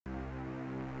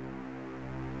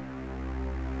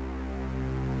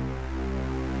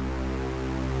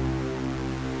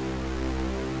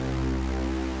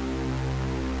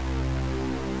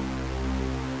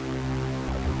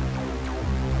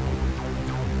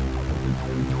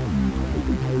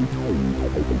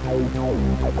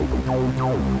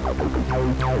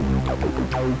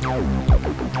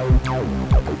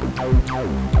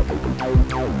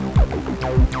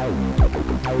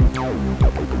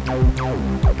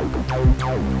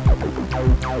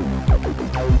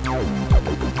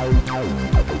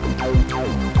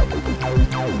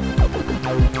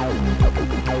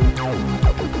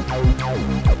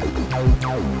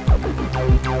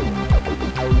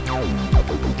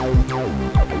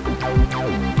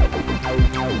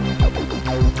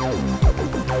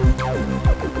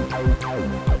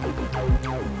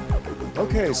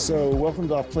Okay, so welcome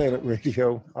to Off Planet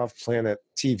Radio, Off Planet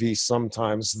TV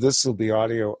sometimes. This will be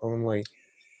audio only,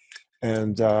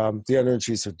 and the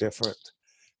energies are different.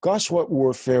 Gosh, what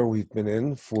warfare we've been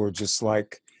in for just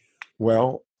like,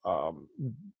 well,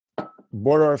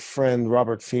 what our friend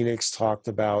Robert Phoenix talked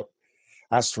about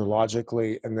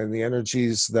astrologically, and then the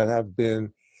energies that have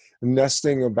been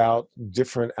nesting about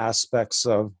different aspects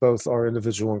of both our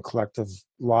individual and collective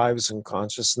lives and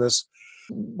consciousness.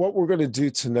 What we're going to do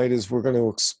tonight is we're going to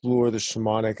explore the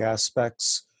shamanic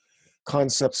aspects,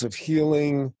 concepts of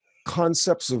healing,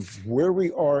 concepts of where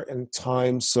we are in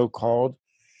time, so-called,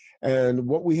 and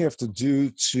what we have to do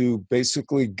to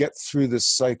basically get through this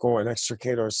cycle and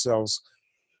extricate ourselves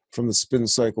from the spin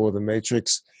cycle of the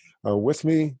matrix. With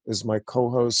me is my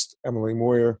co-host, Emily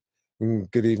Moyer.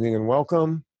 Good evening and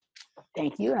welcome.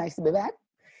 Thank you. Nice to be back.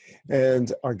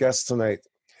 And our guest tonight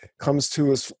comes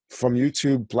to us from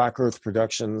YouTube, Black Earth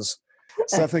Productions,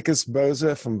 Sethikus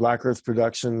Boza from Black Earth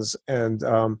Productions. And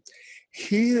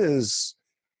he is,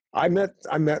 I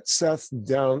met Seth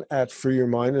down at Free Your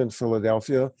Mind in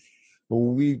Philadelphia.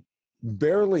 We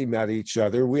barely met each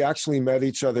other. We actually met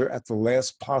each other at the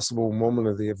last possible moment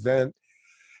of the event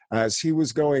as he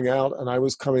was going out and I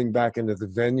was coming back into the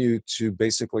venue to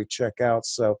basically check out.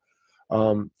 So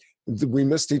we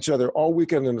missed each other all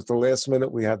weekend, and at the last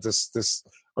minute we had this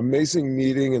amazing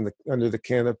meeting under the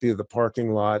canopy of the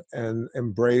parking lot and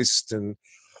embraced and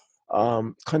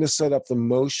kind of set up the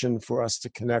motion for us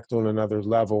to connect on another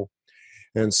level.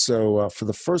 And so for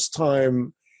the first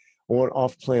time on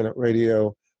Off Planet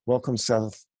Radio, welcome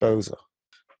Seth Boza.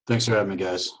 Thanks for having me,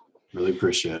 guys. Really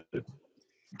appreciate it.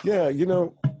 Yeah, you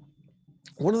know,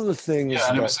 one of the things. Yeah,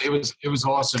 and it was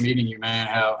awesome meeting you, man.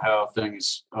 How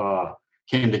things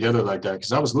came together like that,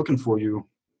 because I was looking for you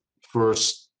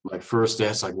first day.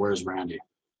 It's like, where's Randy?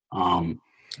 And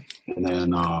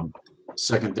then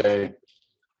second day,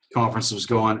 conference was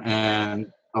going, and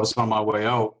I was on my way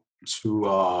out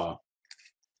to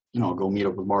go meet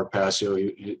up with Mark Passio.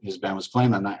 His band was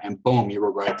playing that night, and boom, you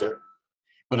were right there.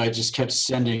 But I just kept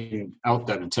sending out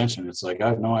that intention. It's like, I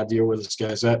have no idea where this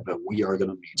guy's at, but we are going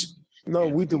to meet. No,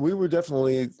 we were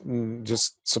definitely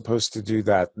just supposed to do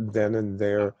that then and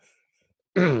there.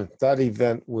 That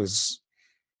event was,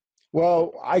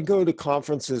 well, I go to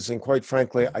conferences, and quite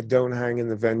frankly, I don't hang in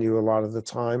the venue a lot of the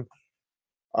time.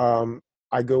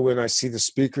 I go in, I see the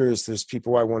speakers, there's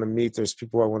people I want to meet, there's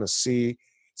people I want to see.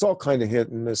 It's all kind of hit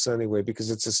and miss anyway,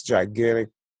 because it's this gigantic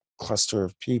cluster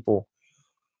of people.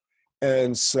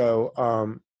 And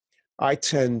so I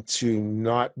tend to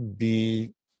not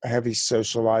be a heavy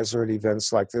socializer at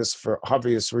events like this for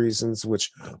obvious reasons, which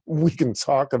we can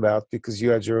talk about because you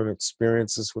had your own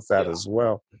experiences with that as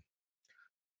well.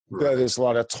 Right. Yeah, there's a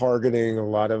lot of targeting, a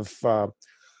lot of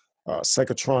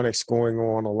psychotronics going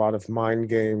on, a lot of mind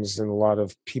games, and a lot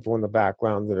of people in the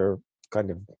background that are kind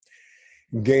of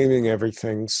gaming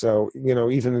everything. So, you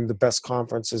know, even in the best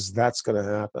conferences, that's going to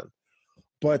happen.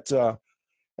 But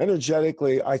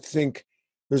energetically, I think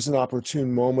there's an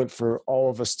opportune moment for all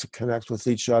of us to connect with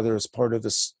each other as part of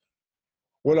this,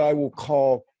 what I will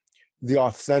call the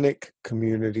authentic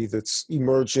community that's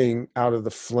emerging out of the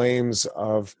flames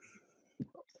of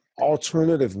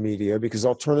alternative media, because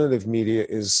alternative media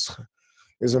is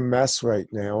a mess right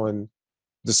now. And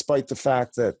despite the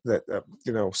fact that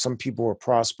some people are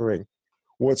prospering,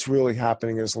 what's really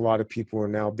happening is a lot of people are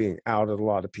now being outed. A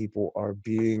lot of people are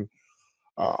being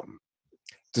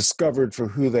discovered for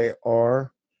who they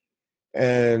are.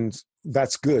 And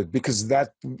that's good, because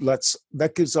that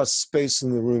gives us space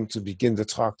in the room to begin to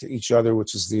talk to each other,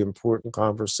 which is the important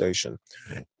conversation.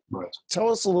 Right. Tell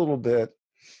us a little bit,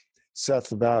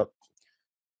 Seth, about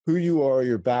who you are,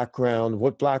 your background,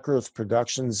 what Black Earth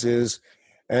Productions is,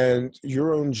 and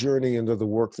your own journey into the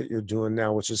work that you're doing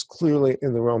now, which is clearly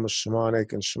in the realm of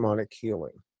shamanic and shamanic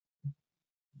healing.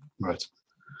 Right.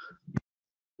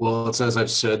 Well, it's as I've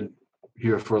said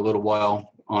here for a little while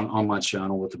on my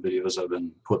channel with the videos I've been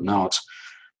putting out,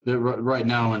 that right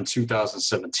now in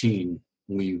 2017,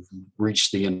 we've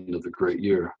reached the end of the great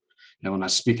year. And when I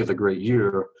speak of the great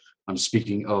year, I'm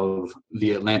speaking of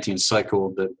the Atlantean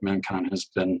cycle that mankind has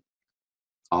been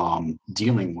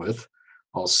dealing with,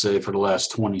 I'll say, for the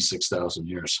last 26,000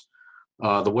 years.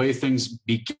 The way things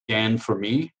began for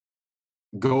me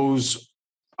goes,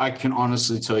 I can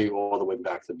honestly tell you, all the way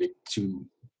back to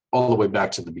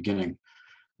the beginning,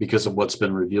 because of what's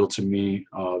been revealed to me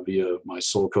via my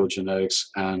soul code genetics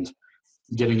and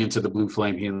getting into the blue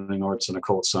flame healing arts and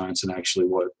occult science, and actually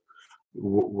what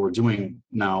we're doing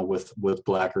now with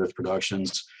Black Earth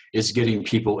Productions is getting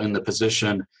people in the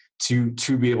position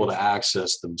to be able to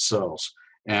access themselves.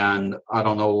 And I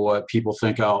don't know what people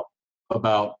think out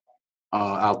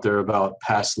there about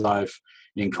past life,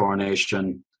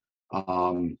 incarnation,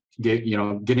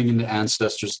 getting into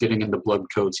ancestors, getting into blood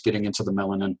codes, getting into the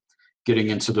melanin, getting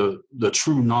into the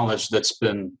true knowledge that's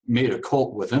been made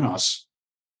occult within us,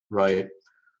 right?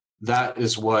 That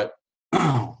is what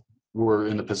we're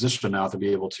in the position now to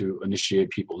be able to initiate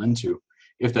people into,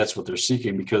 if that's what they're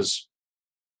seeking, because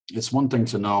it's one thing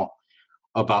to know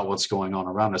about what's going on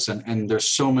around us. And there's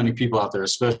so many people out there,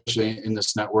 especially in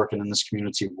this network and in this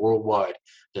community worldwide,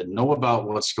 that know about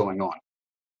what's going on,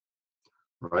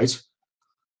 right?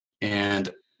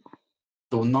 And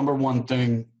the number one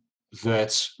thing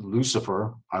that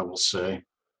Lucifer, I will say,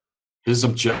 its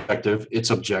objective,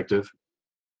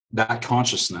 that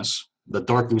consciousness, the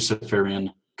dark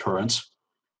Luciferian current,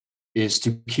 is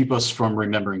to keep us from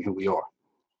remembering who we are.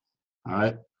 All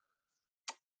right.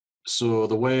 So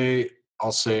the way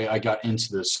I'll say I got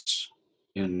into this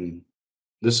in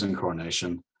this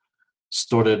incarnation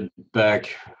started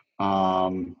back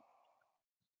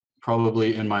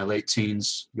probably in my late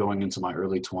teens, going into my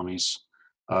early 20s.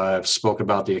 I've spoke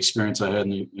about the experience I had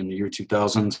in the year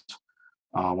 2000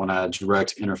 when I had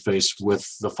direct interface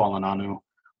with the Fallen Anu,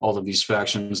 all of these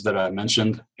factions that I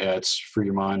mentioned at Free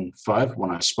Your Mind 5 when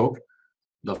I spoke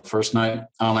the first night.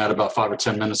 I only had about 5 or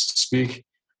 10 minutes to speak.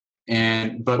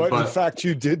 But in fact,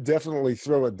 you did definitely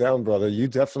throw it down, brother. You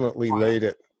definitely laid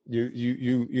it.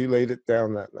 You laid it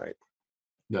down that night.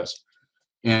 Yes.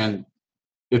 And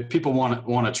if people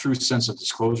want a true sense of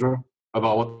disclosure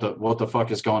about what the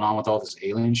fuck is going on with all this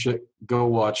alien shit, go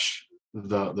watch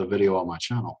the video on my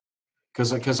channel,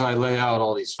 because I lay out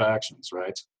all these factions,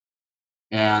 right?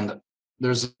 And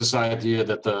there's this idea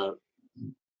that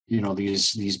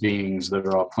these beings that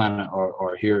are off planet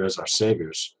are here as our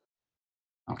saviors.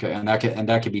 Okay, and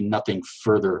that could be nothing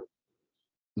further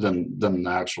than the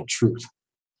actual truth.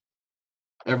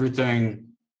 Everything,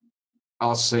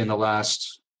 I'll say, in the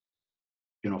last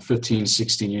 15,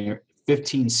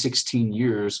 16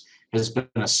 years has been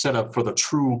a setup for the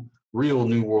true, real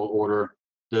New World Order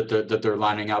that they're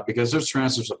lining out, because there's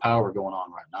transfers of power going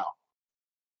on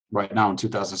right now in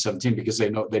 2017, because they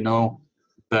know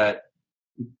that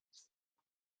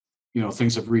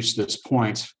things have reached this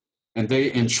point, and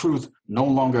they in truth no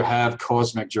longer have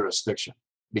cosmic jurisdiction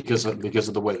because of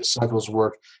the way the cycles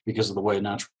work, because of the way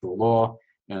natural law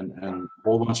and a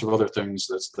whole bunch of other things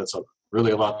that's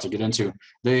really a lot to get into.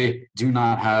 They do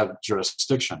not have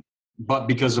jurisdiction, but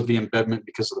because of the embedment,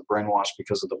 because of the brainwash,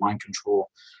 because of the mind control,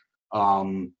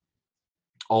 all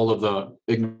of the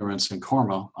ignorance and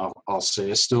karma, I'll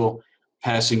say, is still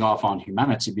passing off on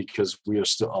humanity, because we are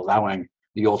still allowing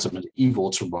the ultimate evil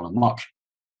to run amok.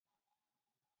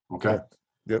 Okay?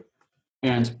 Yep.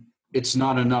 And it's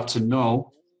not enough to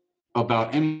know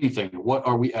about anything. What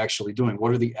are we actually doing?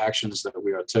 What are the actions that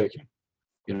we are taking?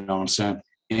 You know what I'm saying?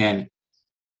 And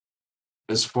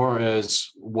as far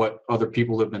as what other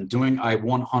people have been doing, I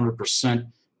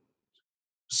 100%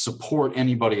 support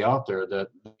anybody out there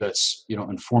that's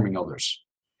informing others.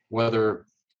 Whether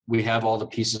we have all the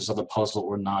pieces of the puzzle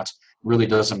or not really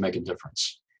doesn't make a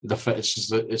difference.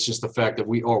 It's just the fact that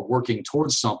we are working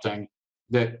towards something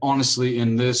that, honestly,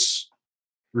 in this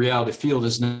reality field,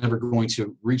 is never going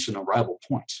to reach an arrival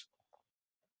point.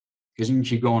 Because you can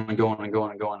keep going and going and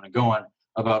going and going and going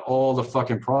about all the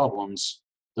fucking problems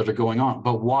that are going on.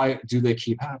 But why do they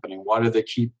keep happening? Why do they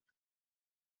keep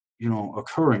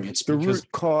occurring? It's the root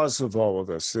cause of all of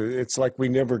this. It's like we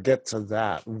never get to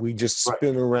that. We just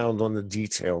spin around on the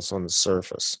details on the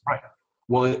surface. Right.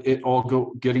 Well, it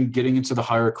all getting into the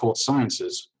higher occult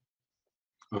sciences.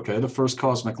 Okay, the first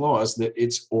cosmic law is that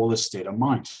it's all a state of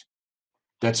mind.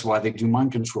 That's why they do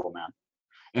mind control, man.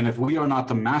 And if we are not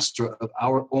the master of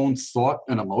our own thought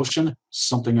and emotion,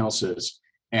 something else is.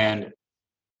 And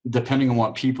depending on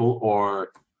what people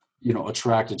are,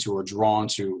 attracted to or drawn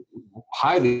to,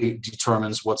 highly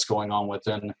determines what's going on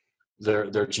within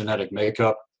their genetic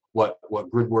makeup, what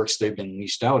grid works they've been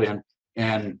niched out in,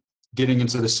 and getting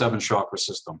into the 7 chakra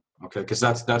system. Okay, because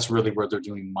that's really where they're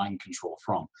doing mind control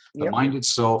from. The mind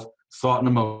itself, thought and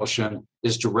emotion,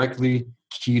 is directly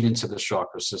keyed into the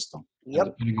chakra system. Yep.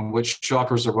 And depending on which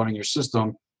chakras are running your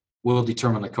system will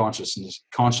determine the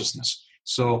consciousness.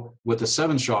 So with the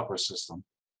 7 chakra system,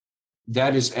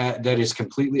 that is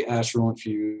completely astral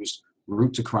infused,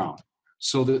 root to crown.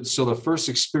 So the first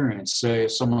experience, say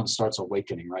if someone starts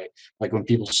awakening, right? Like when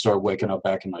people start waking up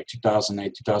back in like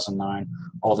 2008, 2009,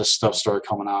 all this stuff started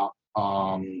coming out.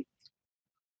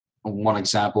 One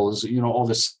example is, all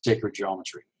this sacred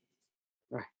geometry.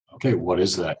 Right. Okay, what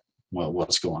is that? Well,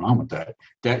 what's going on with that?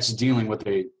 That's dealing with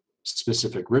a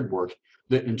specific grid work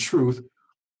that, in truth,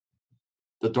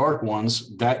 the dark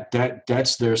ones,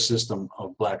 that's their system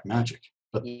of black magic.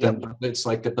 But then it's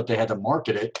like that. But they had to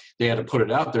market it. They had to put it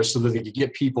out there so that they could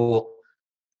get people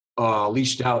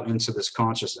leashed out into this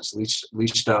consciousness,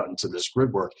 leashed out into this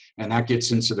grid work, and that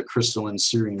gets into the crystalline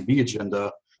Syrian B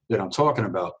agenda that I'm talking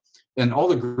about, and all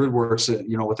the grid works that,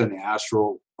 within the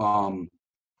astral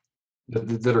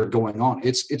that are going on.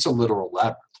 It's a literal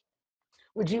labyrinth.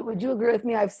 Would you agree with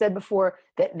me? I've said before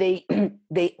that they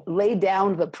lay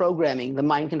down the programming, the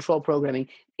mind control programming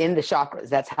in the chakras.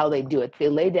 That's how they do it. They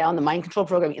lay down the mind control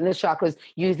programming in the chakras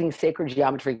using sacred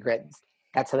geometry grids.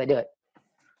 That's how they do it.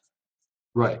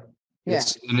 Right. Yeah.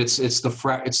 It's the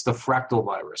fractal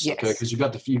virus. Yes. Okay, because you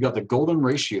got the golden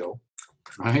ratio,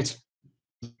 right?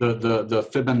 The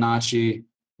Fibonacci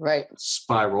right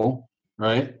spiral,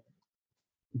 right?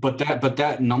 But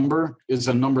that number is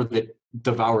a number that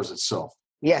devours itself.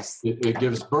 Yes. It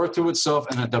gives birth to itself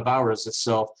and it devours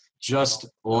itself, just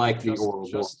like the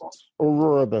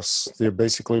Ouroboros. They're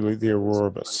basically the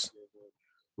Ouroboros.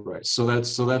 Right. So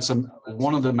that's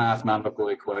one of the mathematical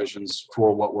equations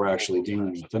for what we're actually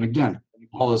dealing with. And again,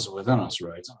 all is within us,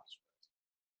 right?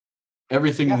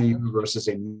 Everything in the universe is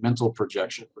a mental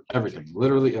projection. Everything,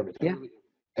 literally everything. Yeah.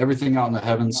 Everything out in the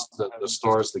heavens, the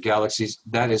stars, the galaxies,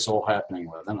 that is all happening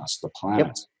within us. The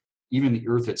planets, even the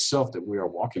Earth itself that we are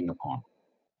walking upon.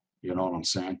 You know what I'm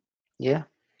saying? Yeah.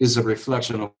 Is a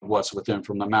reflection of what's within,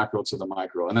 from the macro to the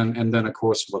micro, and then of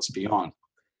course what's beyond.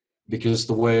 Because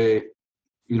the way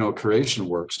creation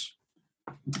works,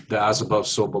 the as above,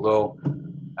 so below,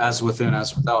 as within,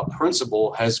 as without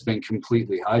principle has been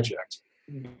completely hijacked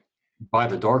by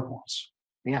the dark ones.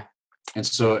 Yeah. And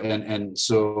so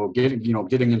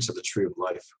getting into the tree of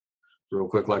life real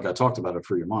quick, like I talked about it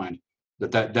for your mind,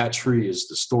 that tree is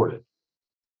distorted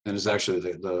and is actually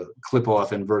the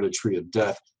clip-off inverted tree of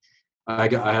death. I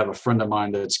have a friend of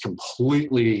mine that's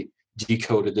completely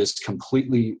decoded this,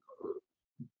 completely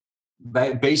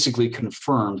basically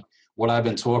confirmed what I've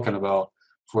been talking about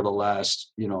for the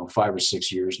last 5 or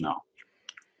 6 years now.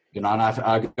 And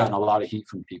I've gotten a lot of heat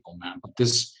from people, man. But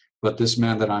this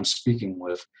man that I'm speaking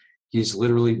with, he's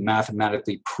literally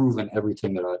mathematically proven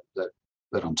everything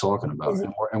that I'm talking about,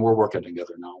 and we're working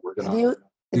together now. We're gonna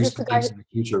do some things in the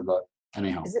future, but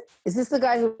anyhow. Is this the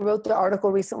guy who wrote the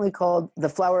article recently called "The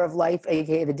Flower of Life,"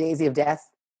 aka "The Daisy of Death"?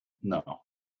 No.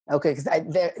 Okay, because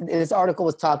this article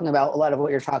was talking about a lot of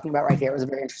what you're talking about right here. It was a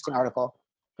very interesting article.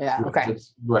 Yeah. Okay.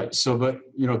 Right. So, but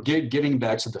getting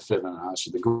back to the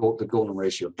Fibonacci, the golden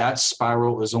ratio, that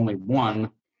spiral is only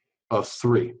one of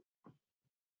 3.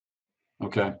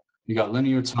 Okay. You got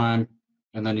linear time,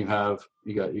 and then you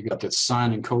got the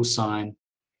sine and cosine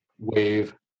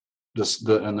wave.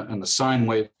 And the sine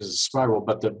wave is a spiral,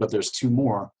 but there's 2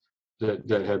 more that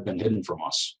have been hidden from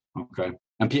us. Okay.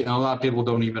 And a lot of people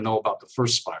don't even know about the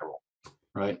first spiral,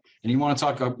 right? And you want to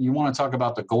talk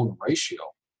about the golden ratio,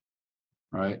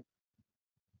 right?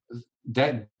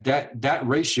 That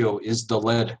ratio is the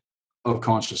lead of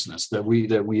consciousness that we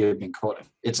have been coding.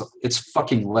 It's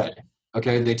fucking lead.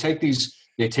 Okay, they take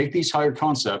these higher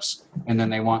concepts, and then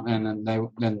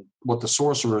then what the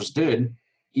sorcerers did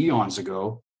eons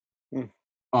ago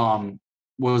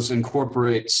was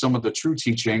incorporate some of the true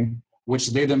teaching,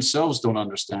 which they themselves don't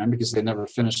understand because they never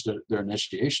finished their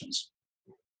initiations,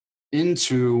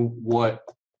 into what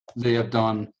they have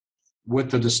done with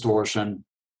the distortion.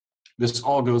 This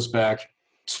all goes back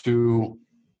to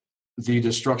the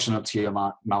destruction of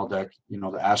Tiamat, Maldek,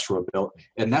 the Astro belt,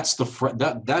 and that's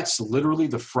that's literally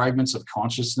the fragments of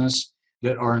consciousness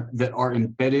that are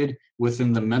embedded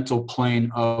within the mental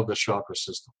plane of the chakra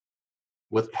system,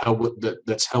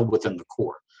 that's held within the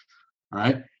core. All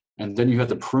right, and then you have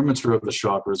the perimeter of the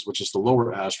chakras, which is the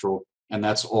lower astral, and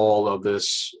that's all of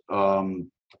this,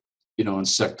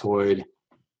 insectoid,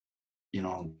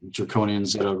 draconian,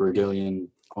 Zeta, Regalian,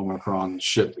 Omicron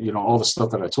shit, all the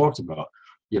stuff that I talked about.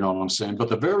 You know what I'm saying? But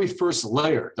the very first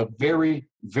layer, the very,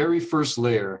 very first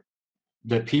layer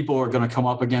that people are going to come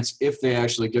up against if they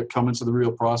actually come into the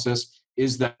real process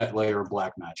is that layer of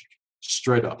black magic,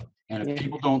 straight up. And if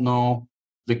people don't know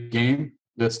the game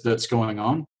that's going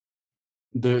on,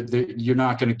 you're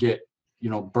not going to get,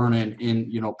 burning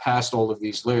in, past all of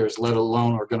these layers, let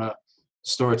alone are going to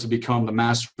start to become the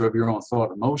master of your own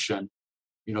thought emotion,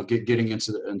 getting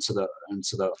into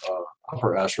the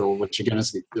upper astral, which again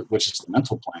is the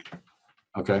mental plane.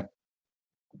 Okay.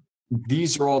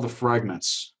 These are all the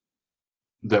fragments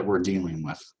that we're dealing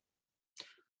with.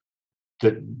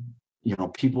 That,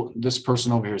 people, this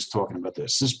person over here is talking about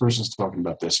this. This person's talking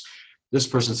about this. This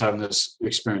person's having this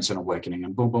experience in awakening,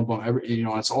 and boom, boom, boom.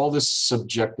 It's all this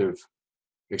subjective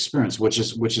experience, which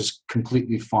is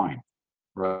completely fine,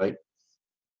 right?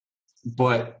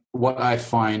 But what I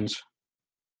find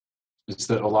is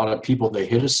that a lot of people, they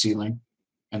hit a ceiling,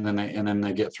 and then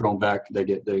they get thrown back.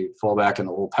 They fall back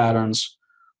into old patterns,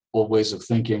 old ways of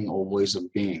thinking, old ways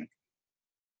of being.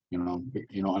 And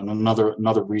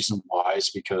another reason why is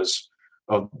because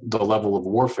of the level of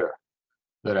warfare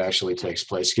that actually takes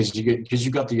place. Because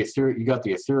you got the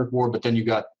etheric war, but then you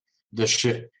got this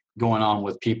shit going on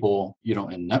with people,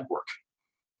 in network.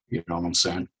 You know what I'm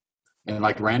saying? And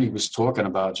like Randy was talking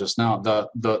about just now, the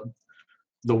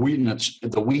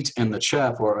wheat and the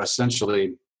chaff are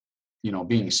essentially,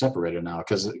 being separated now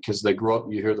because they grow up.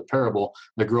 You hear the parable.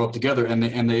 They grow up together, and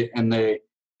they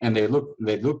look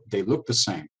the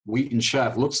same. Wheat and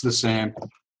chaff looks the same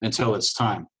until it's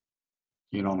time.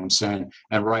 You know what I'm saying?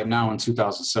 And right now in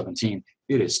 2017,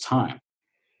 it is time.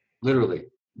 Literally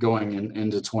going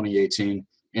into 2018,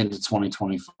 into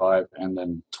 2025, and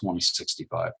then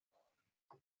 2065.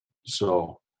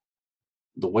 So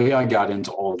the way I got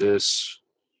into all this,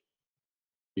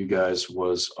 you guys,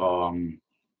 was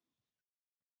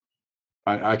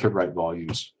I could write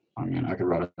volumes. I mean, I could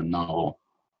write a novel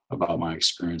about my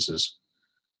experiences.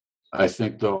 I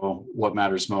think, though, what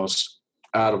matters most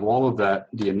out of all of that,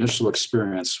 the initial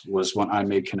experience was when I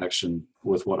made connection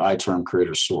with what I term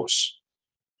creator source.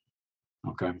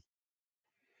 Okay.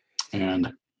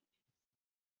 And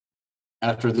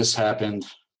after this happened,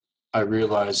 I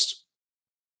realized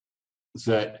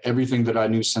that everything that I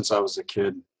knew since I was a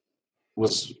kid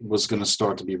was going to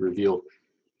start to be revealed.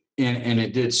 And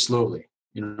it did slowly,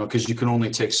 because you can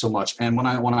only take so much. And when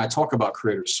I talk about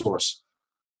creator source,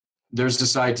 there's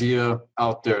this idea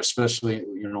out there, especially,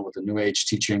 with the New Age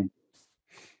teaching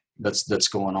that's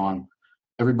going on.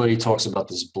 Everybody talks about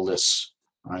this bliss,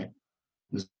 right?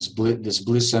 This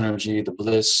bliss energy, the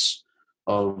bliss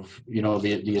of,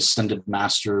 the ascended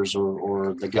masters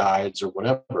or the guides or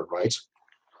whatever, right?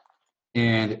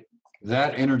 And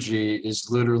that energy is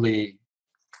literally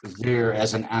there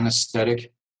as an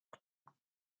anesthetic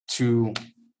to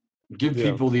give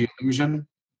people the illusion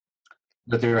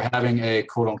that they're having a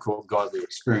quote-unquote godly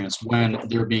experience when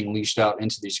they're being leashed out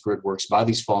into these grid works by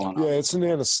these fallen. Yeah, it's an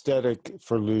anesthetic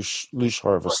for leash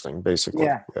harvesting, basically.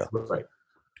 Yeah.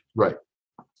 Right.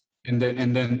 And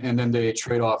then they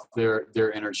trade off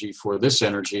their energy for this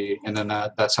energy, and then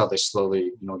that's how they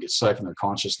slowly, get siphoned. Their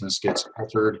consciousness gets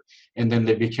altered, and then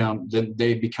they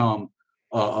become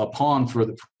a pawn for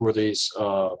these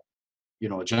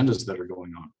agendas that are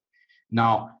going on.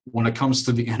 Now, when it comes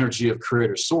to the energy of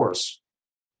creator source,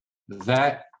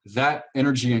 that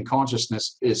energy and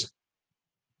consciousness is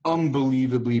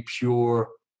unbelievably pure,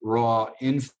 raw,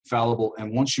 infallible,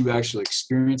 and once you actually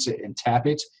experience it and tap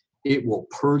it, it will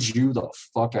purge you the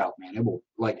fuck out, man. It will,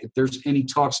 if there's any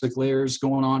toxic layers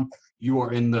going on, you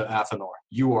are in the Athanor.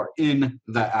 You are in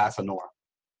the Athanor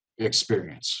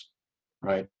experience,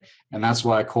 right? And that's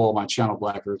why I call my channel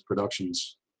Black Earth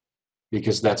Productions,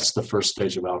 because that's the first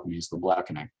stage of alchemy, is the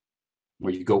blackening,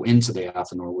 where you go into the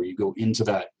Athanor, where you go into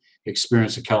that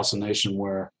experience of calcination,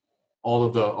 where all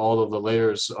of the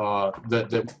layers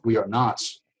that we are not,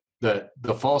 that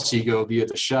the false ego via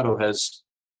the shadow has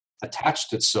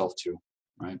attached itself to,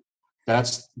 right?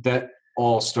 That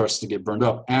all starts to get burned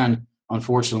up, and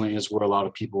unfortunately is where a lot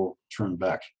of people turn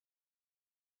back,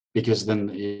 because then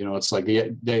it's like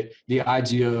the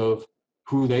idea of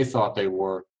who they thought they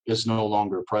were is no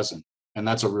longer present, and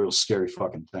that's a real scary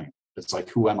fucking thing. It's like,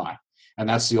 who am I? And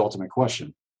that's the ultimate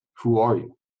question. Who are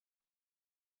you?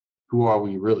 Who are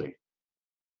we really?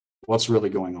 What's really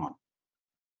going on?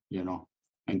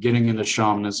 And getting into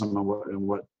shamanism and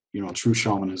what true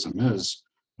shamanism is.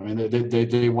 I mean,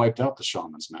 they wiped out the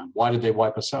shamans, man. Why did they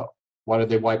wipe us out? Why did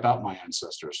they wipe out my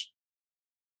ancestors?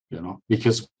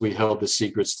 Because we held the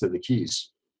secrets to the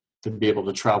keys to be able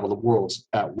to travel the worlds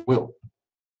at will.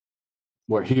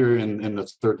 We're here in the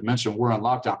third dimension. We're on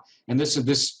lockdown, and this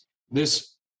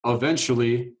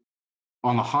eventually,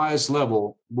 on the highest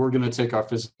level, we're going to take our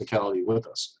physicality with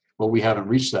us. But we haven't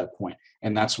reached that point,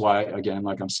 and that's why, again,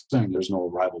 like I'm saying, there's no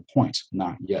arrival point,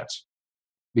 not yet.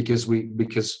 Because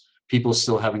people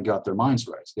still haven't got their minds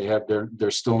right.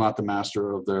 They're still not the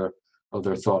master of their of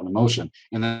their thought and emotion.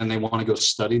 And then they want to go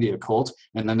study the occult,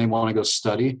 and then they want to go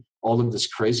study all of this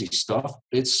crazy stuff.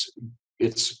 It's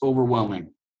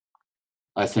overwhelming,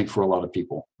 I think, for a lot of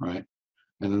people, right?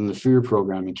 And then the fear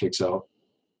programming kicks out.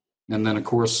 And then, of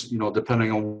course,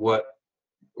 depending on what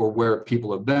or where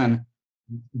people have been,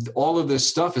 all of this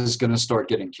stuff is going to start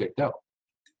getting kicked out.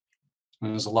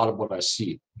 And there's a lot of what I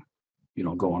see,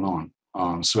 going on,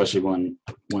 especially when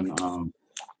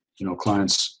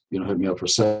clients, hit me up for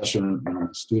session,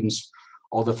 students,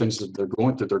 all the things that they're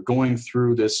going through. They're going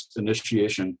through this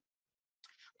initiation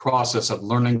process of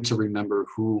learning to remember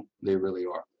who they really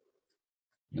are.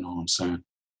 You know what I'm saying?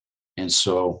 And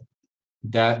so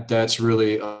that's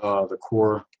really the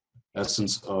core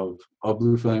essence of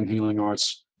Blue Flame Healing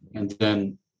Arts. And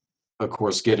then, of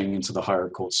course, getting into the higher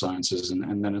occult sciences.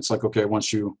 And then it's like, okay,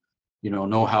 once you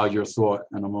know how your thought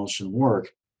and emotion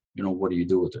work, what do you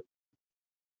do with it?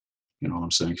 You know what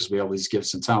I'm saying? Because we have these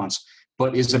gifts and talents.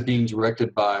 But is it being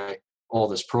directed by all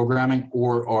this programming,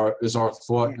 or is our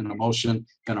thought and emotion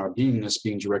and our beingness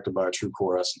being directed by a true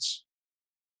core essence?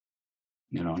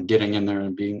 And getting in there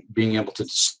and being able to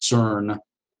discern,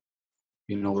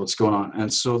 what's going on.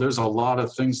 And so there's a lot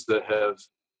of things that have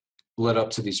led up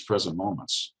to these present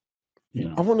moments.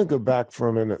 I want to go back for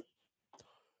a minute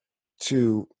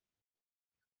to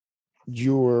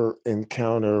your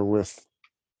encounter with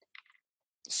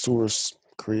Source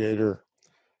Creator.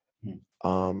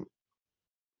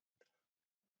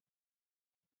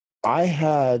 I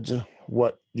had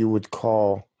what you would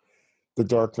call the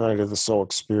Dark Night of the Soul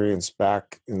experience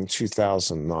back in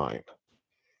 2009.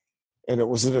 And it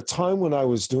was at a time when I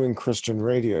was doing Christian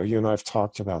radio. You and I have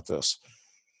talked about this.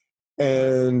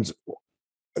 And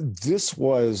this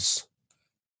was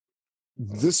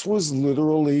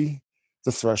literally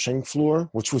the threshing floor,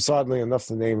 which was oddly enough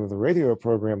the name of the radio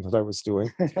program that I was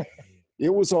doing.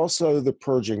 It was also the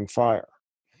purging fire.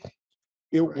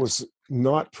 It was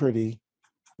not pretty.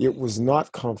 It was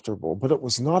not comfortable, but it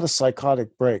was not a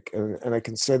psychotic break. And I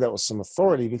can say that with some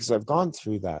authority because I've gone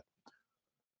through that.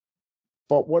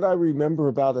 But what I remember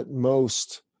about it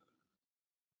most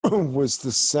was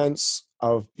the sense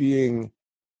of being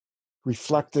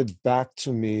reflected back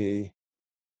to me,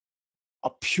 a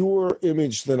pure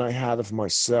image that I had of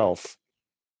myself,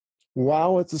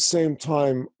 while at the same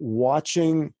time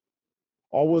watching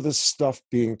all of this stuff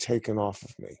being taken off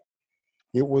of me.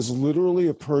 It was literally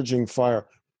a purging fire.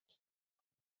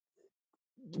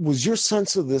 Was your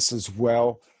sense of this as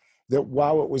well, that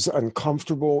while it was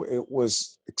uncomfortable, it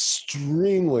was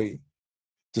extremely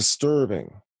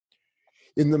disturbing?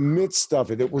 In the midst of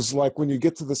it, it was like when you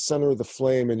get to the center of the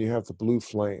flame and you have the blue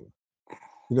flame,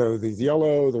 the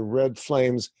yellow, the red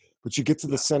flames, but you get to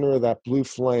the center of that blue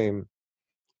flame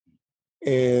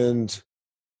and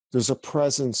there's a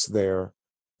presence there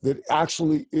that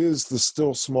actually is the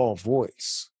still small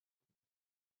voice.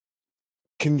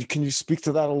 Can you speak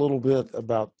to that a little bit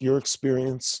about your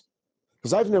experience?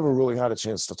 Because I've never really had a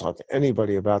chance to talk to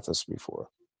anybody about this before.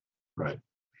 Right.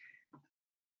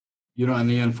 And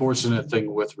the unfortunate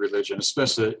thing with religion,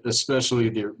 especially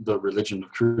the religion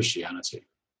of Christianity,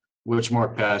 which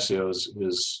Mark Passio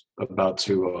is about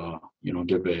to,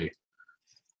 give a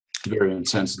very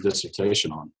intense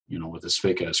dissertation on, with his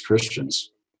fake ass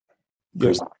Christians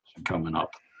coming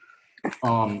up.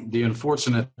 The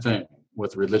unfortunate thing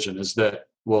with religion is that,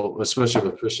 well, especially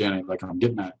with Christianity, like I'm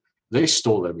getting at, they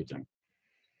stole everything.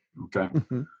 Okay.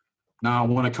 Mm-hmm. Now,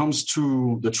 when it comes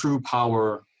to the true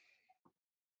power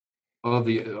of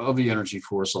the energy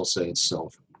force, I'll say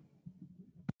itself,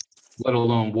 let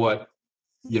alone what,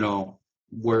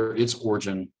 where its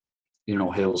origin,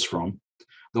 hails from.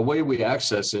 The way we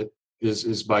access it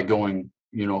is by going,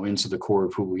 into the core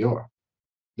of who we are.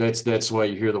 That's why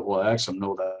you hear the whole axiom,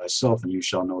 know thyself and you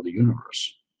shall know the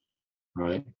universe.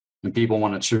 Right. And people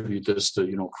want to attribute this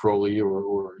to, Crowley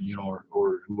or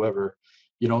whoever,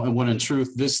 and when in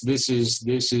truth, this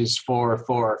is far,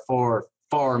 far, far,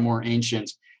 far more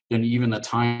ancient than even the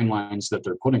timelines that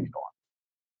they're putting it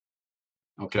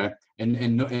on. Okay.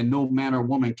 And no man or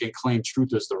woman can claim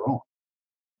truth as their own.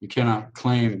 You cannot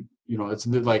claim, it's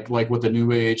like with the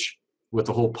New Age, with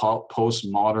the whole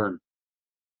postmodern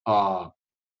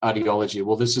ideology.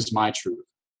 Well, this is my truth,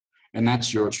 and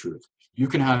that's your truth. You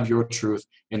can have your truth,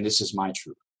 and this is my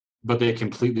truth. But they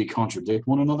completely contradict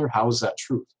one another. How is that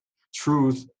truth?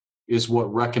 Truth is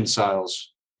what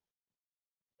reconciles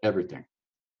everything.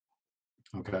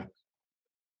 Okay.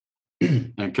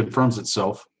 And confirms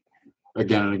itself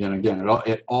again and again and again.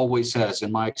 It always has,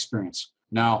 in my experience.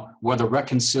 Now, whether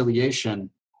reconciliation,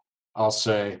 I'll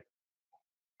say,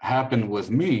 happened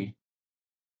with me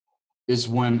is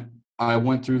when I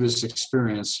went through this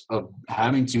experience of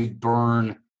having to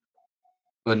burn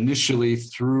initially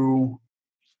through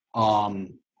the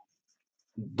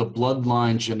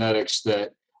bloodline genetics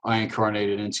that I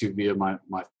incarnated into via my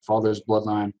father's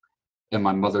bloodline and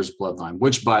my mother's bloodline,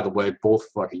 which, by the way, both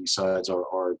fucking sides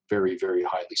are very, very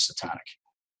highly satanic.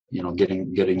 You know,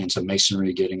 getting into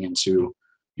masonry, getting into,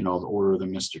 you know, the Order of the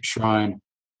Mystic Shrine,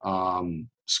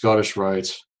 Scottish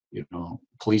Rites, you know,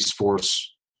 police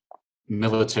force,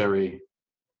 military.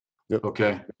 Yep.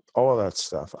 Okay. All of that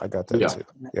stuff. I got that too.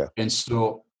 Yeah. And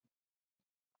so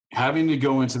having to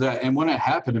go into that, and when it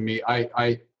happened to me,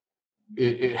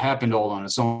 it happened all on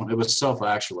its own. It was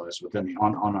self-actualized within me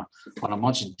on a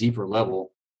much deeper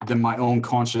level than my own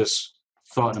conscious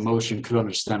thought and emotion could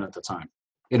understand at the time.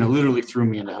 And it literally threw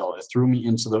me into hell. It threw me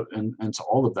into into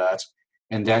all of that,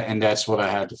 and that's what I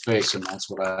had to face, and that's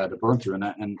what I had to burn through.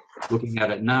 And looking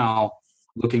at it now,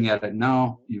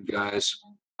 you guys,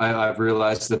 I've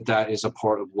realized that is a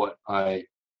part of what I,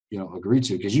 you know, agreed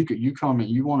to. Because you come and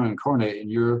you want to incarnate,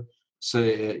 and you're,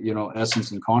 say, you know,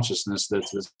 essence and consciousness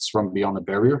that's from beyond the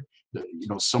barrier. You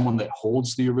know, someone that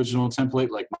holds the original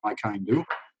template, like my kind do.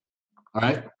 All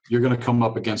right, you're going to come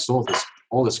up against all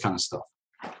this kind of stuff.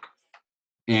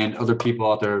 And other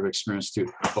people out there have experienced too.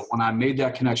 But when I made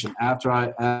that connection, after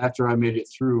I made it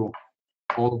through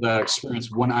all of that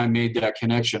experience, when I made that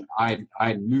connection,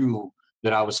 I knew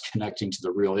that I was connecting to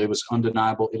the real. It was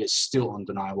undeniable. It is still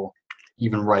undeniable,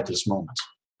 even right this moment.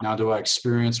 Now, do I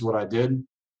experience what I did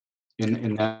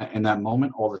in that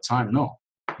moment all the time? No,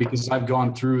 because I've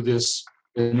gone through this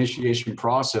initiation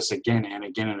process again and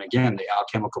again and again, the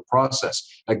alchemical process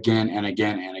again and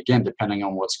again and again, depending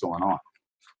on what's going on.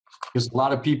 Because a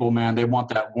lot of people, man, they want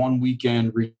that one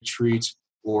weekend retreat,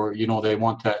 or, you know, they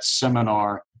want that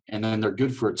seminar, and then they're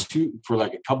good for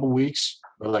like a couple weeks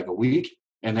or like a week,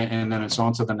 and then it's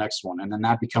on to the next one, and then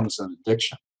that becomes an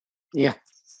addiction. Yeah.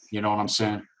 You know what I'm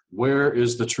saying? Where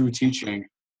is the true teaching,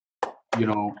 you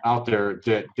know, out there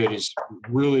that is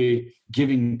really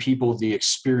giving people the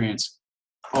experience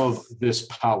of this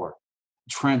power,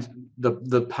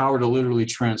 the power to literally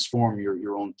transform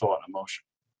your own thought and emotion?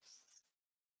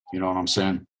 You know what I'm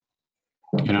saying?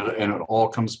 And it all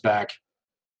comes back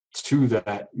to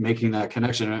that, making that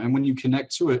connection. And when you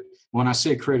connect to it, when I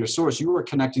say creator source, you are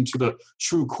connecting to the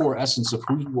true core essence of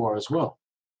who you are as well.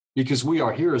 Because we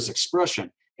are here as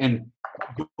expression. And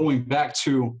going back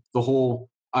to the whole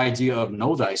idea of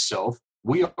know thyself,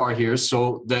 we are here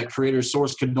so that creator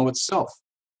source can know itself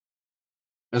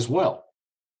as well.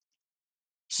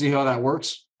 See how that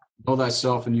works? Know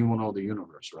thyself and you will know the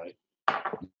universe, right?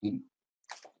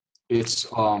 It's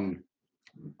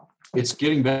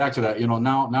getting back to that, you know,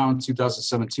 now in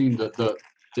 2017, the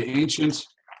ancient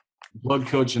blood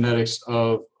code genetics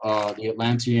of the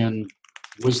Atlantean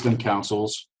wisdom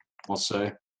councils, I'll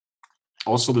say,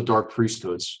 also the dark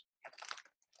priesthoods,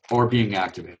 are being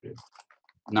activated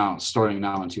now, starting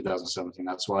now in 2017.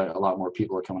 That's why a lot more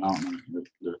people are coming out and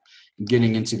they're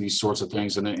getting into these sorts of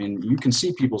things, and you can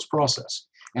see people's process.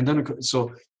 And then,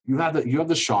 so you have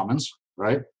the shamans,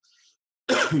 right?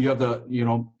 You have the, you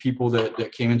know, people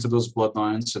that came into those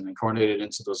bloodlines and incarnated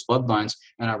into those bloodlines,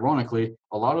 and ironically,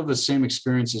 a lot of the same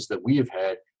experiences that we have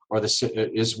had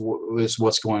is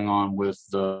what's going on with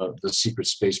the secret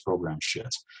space program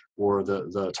shit, or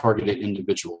the targeted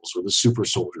individuals, or the super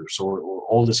soldiers, or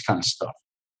all this kind of stuff.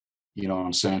 You know what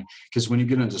I'm saying? Because when you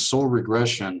get into soul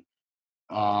regression,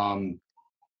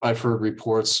 I've heard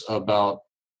reports about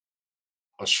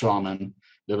a shaman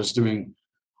that was doing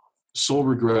soul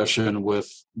regression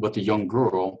with a young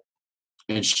girl,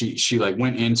 and she like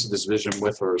went into this vision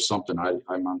with her or something.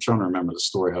 I'm trying to remember the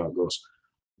story, how it goes.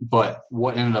 But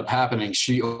what ended up happening,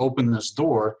 she opened this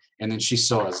door, and then she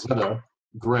saw a Zeta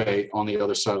gray on the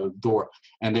other side of the door,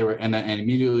 and and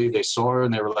immediately they saw her,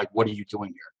 and they were like, "What are you doing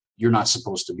here? You're not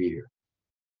supposed to be here."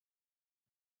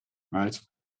 Right?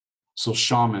 So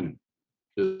shamanism,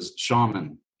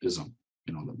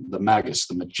 you know, the magus,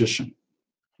 the magician.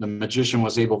 The magician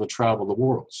was able to travel the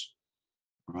worlds,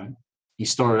 right? He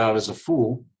started out as a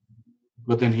fool,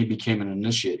 but then he became an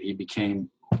initiate. He became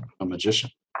a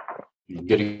magician, you know,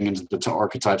 getting into the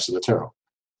archetypes of the tarot.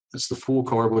 It's the Fool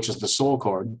card, which is the soul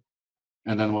card,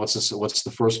 and then what's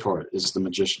the first card? Is the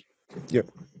magician. Yep.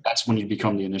 That's when you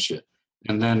become the initiate,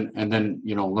 and then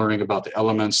you know, learning about the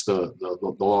elements, the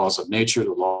laws of nature,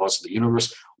 the laws of the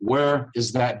universe. Where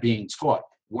is that being taught?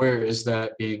 Where is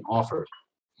that being offered?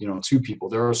 You know, to people.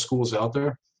 There are schools out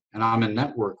there, and I'm in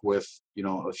network with, you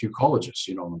know, a few colleges,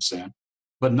 you know what I'm saying?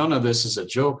 But none of this is a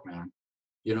joke, man.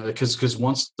 You know, because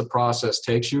once the process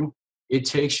takes you, it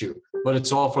takes you. But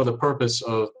it's all for the purpose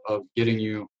of getting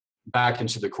you back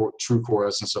into the true core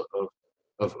essence of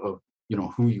of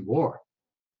who you are.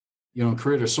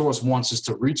 Creator Source wants us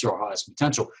to reach our highest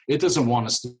potential. It doesn't want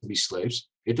us to be slaves.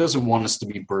 It doesn't want us to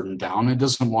be burdened down. It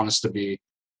doesn't want us to be,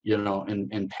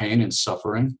 in pain and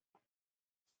suffering,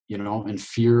 in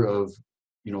fear of,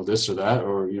 this or that,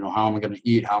 or, how am I going to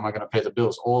eat? How am I going to pay the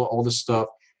bills? All the stuff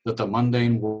that the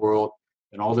mundane world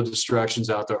and all the distractions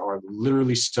out there are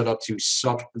literally set up to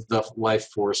suck the life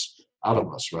force out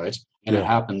of us, right? And it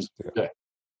happens today.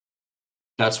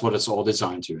 That's what it's all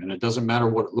designed to. And it doesn't matter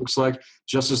what it looks like,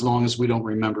 just as long as we don't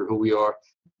remember who we are.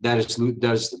 That is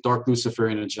the dark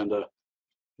Luciferian agenda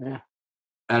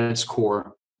at its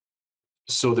core,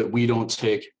 so that we don't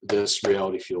take this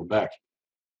reality field back.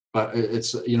 But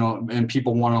it's, and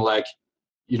people want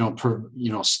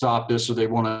to stop this, or they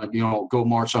want to, go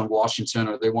march on Washington,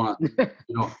 or they want to,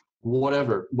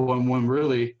 whatever. When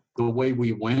really the way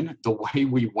we win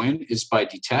is by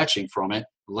detaching from it,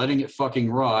 letting it fucking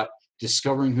rot,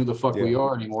 discovering who the fuck we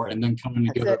are anymore, and then coming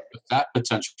together with that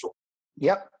potential.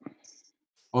 Yep.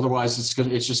 Otherwise,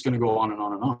 it's just gonna go on and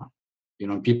on and on.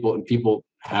 People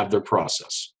have their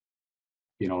process.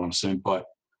 You know what I'm saying? But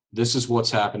this is what's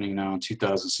happening now in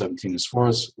 2017, as far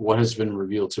as what has been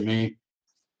revealed to me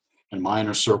and my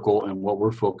inner circle, and what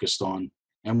we're focused on,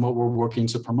 and what we're working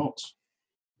to promote.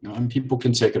 And people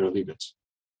can take it or leave it.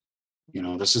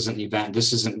 This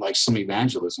isn't like some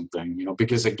evangelism thing.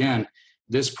 Because again,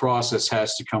 this process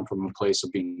has to come from a place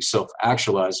of being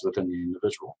self-actualized within the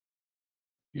individual,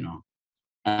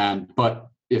 but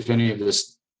if any of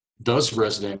this does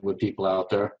resonate with people out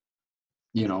there,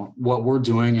 what we're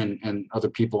doing and other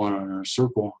people in our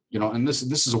circle, and this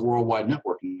is a worldwide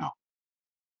network now.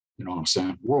 You know what I'm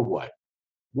saying?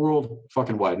 World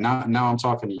fucking wide. Now I'm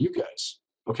talking to you guys.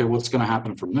 Okay, what's going to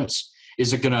happen from this?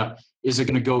 Is it gonna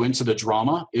go into the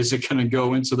drama? Is it gonna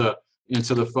go into the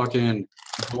fucking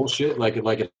bullshit like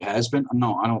it has been?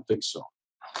 No, I don't think so.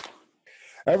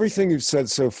 Everything you've said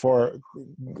so far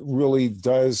really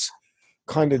does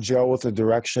kind of gel with the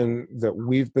direction that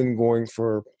we've been going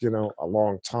for, a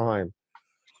long time.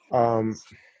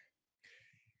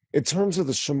 In terms of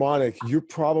the shamanic, you're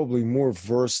probably more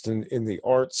versed in the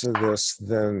arts of this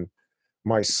than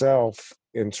myself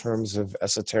in terms of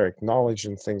esoteric knowledge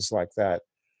and things like that.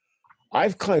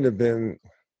 I've kind of been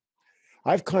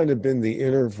the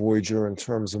inner voyager in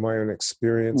terms of my own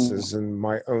experiences and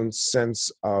my own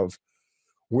sense of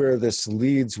where this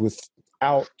leads,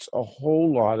 without a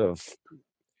whole lot of,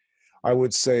 I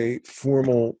would say,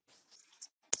 formal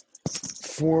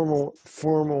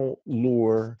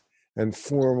lore and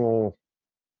formal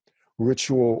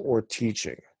ritual or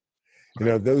teaching.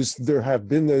 There have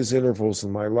been those intervals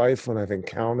in my life when I've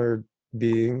encountered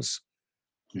beings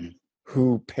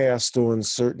who passed on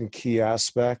certain key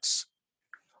aspects.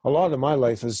 A lot of my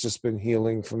life has just been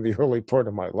healing from the early part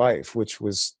of my life, which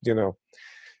was,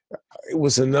 it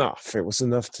was enough. It was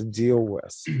enough to deal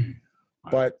with.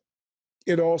 But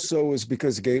it also is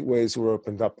because gateways were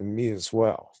opened up in me as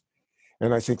well.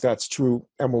 And I think that's true.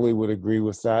 Emily would agree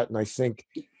with that. And I think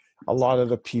a lot of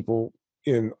the people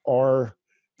in our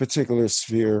particular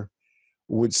sphere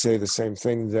would say the same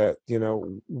thing, that,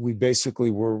 we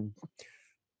basically we're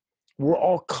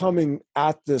all coming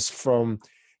at this from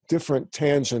different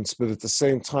tangents, but at the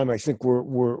same time, I think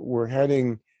we're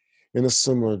heading in a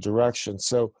similar direction.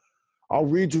 So I'll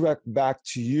redirect back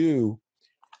to you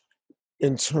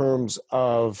in terms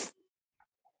of,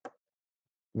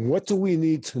 what do we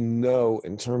need to know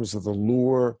in terms of the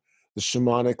lore, the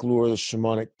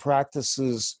shamanic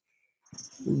practices,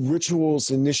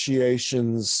 rituals,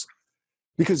 initiations?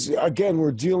 Because again,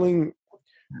 we're dealing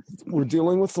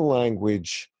with the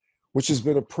language which has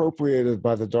been appropriated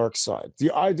by the dark side.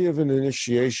 The idea of an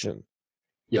initiation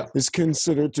is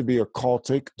considered to be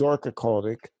occultic, dark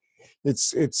occultic.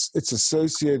 It's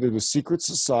associated with secret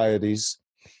societies,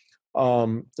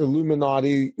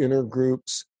 Illuminati inner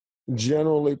groups,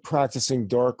 generally practicing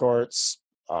dark arts,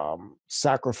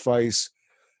 sacrifice,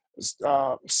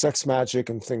 sex magic,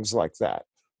 and things like that.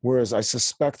 Whereas I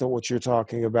suspect that what you're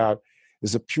talking about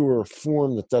is a pure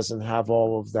form that doesn't have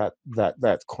all of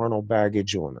that carnal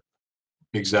baggage on it.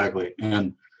 Exactly.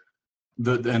 And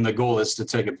the goal is to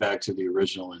take it back to the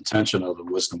original intention of the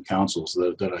wisdom councils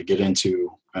that I get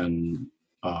into in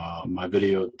my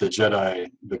video, The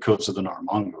Jedi, The Codes of the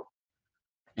Narmongo.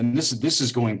 And this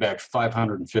is going back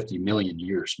 550 million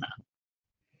years,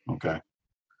 man. Okay.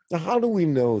 Now, how do we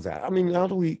know that? I mean, how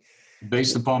do we?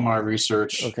 Based upon my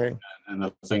research, okay, and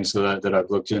the things that I've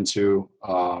looked into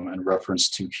in reference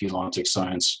to Keylontic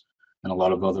science and a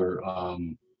lot of other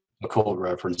occult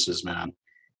references, man.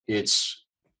 It's,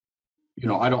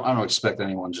 I don't expect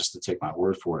anyone just to take my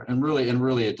word for it. And really,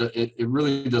 it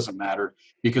really doesn't matter,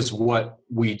 because what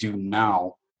we do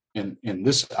now in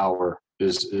this hour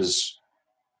is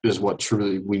what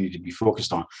truly we need to be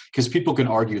focused on. Because people can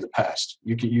argue the past.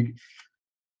 But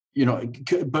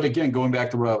again, going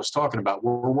back to what I was talking about,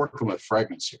 we're working with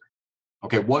fragments here.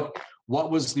 Okay, what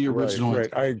was the original? Right.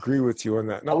 I agree with you on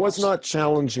that. And I was not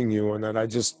challenging you on that. I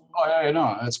just. Oh yeah,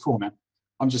 no, that's cool, man.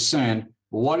 I'm just saying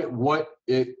what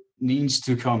it needs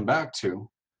to come back to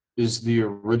is the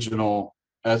original,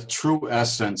 true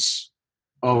essence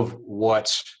of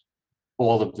what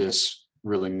all of this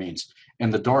really means.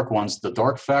 And the dark ones, the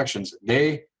dark factions,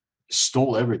 they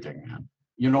stole everything, man.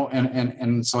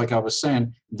 And it's like I was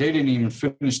saying, they didn't even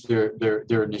finish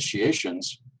their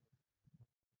initiations,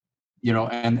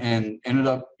 and ended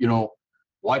up,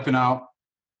 wiping out,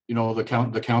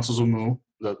 the councils of Mu,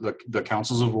 the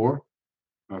councils of war.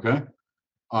 Okay.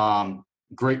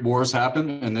 Great wars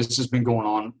happened, and this has been going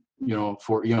on,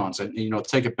 for eons. And,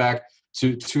 take it back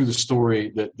to the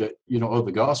story that of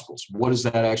the Gospels. What is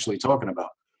that actually talking about?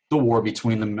 The war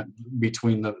between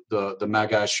the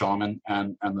Magi shaman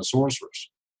and the sorcerers.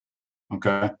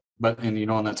 Okay. But, and,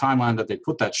 on the timeline that they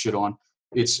put that shit on,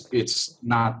 it's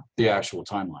not the actual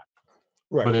timeline.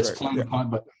 Right. But it's playing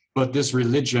upon, but this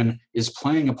religion is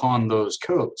playing upon those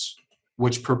codes,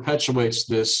 which perpetuates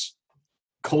this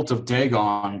cult of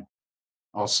Dagon,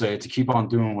 I'll say, to keep on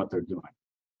doing what they're doing.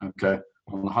 Okay.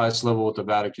 On the highest level with the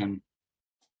Vatican,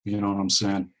 you know what I'm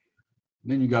saying? And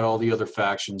then you got all the other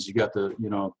factions. You got the,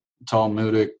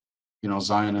 Talmudic,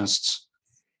 Zionists.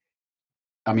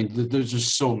 I mean, there's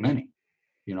just so many,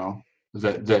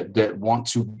 that want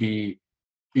to be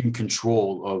in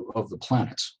control of the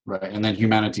planet, right? And then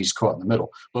humanity's caught in the middle.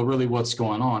 But really what's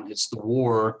going on, it's the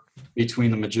war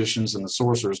between the magicians and the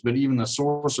sorcerers, but even the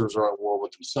sorcerers are at war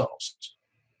with themselves.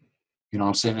 You know what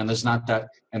I'm saying? And there's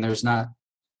not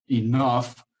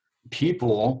enough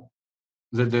people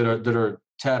that are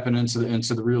tapping into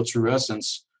the real true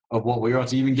essence of what we are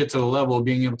to even get to the level of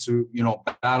being able to,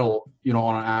 battle,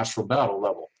 on an astral battle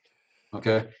level.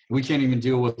 Okay. We can't even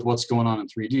deal with what's going on in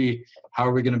 3D. How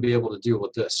are we going to be able to deal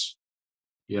with this?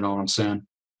 You know what I'm saying?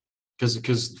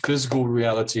 Because physical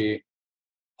reality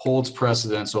holds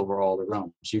precedence over all the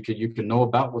realms. You can know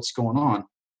about what's going on,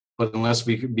 but unless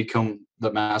we become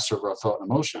the master of our thought and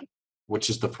emotion, which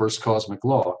is the first cosmic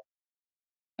law,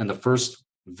 and the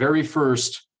very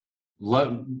first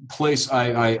place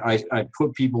I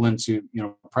put people into,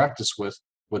 practice with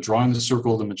drawing the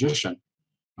circle of the magician,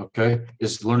 okay,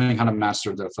 is learning how to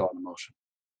master their thought and emotion.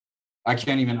 I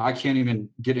can't even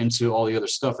get into all the other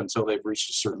stuff until they've reached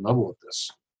a certain level of this.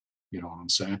 You know what I'm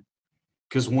saying?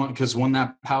 Because when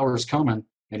that power is coming,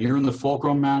 and you're in the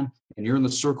fulcrum, man, and you're in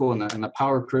the circle, and the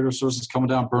power creator source is coming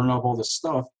down, burning up all this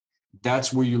stuff,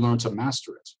 that's where you learn to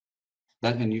master it.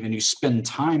 And you spend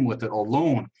time with it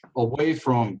alone, away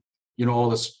from all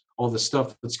this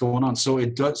stuff that's going on. So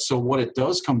what it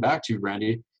does come back to,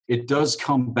 Randy, it does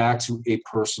come back to a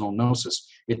personal gnosis.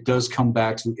 It does come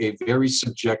back to a very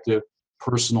subjective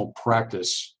personal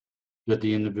practice that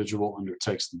the individual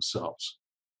undertakes themselves.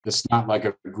 It's not like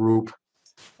a group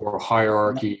or a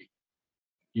hierarchy,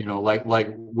 like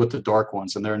with the dark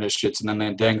ones and their initiates, and then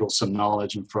they dangle some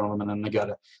knowledge in front of them, and then they got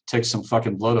to take some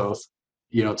fucking blood oath,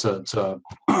 to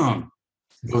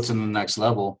go to the next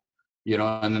level,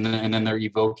 and then they're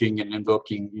evoking and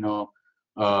invoking,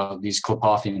 these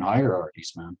Klopothian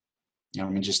hierarchies, man.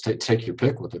 Just take your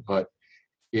pick with it, but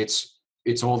it's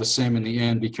all the same in the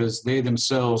end, because they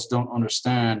themselves don't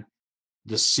understand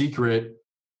the secret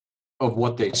of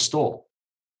what they stole.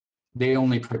 They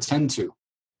only pretend to,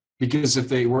 because if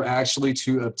they were actually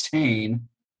to obtain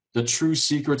the true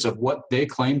secrets of what they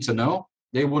claim to know,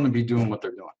 they wouldn't be doing what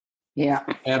they're doing. Yeah.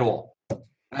 At all.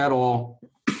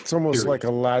 It's almost like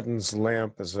Aladdin's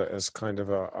lamp as kind of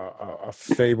a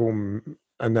fable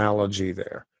analogy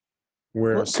there,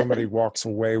 where somebody walks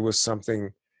away with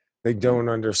something they don't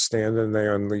understand, and they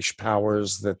unleash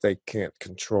powers that they can't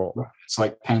control. It's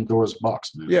like Pandora's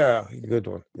box, man. Yeah, good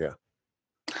one. Yeah.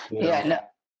 Yeah. No,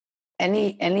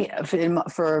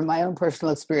 for my own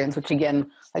personal experience, which again,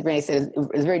 like Randy said,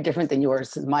 is very different than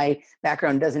yours. My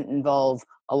background doesn't involve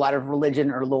a lot of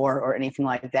religion or lore or anything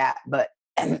like that, but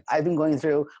I've been going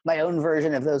through my own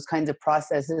version of those kinds of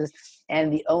processes,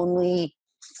 and the only,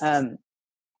 to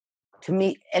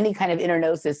me, any kind of inner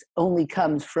gnosis only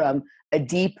comes from a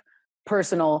deep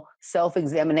personal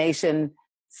self-examination,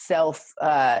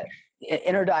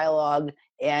 inner dialogue,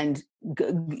 and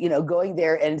going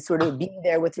there and sort of being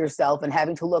there with yourself and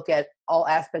having to look at all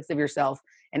aspects of yourself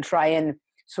and try and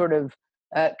sort of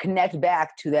connect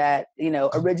back to that,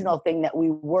 original thing that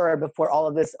we were before all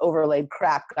of this overlaid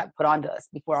crap got put onto us,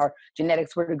 before our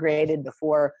genetics were degraded,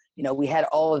 before, we had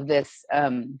all of this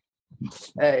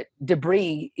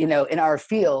debris, in our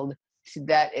field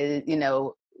that is,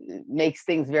 makes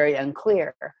things very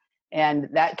unclear. And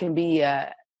that can be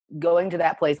going to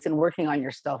that place and working on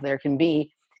yourself. There can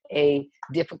be a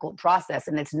difficult process,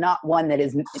 and it's not one that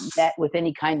is met with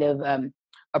any kind of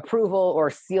approval or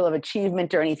seal of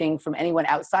achievement or anything from anyone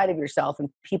outside of yourself. And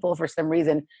people, for some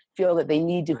reason, feel that they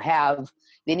need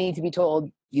to be told,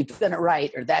 you've done it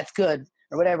right, or that's good,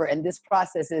 or whatever. And this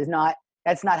process is not,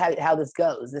 that's not how this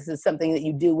goes. This is something that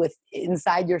you do with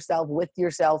inside yourself, with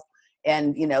yourself.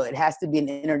 And, it has to be an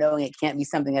inner knowing. It can't be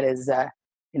something that is,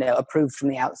 approved from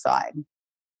the outside.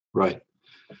 Right.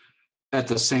 At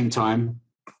the same time,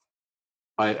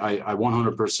 I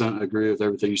 100% agree with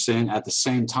everything you're saying. At the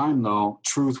same time, though,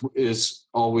 truth is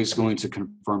always going to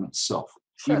confirm itself.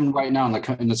 Sure. Even right now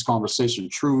in this conversation,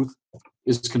 truth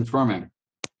is confirming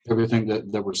everything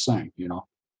that we're saying,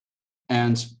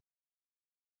 And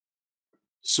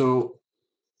so,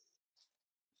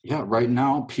 yeah, right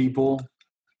now people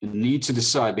need to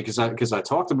decide, because I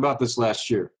talked about this last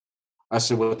year. I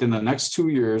said, within the next 2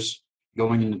 years,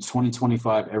 going into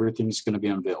 2025, everything's going to be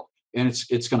unveiled, and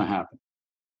it's going to happen.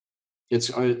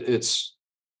 It's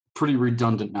pretty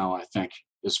redundant now, I think,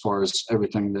 as far as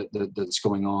everything that's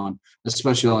going on,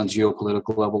 especially on a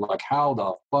geopolitical level. Like, how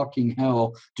the fucking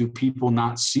hell do people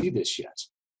not see this yet?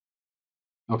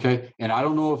 Okay, and I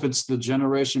don't know if it's the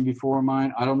generation before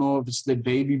mine. I don't know if it's the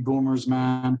baby boomers,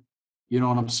 man. You know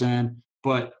what I'm saying?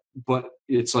 But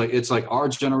it's like our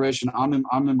generation. I'm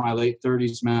in my late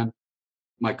 30s, man.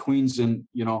 My queen's in,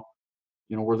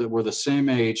 we're the same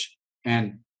age,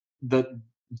 and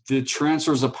the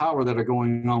transfers of power that are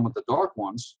going on with the dark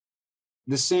ones,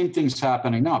 the same thing's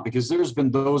happening now, because there's been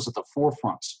those at the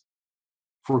forefront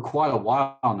for quite a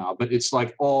while now, but it's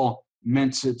like all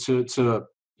meant to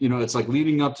it's like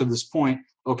leading up to this point.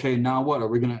 Okay, now what are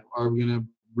we gonna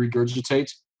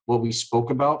regurgitate what we spoke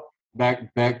about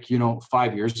back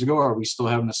 5 years ago? Are we still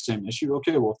having the same issue?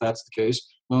 Okay, well, if that's the case,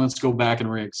 then let's go back and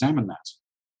re-examine that.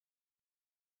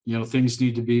 Things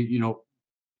need to be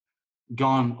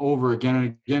gone over again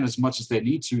and again as much as they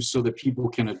need to, so that people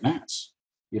can advance.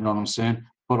 You know what I'm saying?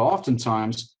 But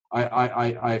oftentimes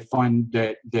I find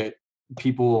that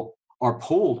people are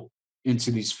pulled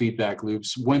into these feedback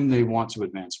loops when they want to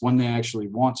advance, when they actually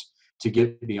want to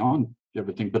get beyond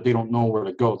everything, but they don't know where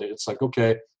to go. It's like,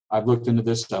 okay, I've looked into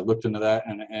this, I've looked into that,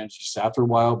 and just after a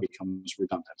while it becomes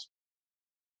redundant.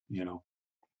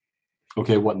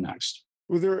 Okay, what next?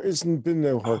 Well, there hasn't been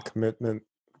no hard commitment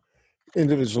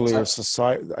individually or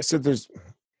society. I said there's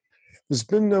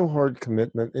been no hard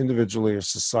commitment individually or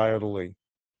societally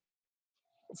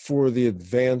for the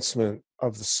advancement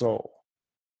of the soul.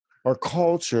 Our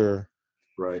culture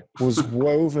was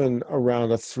woven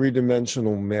around a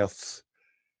three-dimensional myth.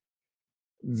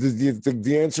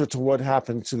 The answer to what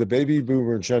happened to the baby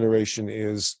boomer generation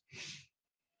is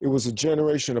it was a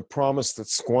generation of promise that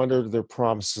squandered their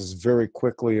promises very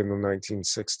quickly in the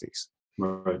 1960s.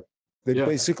 Right. They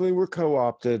basically were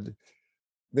co-opted.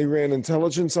 They ran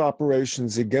intelligence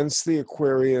operations against the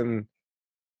Aquarian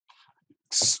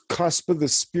cusp of the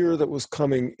spear that was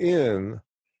coming in.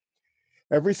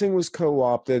 Everything was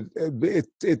co-opted.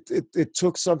 It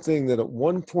took something that at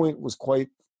one point was quite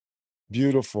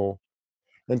beautiful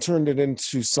and turned it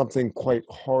into something quite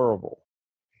horrible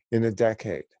in a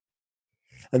decade.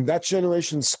 And that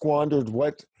generation squandered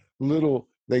what little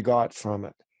they got from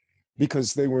it,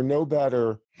 because they were no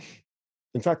better.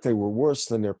 In fact, they were worse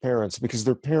than their parents, because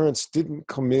their parents didn't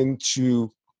come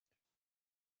into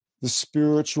the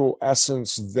spiritual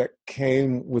essence that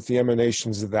came with the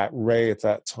emanations of that ray at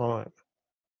that time.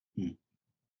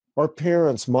 Our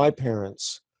parents, my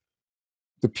parents,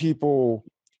 the people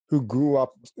who grew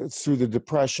up through the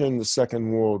Depression, the Second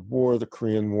World War, the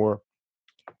Korean War,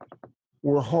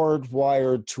 were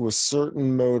hardwired to a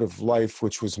certain mode of life,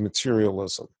 which was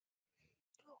materialism.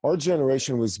 Our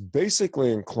generation was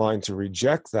basically inclined to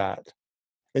reject that.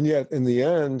 And yet, in the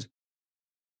end,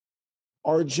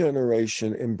 our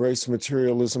generation embraced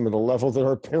materialism at a level that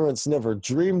our parents never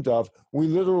dreamed of. We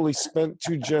literally spent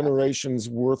 2 generations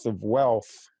worth of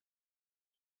wealth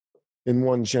in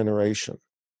 1 generation.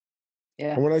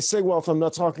 Yeah. And when I say wealth, I'm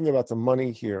not talking about the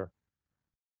money here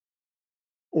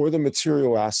or the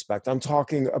material aspect. I'm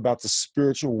talking about the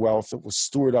spiritual wealth that was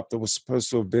stored up, that was supposed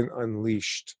to have been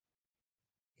unleashed.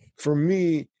 For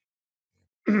me,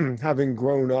 having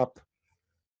grown up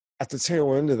at the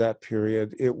tail end of that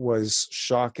period, it was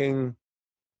shocking,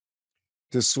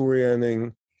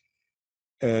 disorienting,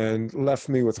 and left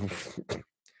me with,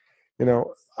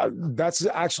 that's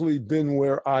actually been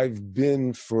where I've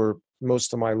been for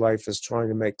most of my life, is trying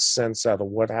to make sense out of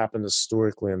what happened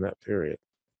historically in that period.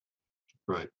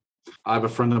 Right. I have a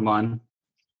friend of mine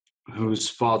whose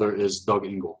father is Doug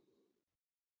Engel.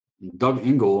 Doug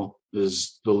Engel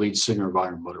is the lead singer of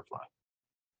Iron Butterfly.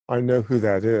 I know who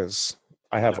that is.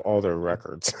 I have all their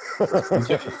records.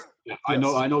 Yeah, I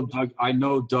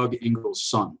know Doug Engel's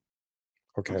son.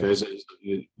 Okay.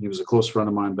 He was a close friend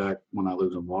of mine back when I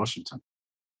lived in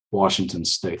Washington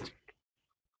State.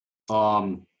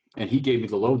 And he gave me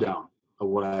the lowdown of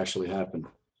what actually happened.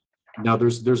 Now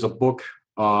there's a book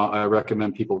I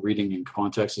recommend people reading in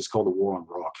context. It's called The War on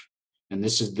Rock. And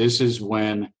this is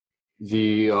when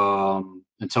the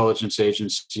intelligence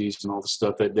agencies and all the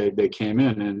stuff that they came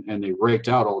in and they raked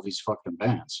out all these fucking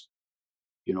bands,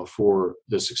 for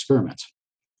this experiment.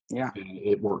 Yeah. And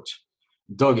it worked.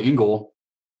 Doug Engel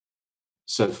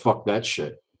said, fuck that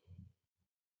shit.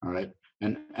 All right.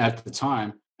 And at the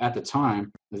time,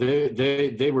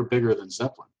 they were bigger than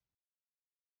Zeppelin.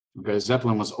 Okay.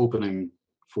 Zeppelin was opening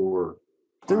for.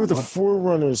 They were the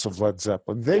forerunners of Led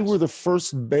Zeppelin. They were the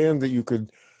first band that you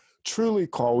could truly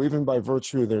call, even by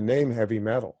virtue of their name, heavy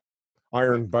metal.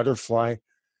 Iron Butterfly.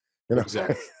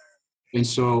 Exactly. And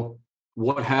so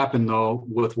what happened, though,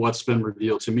 with what's been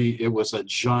revealed to me, it was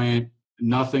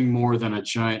nothing more than a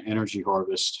giant energy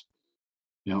harvest.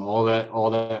 All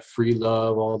that free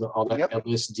love, all that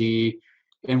LSD.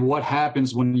 And what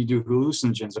happens when you do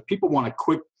hallucinogens? If people want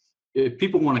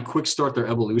to quick start their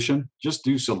evolution, just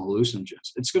do some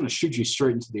hallucinogens. It's going to shoot you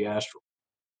straight into the astral.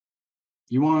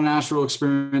 You want an astral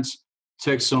experience?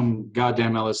 Take some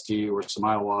goddamn LSD or some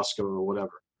ayahuasca or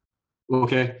whatever.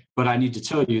 Okay, but I need to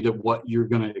tell you that what you're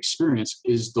going to experience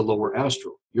is the lower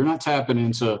astral. You're not tapping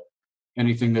into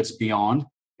anything that's beyond,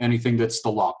 anything that's the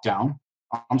lockdown.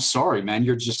 I'm sorry, man,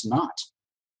 you're just not.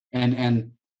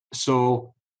 And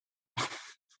so,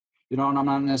 and I'm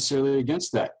not necessarily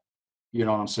against that. You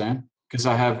know what I'm saying? Because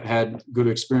I have had good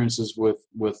experiences with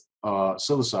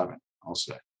psilocybin, I'll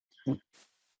say.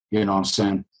 You know what I'm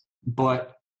saying?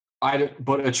 But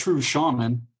a true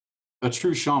shaman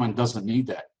doesn't need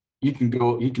that. You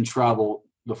can travel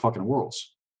the fucking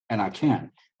worlds, and I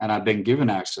can, and I've been given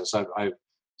access. I've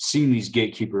seen these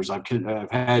gatekeepers. I've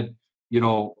had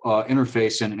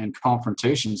interface and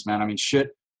confrontations, man. I mean,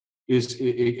 shit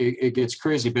it gets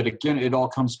crazy, but again, it all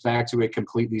comes back to a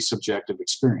completely subjective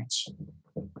experience.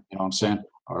 You know what I'm saying?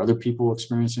 Are other people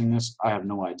experiencing this? I have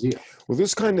no idea. Well,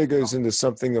 this kind of goes into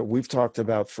something that we've talked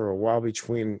about for a while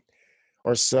between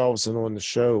ourselves and on the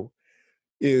show,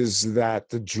 is that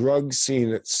the drug scene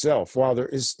itself, while there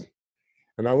is,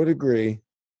 and I would agree,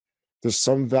 there's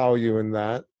some value in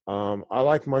that. I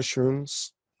like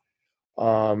mushrooms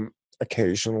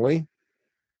occasionally,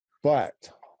 but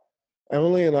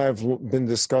Emily and I have been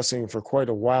discussing for quite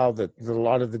a while that a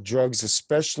lot of the drugs,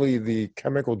 especially the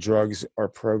chemical drugs, are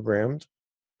programmed,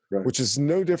 right. Which is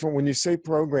no different. When you say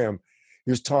program,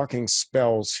 you're talking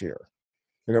spells here.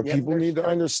 People need to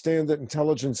understand that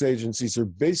intelligence agencies are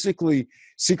basically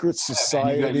secret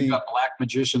society. You got black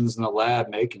magicians in the lab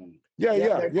making.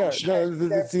 It's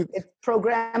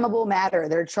programmable matter.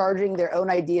 They're charging their own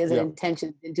ideas and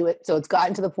intentions into it. So it's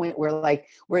gotten to the point where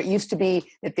it used to be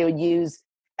that they would use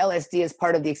LSD as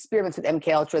part of the experiments with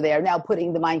MK Ultra, they are now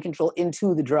putting the mind control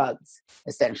into the drugs,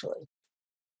 essentially.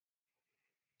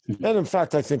 And in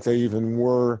fact, I think they even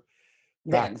were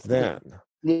back then.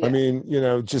 Yeah. I mean,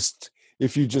 just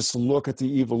if you just look at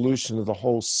the evolution of the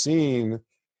whole scene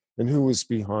and who was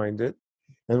behind it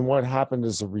and what happened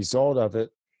as a result of it,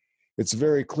 it's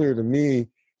very clear to me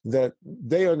that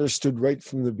they understood right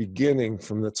from the beginning,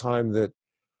 from the time that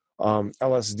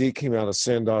LSD came out of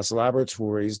Sandoz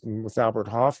Laboratories and with Albert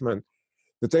Hofmann,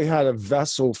 that they had a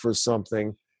vessel for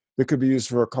something that could be used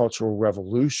for a cultural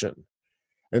revolution.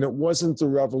 And it wasn't the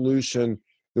revolution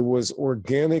that was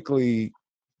organically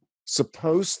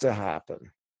supposed to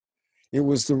happen. It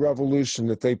was the revolution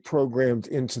that they programmed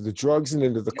into the drugs and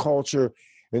into the culture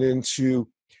and into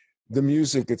the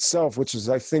music itself, which is,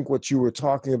 I think, what you were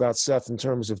talking about, Seth, in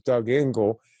terms of Doug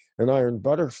Engel and Iron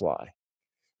Butterfly.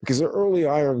 Because the early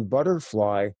Iron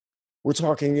Butterfly, we're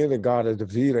talking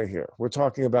In-A-Gadda-Da-Vida here. We're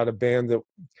talking about a band that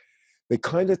they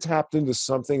kind of tapped into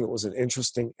something that was an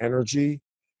interesting energy.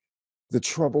 The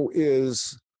trouble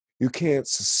is you can't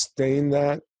sustain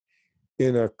that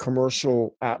in a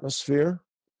commercial atmosphere.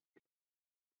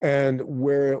 And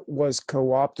where it was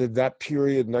co-opted, that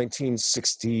period,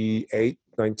 1968,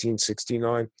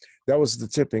 1969, that was the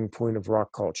tipping point of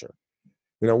rock culture.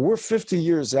 We're 50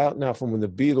 years out now from when the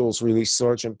Beatles released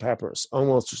Sgt. Pepper's,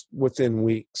 almost within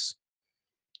weeks.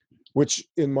 which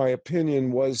in my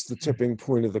opinion was the tipping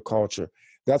point of the culture.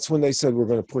 That's when they said, we're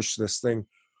going to push this thing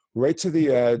right to the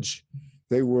edge.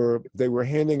 They were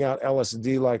handing out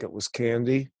LSD like it was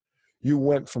candy. You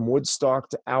went from Woodstock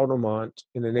to Altamont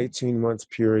in an 18-month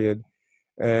period,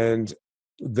 and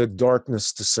the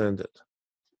darkness descended.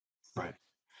 Right.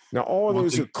 Now, all of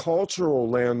those are cultural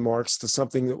landmarks to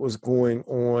something that was going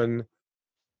on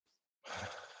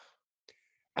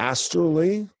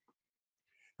astrally,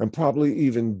 and probably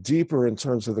even deeper in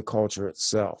terms of the culture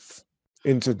itself,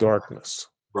 into darkness.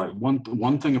 Right.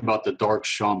 One thing about the dark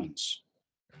shamans,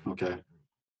 okay,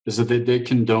 is that they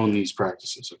condone these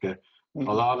practices, okay? Mm-hmm.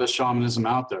 A lot of the shamanism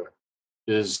out there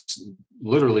is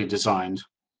literally designed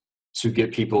to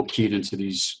get people keyed into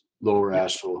these lower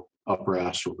astral, upper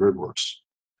astral grid works.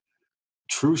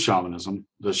 True shamanism,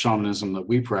 the shamanism that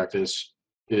we practice,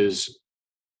 is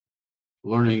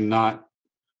learning not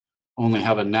only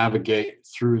how to navigate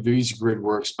through these grid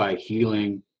works by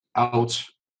healing out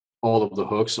all of the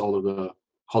hooks, all of the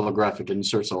holographic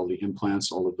inserts, all the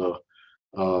implants, all of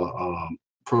the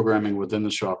programming within the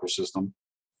chakra system.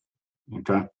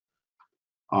 Okay.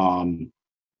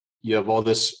 You have all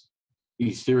this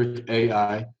etheric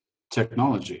AI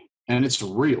technology, and it's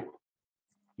real.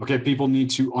 Okay, people need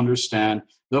to understand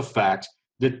the fact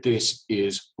that this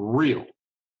is real.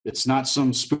 It's not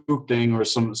some spook thing or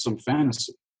some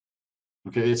fantasy.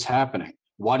 Okay, it's happening.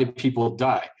 Why do people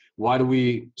die? Why do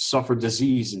we suffer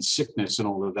disease and sickness and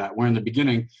all of that? Where in the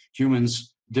beginning,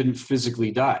 humans didn't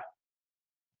physically die.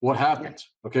 What happened?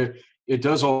 Okay, it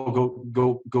does all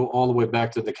go all the way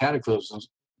back to the cataclysms.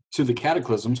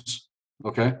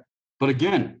 Okay, but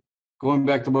again, going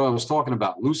back to what I was talking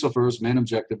about, Lucifer's main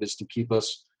objective is to keep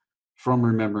us from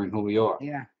remembering who we are.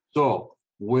 Yeah. So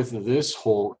with this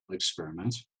whole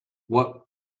experiment, what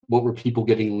were people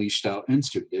getting leashed out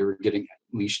into? They were getting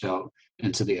leashed out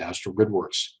into the astral grid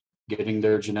works, getting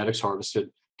their genetics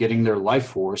harvested, getting their life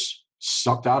force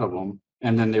sucked out of them,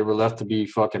 and then they were left to be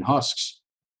fucking husks,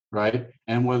 right?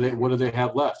 And what do they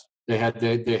have left? They had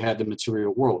the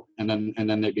material world, and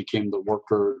then they became the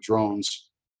worker drones,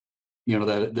 you know,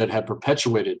 that had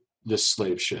perpetuated this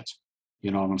slave shit.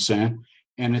 You know what I'm saying?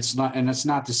 And it's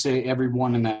not to say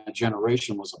everyone in that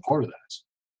generation was a part of that.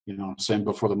 You know what I'm saying?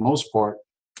 But for the most part,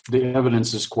 the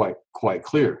evidence is quite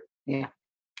clear. Yeah.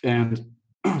 And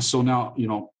so now, you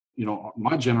know,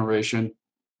 my generation,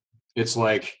 it's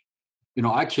like, you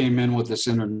know, I came in with this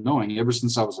inner knowing ever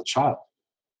since I was a child.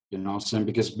 You know what I'm saying?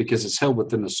 Because it's held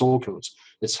within the soul codes.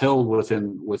 It's held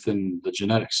within the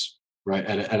genetics, right?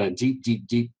 At a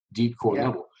deep core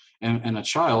level. And a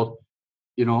child,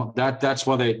 you know, that's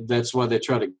why they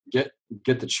try to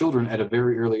get the children at a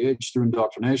very early age through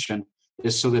indoctrination,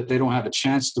 is so that they don't have a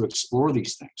chance to explore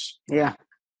these things. Yeah.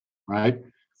 Right.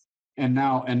 And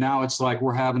now it's like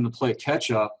we're having to play catch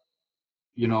up,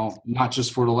 you know, not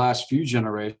just for the last few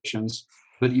generations,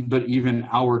 but even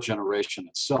our generation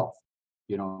itself.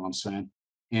 You know what I'm saying?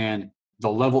 And the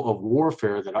level of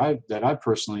warfare that I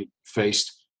personally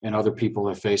faced and other people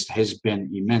have faced has been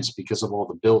immense because of all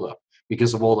the buildup,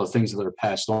 because of all the things that are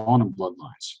passed on in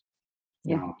bloodlines.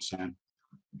 You know what I'm saying?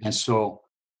 And so,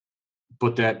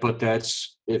 but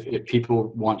that's if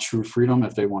people want true freedom,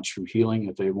 if they want true healing,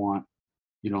 if they want,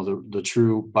 you know, the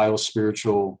true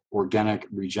biospiritual organic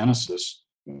regenesis,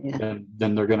 then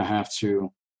they're going to have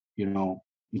to, you know,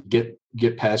 get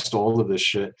past all of this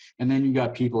shit. And then you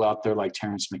got people out there like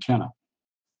Terrence McKenna,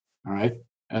 all right,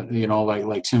 you know,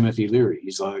 like Timothy Leary.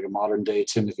 He's like a modern day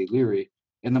Timothy Leary,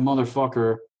 and the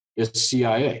motherfucker is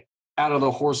CIA out of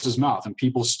the horse's mouth, and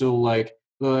people still they're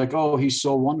like, oh, he's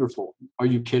so wonderful. Are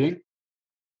you kidding?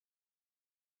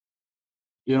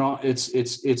 You know, it's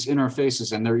in our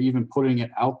faces, and they're even putting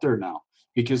it out there now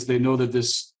because they know that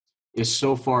this is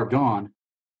so far gone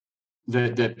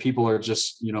that people are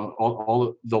just, you know,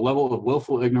 all the level of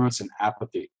willful ignorance and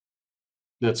apathy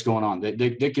that's going on.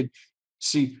 They could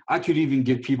see, I could even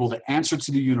give people the answer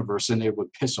to the universe and they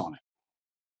would piss on it.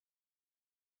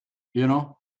 You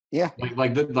know? Yeah.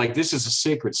 Like this is a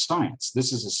sacred science.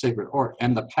 This is a sacred art.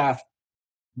 And the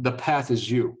path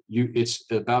is you. It's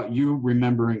about you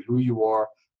remembering who you are,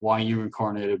 why you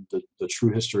incarnated, the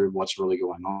true history of what's really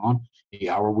going on, the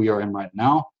hour we are in right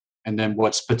now, and then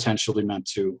what's potentially meant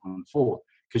to unfold.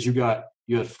 Because you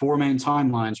had 4 main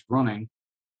timelines running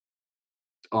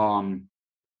on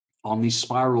these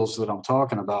spirals that I'm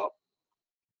talking about.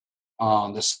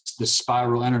 This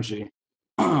spiral energy.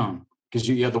 Because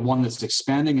you have the one that's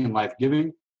expanding and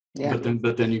life-giving,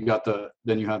 but then you have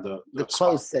the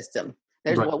closed system.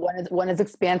 There's right. one is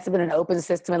expansive and an open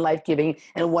system and life-giving,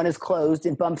 and one is closed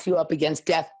and bumps you up against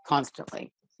death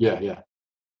constantly. Yeah.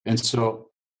 And so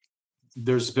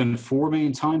there's been 4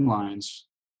 main timelines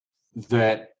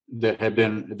that have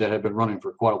been running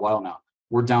for quite a while now.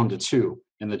 We're down to 2,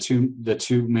 and the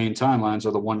two main timelines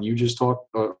are the one you just talked,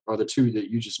 are the 2 that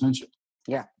you just mentioned.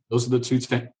 Yeah, those are the 2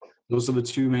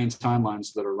 main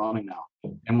timelines that are running now.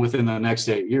 And within the next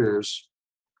 8 years,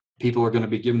 people are going to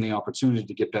be given the opportunity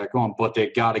to get back on, but they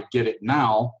got to get it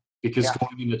now, because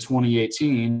going into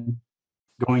 2018,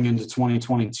 going into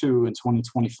 2022 and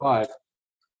 2025,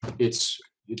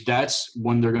 that's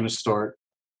when they're going to start,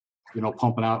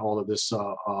 pumping out all of this,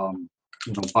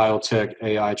 biotech,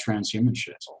 AI, transhuman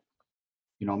shit.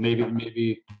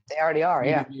 Maybe they already are.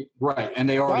 Yeah, right, and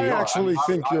they already are. I actually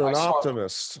think you're an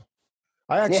optimist.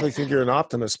 I actually think you're an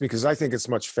optimist, because I think it's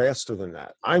much faster than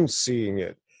that. I'm seeing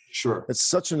it. Sure, it's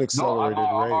such an accelerated rate. rate.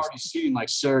 I've already seen like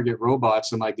surrogate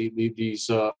robots and like these.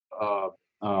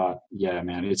 Yeah,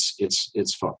 man,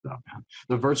 it's fucked up, man.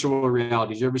 The virtual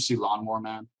reality. Did you ever see Lawnmower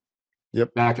Man?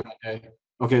 Yep. Back in the day.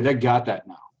 Okay, they got that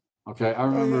now. Okay,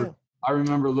 I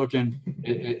remember looking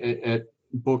at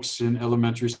books in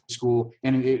elementary school,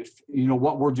 and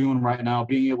what we're doing right now,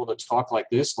 being able to talk like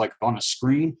this, like on a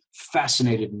screen,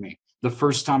 fascinated me. The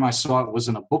first time I saw it was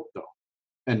in a book, though,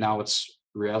 and now it's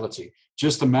reality.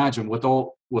 Just imagine with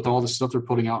all the stuff they're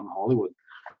putting out in Hollywood,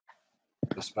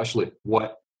 especially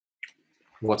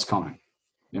what's coming.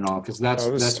 Because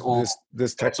that's all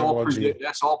technology.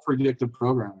 That's all predictive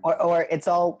programming. Or it's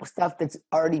all stuff that's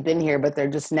already been here, but they're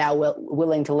just now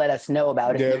willing to let us know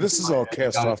about it. Yeah, this is all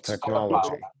cast off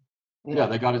technology. Yeah,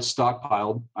 they got it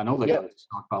stockpiled. I know they got it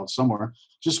stockpiled somewhere,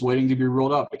 just waiting to be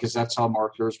rolled out, because that's how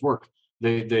marketers work.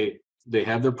 They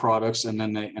have their products, and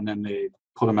then they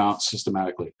put them out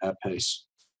systematically at pace.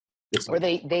 Or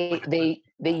they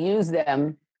use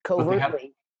them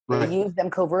covertly. They use them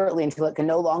covertly until it can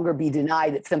no longer be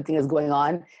denied that something is going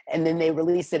on, and then they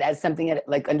release it as something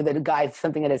like under the guise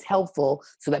something that is helpful,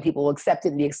 so that people will accept it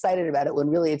and be excited about it, when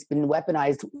really it's been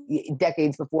weaponized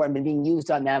decades before and been being used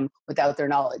on them without their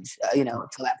knowledge. To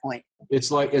that point,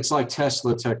 it's like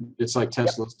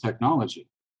Tesla's technology.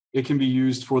 It can be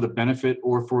used for the benefit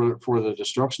or for the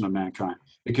destruction of mankind,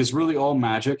 because really all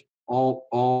magic,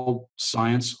 all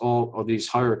science, all of these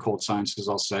higher occult sciences,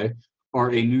 I'll say, are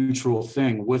a neutral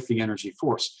thing with the energy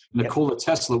force. Nikola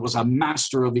Tesla was a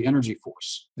master of the energy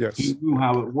force. Yes. He knew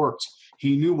how it worked.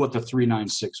 He knew what the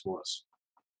 396 was.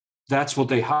 That's what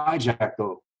they hijacked,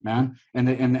 though, man. And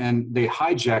they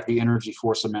hijacked the energy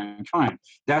force of mankind.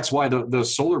 That's why the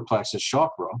solar plexus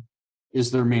chakra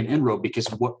is their main inroad.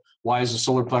 Because why is the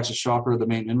solar plexus chakra the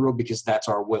main inroad? Because that's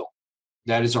our will.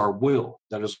 That is our will.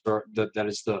 That is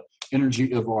the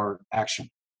energy of our action.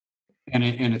 And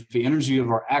if the energy of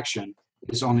our action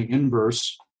is on the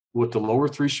inverse with the lower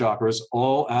 3 chakras,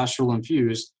 all astral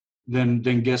infused, then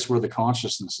guess where the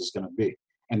consciousness is going to be?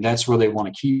 And that's where they want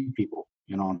to keep people.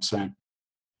 You know what I'm saying?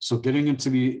 So getting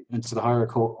into the higher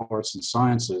occult arts and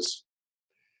sciences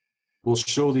will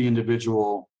show the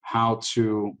individual how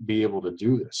to be able to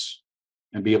do this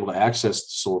and be able to access the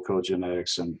soul code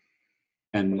genetics and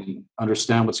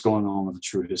understand what's going on with the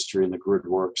true history and the grid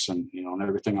works and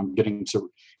everything I'm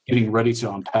getting ready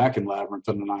to unpack in Labyrinth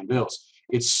and the 9 Veils.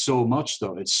 It's so much,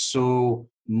 though. It's so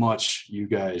much, you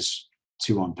guys,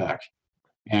 to unpack.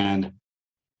 And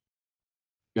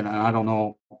I don't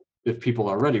know if people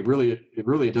are ready.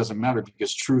 It doesn't matter,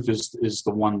 because truth is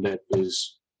the one that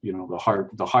is,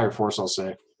 the higher force, I'll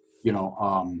say,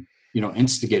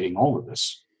 instigating all of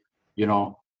this,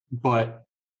 but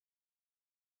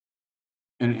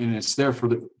and it's there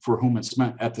for whom it's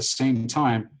meant. At the same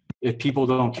time, if people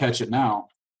don't catch it now,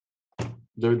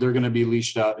 they're going to be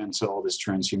leashed out into all this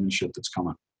transhuman shit that's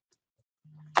coming.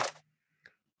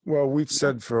 Well, we've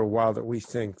said for a while that we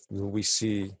think that we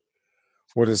see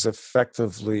what is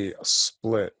effectively a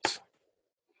split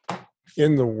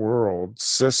in the world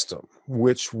system,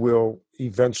 which will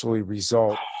eventually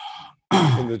result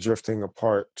in the drifting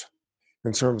apart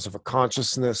in terms of a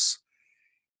consciousness,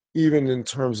 even in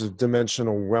terms of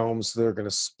dimensional realms that are going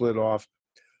to split off.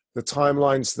 The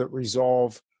timelines that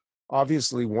resolve,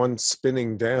 obviously one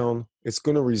spinning down, it's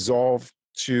going to resolve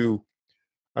to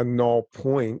a null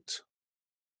point.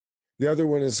 The other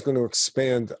one is going to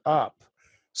expand up.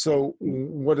 So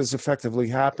what is effectively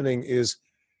happening is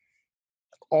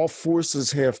all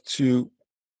forces have to,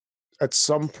 at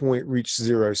some point, reach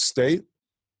zero state,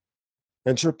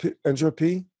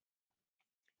 entropy.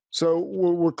 So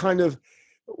we're kind of,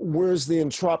 where's the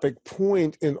entropic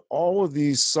point in all of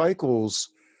these cycles,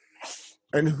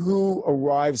 and who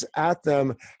arrives at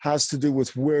them has to do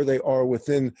with where they are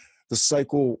within the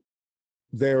cycle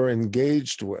they're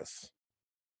engaged with,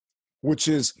 which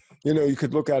is, you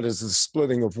could look at it as the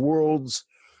splitting of worlds,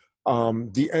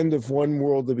 the end of one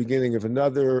world, the beginning of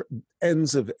another,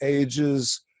 ends of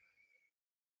ages.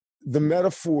 The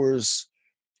metaphors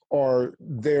are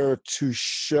there to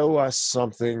show us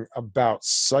something about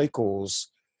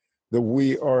cycles that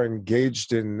we are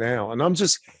engaged in now. And I'm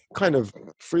just kind of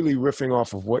freely riffing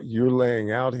off of what you're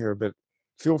laying out here, but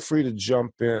feel free to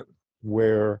jump in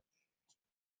where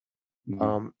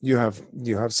you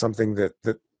have something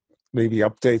that maybe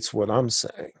updates what I'm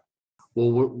saying.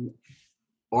 Well,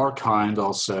 our kind,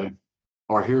 I'll say,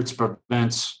 are here to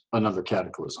prevent another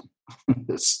cataclysm.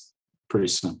 It's pretty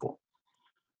simple.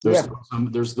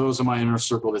 There's those in my inner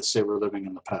circle that say we're living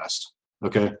in the past.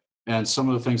 Okay. And some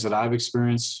of the things that I've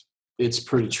experienced, it's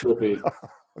pretty trippy.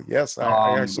 Yes,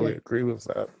 I actually agree with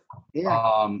that.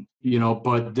 Yeah. You know,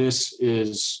 but this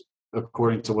is,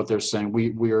 according to what they're saying,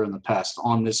 we are in the past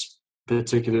on this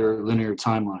particular linear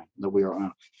timeline that we are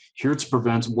on, here to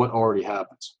prevent what already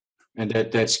happened. And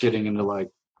that's getting into like,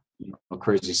 you know,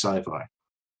 crazy sci-fi,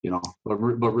 you know, but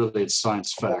really it's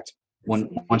science fact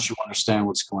once you understand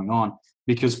what's going on,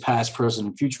 because past, present,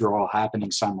 and future are all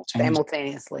happening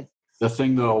simultaneously. The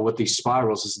thing though with these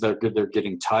spirals is that they're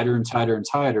getting tighter and tighter and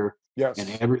tighter. Yes. And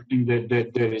everything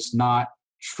that is not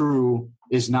true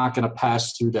is not going to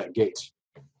pass through that gate.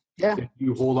 Yeah. If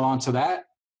you hold on to that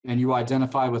and you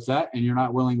identify with that and you're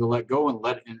not willing to let go and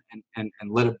let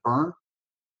it burn,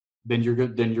 then you're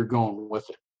good. Then you're going with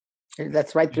it.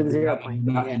 That's right through the zero point.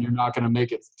 And you're not going to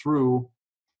make it through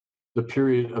the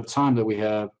period of time that we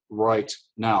have right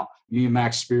now. Me and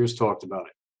Max Spears talked about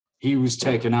it. He was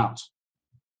taken out.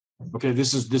 Okay,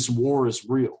 this war is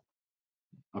real.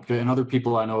 Okay, and other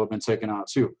people I know have been taken out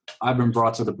too. I've been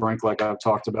brought to the brink, like I've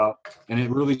talked about, and it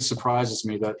really surprises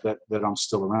me that I'm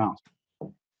still around.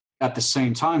 At the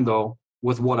same time, though,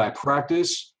 with what I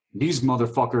practice, these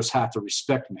motherfuckers have to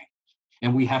respect me,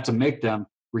 and we have to make them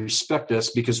respect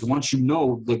us, because once you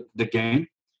know the game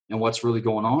and what's really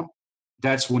going on,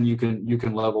 that's when you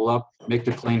can level up, make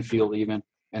the playing field even,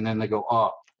 and then they go,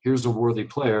 oh, here's a worthy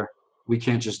player. We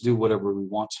can't just do whatever we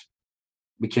want.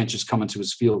 We can't just come into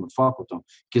his field and fuck with them,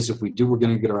 because if we do, we're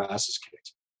going to get our asses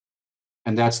kicked.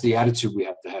 And that's the attitude we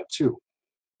have to have too.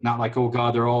 Not like, oh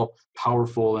God, they're all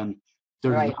powerful, and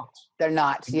they're right. not. They're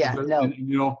not. Yeah. No. And,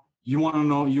 you know, you want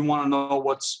to know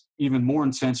what's even more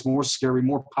intense, more scary,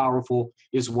 more powerful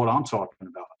is what I'm talking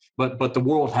about. But the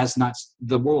world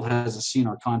hasn't seen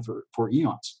our kind for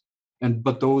eons.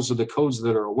 But those are the codes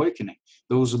that are awakening.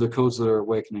 Those are the codes that are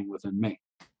awakening within me.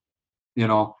 You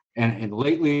know, and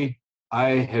lately I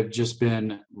have just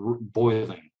been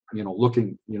boiling, you know,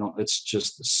 looking, you know, it's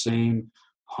just the same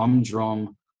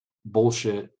humdrum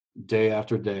bullshit day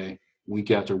after day,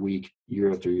 week after week,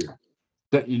 year after year.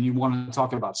 And you want to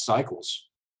talk about cycles,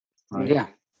 right? Yeah.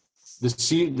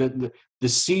 The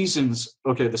seasons,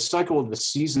 okay, the cycle of the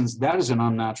seasons, that is an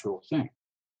unnatural thing.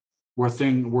 Where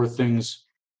things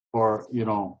are, you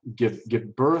know, give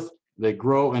birth, they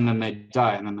grow, and then they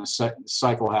die, and then the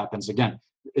cycle happens again.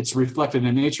 It's reflected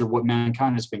in nature what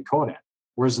mankind has been caught in.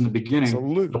 Whereas in the beginning,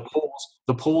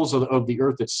 the poles of the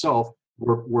earth itself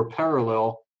were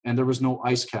parallel, and there was no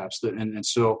ice caps. And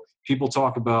so people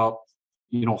talk about,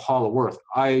 you know, hollow earth.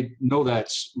 I know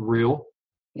that's real.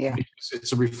 Yeah. Because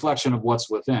it's a reflection of what's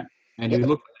within. And you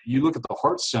look at the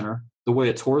heart center, the way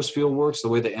a torus field works, the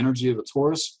way the energy of a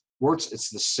torus works, it's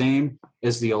the same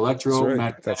as the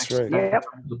electromagnetic spectrum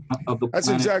of the planet. That's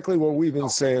exactly what we've been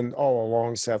saying all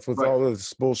along, Seth, with all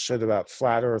this bullshit about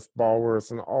flat earth, ball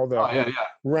earth, and all the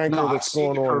rancor that's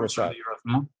going on with that. Earth,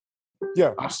 man.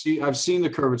 Yeah. I've seen the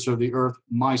curvature of the earth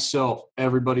myself.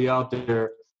 Everybody out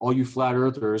there, all you flat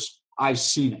earthers, I've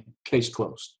seen it. Case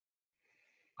closed.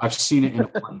 I've seen it in a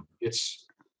plane.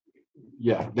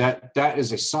 That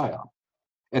is a psyop.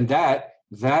 And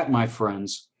that, my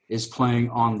friends, is playing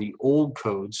on the old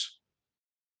codes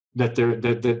that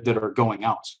are going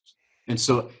out. And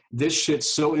so this shit's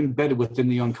so embedded within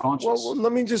the unconscious. Well,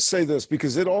 let me just say this,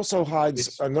 because it also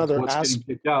hides another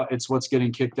aspect. It's what's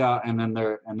getting kicked out, and then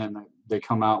they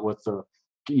come out with the,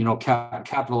 you know,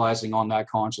 capitalizing on that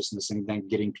consciousness and then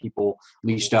getting people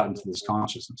leashed out into this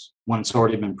consciousness when it's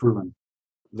already been proven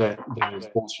that is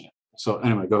bullshit. So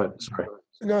anyway, go ahead. Sorry.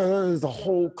 No, the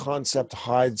whole concept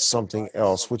hides something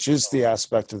else, which is the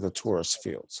aspect of the torus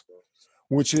fields,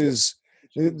 which is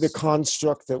the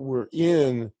construct that we're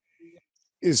in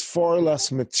is far less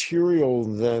material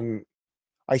than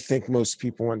I think most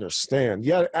people understand.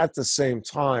 Yet at the same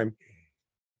time,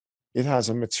 it has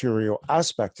a material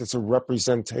aspect. It's a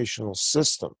representational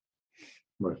system.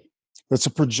 Right. It's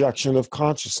a projection of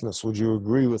consciousness. Would you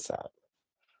agree with that?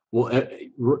 Well,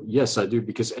 yes, I do,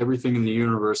 because everything in the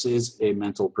universe is a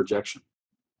mental projection.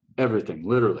 Everything,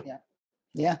 literally.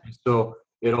 Yeah. So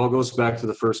it all goes back to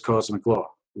the first cosmic law.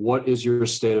 What is your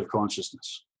state of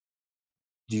consciousness?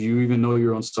 Do you even know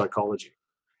your own psychology?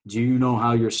 Do you know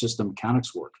how your system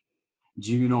mechanics work?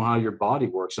 Do you know how your body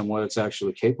works and what it's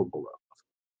actually capable of?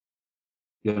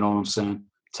 You know what I'm saying?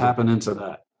 Tapping into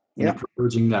that,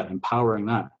 encouraging that, empowering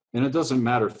that. And it doesn't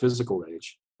matter physical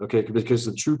age, okay? Because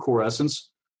the true core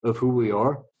essence of who we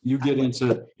are, you get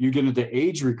into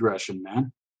age regression,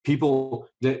 man. People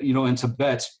that, in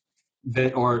Tibet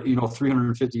that are,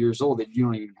 350 years old that you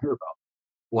don't even hear about.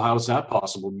 Well, how is that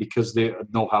possible? Because they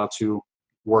know how to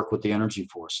work with the energy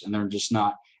force, and they're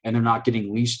not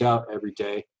getting leashed out every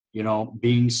day,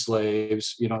 being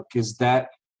slaves, because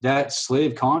that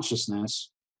slave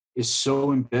consciousness is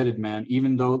so embedded, man.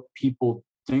 Even though people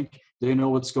think they know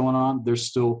what's going on, they're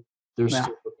still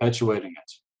perpetuating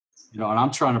it, and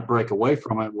I'm trying to break away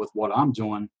from it with what I'm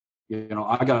doing.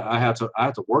 I have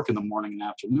to work in the morning and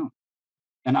afternoon,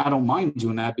 and I don't mind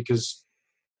doing that because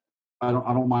I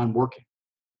don't mind working.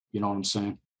 You know what I'm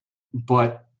saying?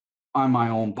 But I'm my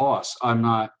own boss. I'm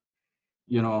not,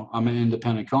 I'm an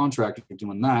independent contractor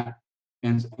doing that.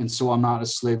 And so I'm not a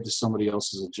slave to somebody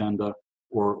else's agenda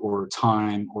or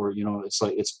time or, it's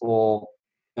like, it's all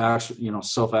actually,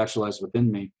 self-actualized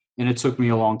within me. And it took me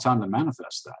a long time to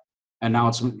manifest that. And now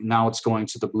it's going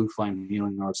to the blue flame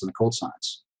healing arts and the cold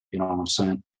science. You know what I'm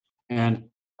saying? And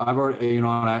I've already,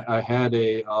 I had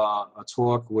a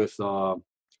talk with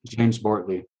James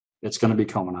Bartley. It's going to be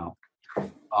coming out.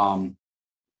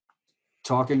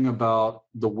 Talking about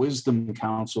the wisdom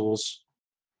councils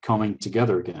coming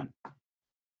together again.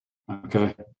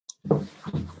 Okay.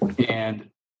 And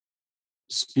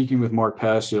speaking with Mark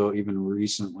Passio even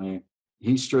recently,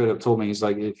 he straight up told me, he's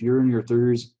like, if you're in your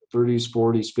 30s,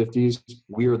 40s, 50s,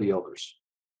 we are the elders.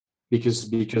 Because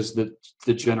the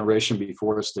generation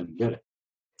before us didn't get it.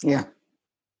 Yeah.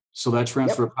 So that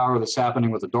transfer of power that's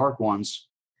happening with the dark ones,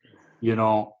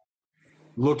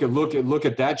 look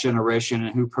at that generation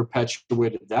and who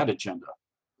perpetuated that agenda.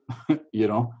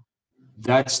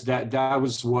 That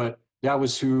was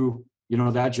who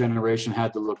that generation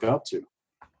had to look up to.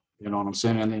 You know what I'm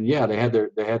saying? And then they had their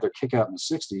kick out in the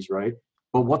 60s, right?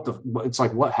 But it's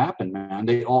like, what happened, man?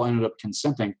 They all ended up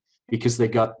consenting because they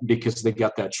got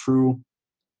that true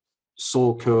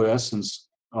soul code essence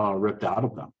ripped out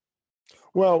of them.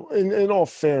 Well, in all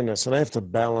fairness, and I have to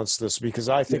balance this because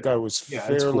I think I was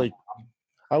fairly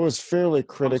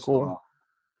critical.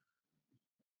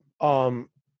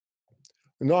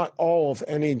 Not all of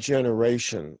any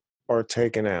generation are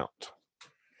taken out.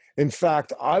 In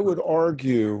fact, I would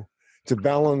argue, to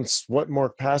balance what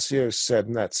Mark Passio said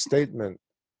in that statement,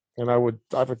 and I would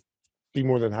be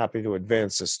more than happy to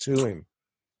advance this to him,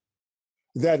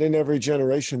 that in every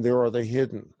generation there are the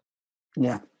hidden.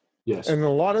 Yeah. Yes. And a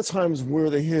lot of times where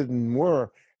the hidden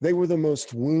they were the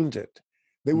most wounded.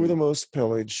 They were the most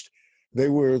pillaged. They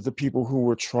were the people who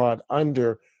were trod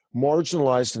under,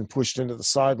 marginalized, and pushed into the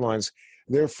sidelines.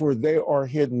 Therefore, they are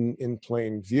hidden in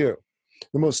plain view.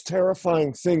 The most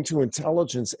terrifying thing to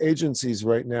intelligence agencies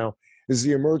right now is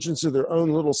the emergence of their own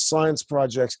little science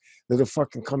projects that have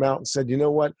fucking come out and said, you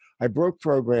know what? I broke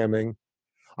programming.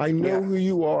 I know who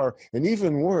you are. And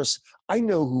even worse, I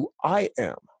know who I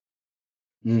am.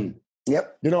 Mm.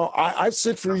 Yep. I've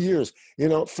said for years,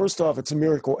 first off, it's a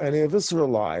miracle any of us are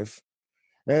alive.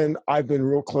 And I've been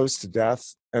real close to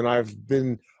death. And I've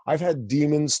had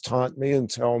demons taunt me and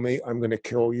tell me I'm going to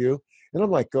kill you. And I'm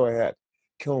like, go ahead,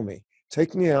 kill me.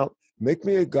 Take me out. Make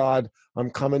me a god. I'm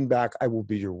coming back. I will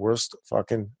be your worst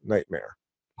fucking nightmare.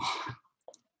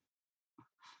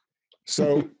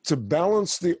 So to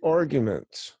balance the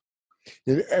argument,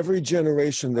 in every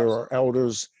generation, there are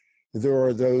elders. There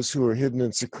are those who are hidden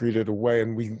and secreted away.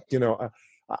 And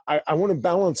I want to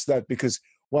balance that because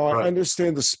while I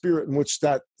understand the spirit in which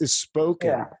that is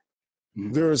spoken,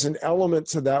 there is an element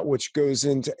to that which goes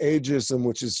into ageism,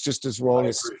 which is just as wrong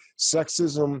as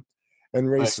sexism and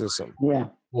racism. Yeah.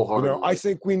 I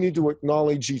think we need to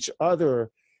acknowledge each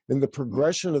other in the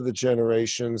progression of the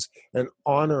generations and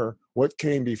honor what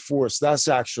came before us. That's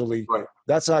actually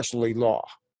law.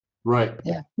 Right.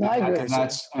 Yeah. No, I agree.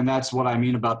 And that's what I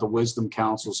mean about the wisdom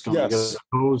councils coming together.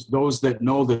 Those that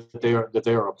know that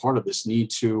they are a part of this need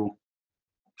to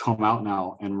come out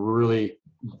now and really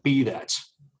be that.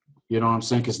 You know what I'm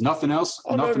saying? Because nothing else.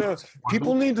 No.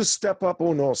 People need to step up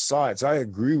on all sides. I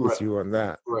agree with you on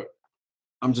that. Right.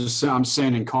 I'm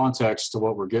saying in context to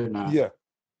what we're getting at. Yeah.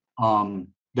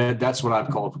 That's what I've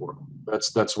called for.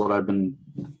 That's what I've been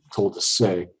told to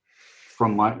say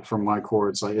from my core.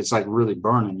 It's like really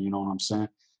burning. You know what I'm saying?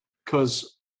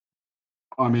 Because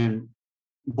I mean,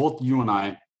 both you and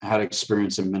I had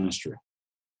experience in ministry,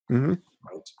 mm-hmm.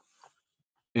 right?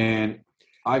 And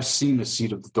I've seen the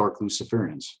seat of the dark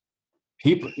Luciferians.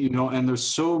 People, and there's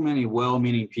so many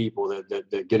well-meaning people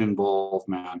that get involved,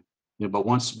 man. But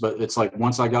it's like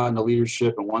once I got into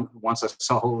leadership and once I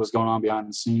saw what was going on behind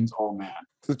the scenes, oh man.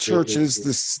 The church is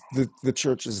the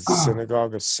church is the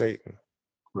synagogue of Satan.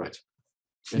 Right.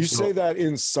 You say that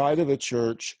inside of the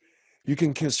church, you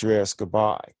can kiss your ass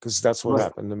goodbye, because that's what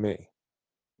happened to me.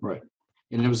 Right.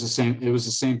 And it was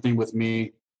the same thing with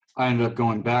me. I ended up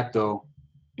going back though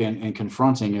and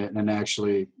confronting it, and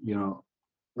actually,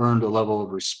 earned a level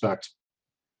of respect,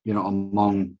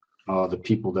 among the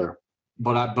people there.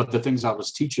 But the things I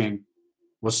was teaching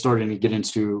was starting to get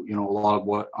into, a lot of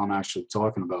what I'm actually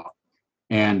talking about,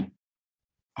 and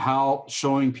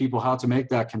showing people how to make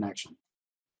that connection.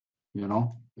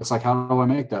 It's like, how do I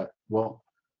make that? Well,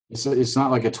 it's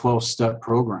not like a 12-step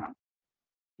program.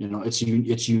 It's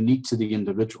unique to the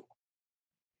individual.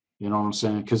 You know what I'm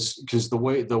saying? Because the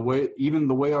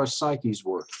way our psyches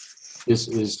work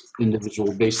is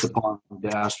individual, based upon the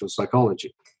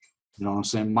astropsychology. You know what I'm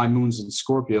saying? My moon's in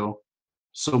Scorpio,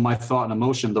 so my thought and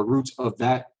emotion, the roots of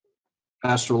that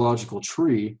astrological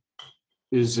tree,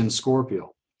 is in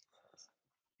Scorpio.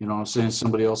 You know what I'm saying?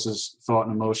 Somebody else's thought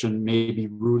and emotion may be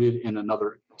rooted in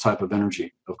another type of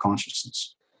energy of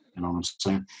consciousness. You know what I'm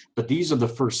saying? But these are the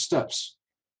first steps,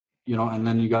 and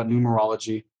then you got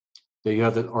numerology. Then you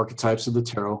have the archetypes of the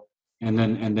tarot, and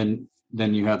then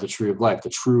you have the tree of life, the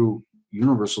true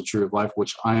universal tree of life,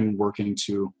 which I'm working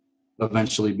to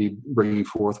eventually be bringing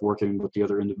forth, working with the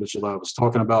other individual I was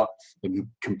talking about, and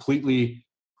completely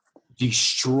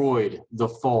destroyed the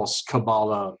false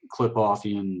Kabbalah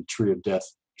Klipothian tree of death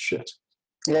shit.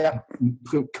 Yeah.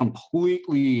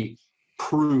 Completely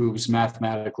proves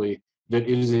mathematically that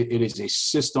it is a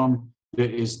system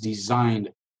that is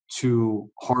designed to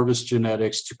harvest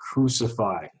genetics, to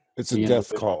crucify. It's a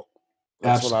death cult.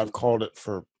 That's what I've called it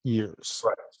for years.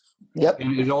 Right. Yep.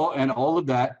 And all of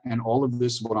that, and all of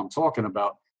this, what I'm talking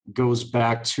about, goes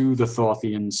back to the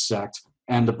Thothian sect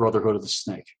and the Brotherhood of the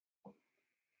Snake,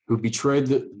 who betrayed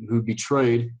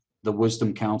the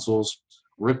wisdom councils,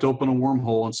 ripped open a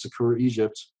wormhole in Sakura,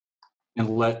 Egypt, and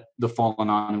let the fallen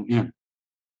Anu in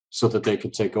so that they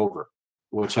could take over,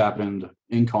 which happened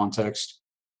in context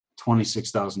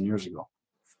 26,000 years ago.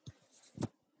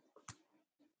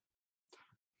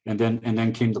 And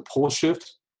then came the pole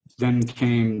shift. Then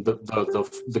came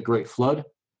the Great Flood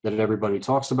that everybody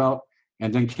talks about,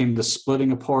 and then came the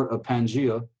splitting apart of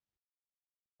Pangea,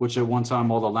 which at one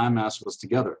time all the landmass was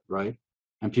together, right?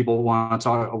 And people want to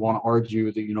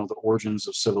argue the the origins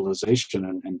of civilization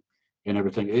and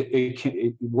everything.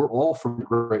 We're all from the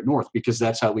Great North, because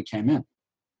that's how we came in.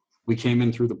 We came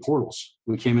in through the portals.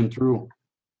 We came in through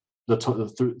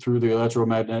the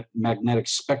electromagnetic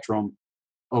spectrum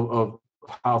of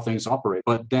how things operate.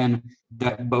 But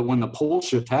when the pole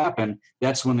shift happened,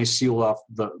 that's when they sealed off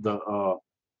the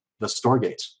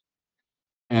stargates,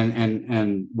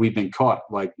 and we've been caught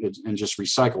and just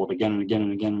recycled again and again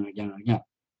and again and again and again.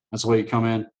 That's the way you come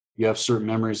in. You have certain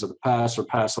memories of the past, or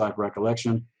past life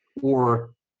recollection,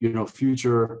 or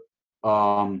future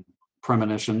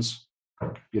premonitions.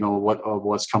 Of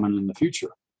what's coming in the future.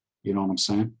 You know what I'm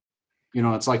saying?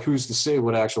 It's like, who's to say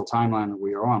what actual timeline that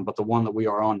we are on? But the one that we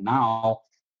are on now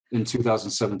in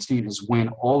 2017 is when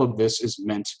all of this is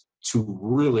meant to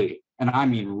really, and I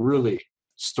mean really,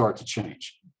 start to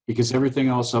change. Because everything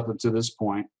else up until this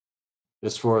point,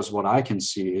 as far as what I can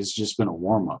see, has just been a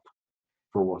warm-up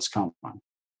for what's coming.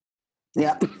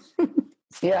 Yeah.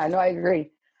 Yeah, I know, I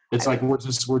agree. It's like we're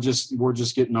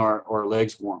just getting our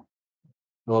legs warm.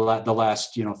 The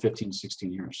last 15,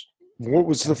 16 years. What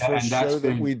was the first show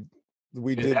that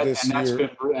we did this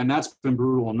year? And that's been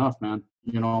brutal enough, man.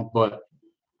 But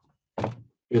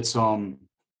it's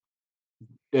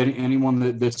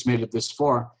anyone that's made it this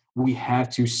far, we have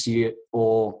to see it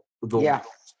all the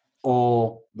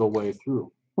way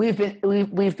through. We've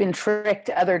been tricked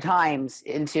other times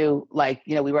into,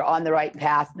 we were on the right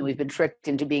path, and we've been tricked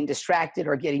into being distracted,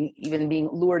 or being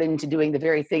lured into doing the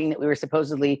very thing that we were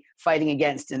supposedly fighting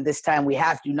against. And this time we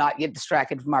have to not get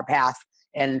distracted from our path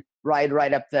and ride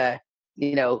right up the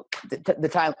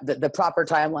proper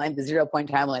timeline, the 0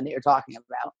 point timeline that you're talking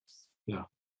about. Yeah.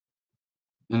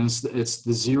 And it's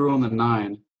the 0 and the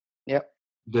 9. Yep.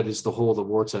 That is the whole of the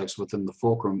vortex within the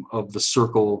fulcrum of the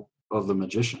circle of the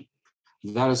magician.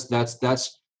 That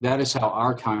is how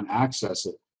our kind access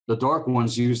it. The dark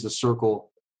ones use the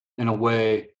circle in a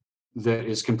way that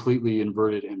is completely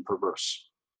inverted and perverse.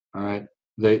 All right,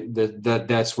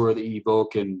 that's where they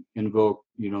evoke and invoke,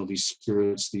 these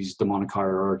spirits, these demonic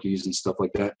hierarchies and stuff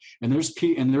like that. And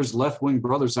there's left-wing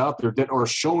brothers out there that are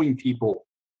showing people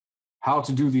how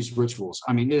to do these rituals.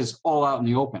 I mean, it is all out in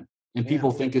the open, and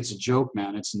people think it's a joke,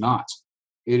 man. It's not.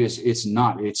 It's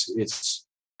not. It's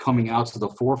coming out to the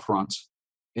forefront.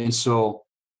 And so,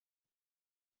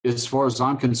 as far as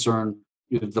I'm concerned,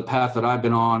 the path that I've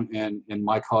been on and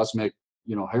my cosmic,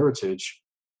 heritage,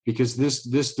 because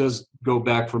this does go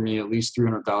back for me at least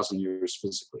 300,000 years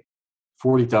physically,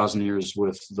 40,000 years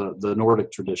with the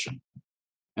Nordic tradition.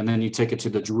 And then you take it to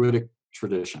the Druidic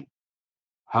tradition.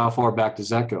 How far back does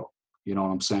that go? You know what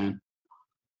I'm saying?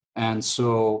 And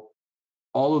so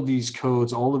all of these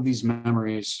codes, all of these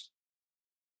memories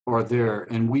are there.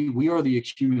 And we are the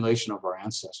accumulation of our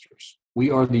ancestors.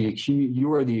 You are the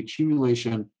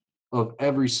accumulation of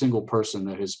every single person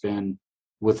that has been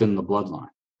within the bloodline.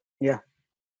 Yeah.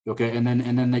 Okay. And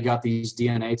then they got these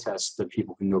DNA tests that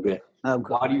people can go get. Oh,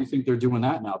 God. Why do you think they're doing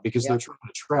that now? Because they're trying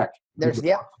to track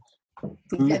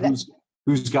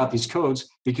who's got these codes,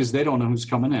 because they don't know who's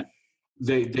coming in.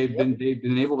 They've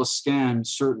been able to scan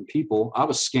certain people. I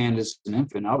was scanned as an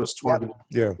infant. I was targeted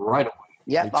right away.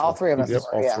 Yep, all three of us. Yep,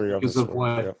 all three of us.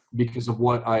 Because of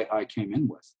what I came in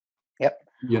with. Yep.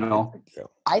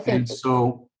 I think. And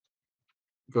so,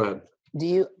 go ahead.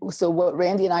 So what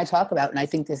Randy and I talk about, and I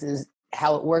think this is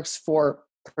how it works for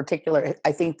particular,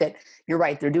 I think that you're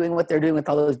right. They're doing what they're doing with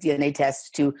all those DNA tests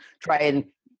to try and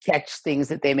catch things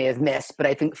that they may have missed. But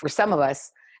I think for some of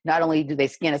us, not only do they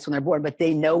scan us when they're born, but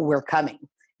they know we're coming.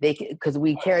 Because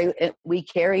we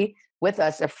carry with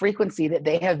us a frequency that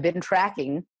they have been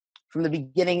tracking from the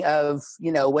beginning of,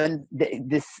 when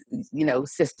this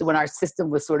system, when our system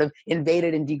was sort of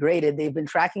invaded and degraded. They've been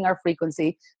tracking our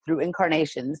frequency through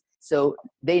incarnations. So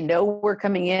they know we're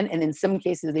coming in. And in some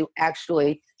cases, they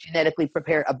actually genetically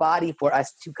prepare a body for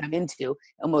us to come into,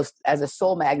 almost as a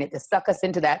soul magnet, to suck us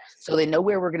into that. So they know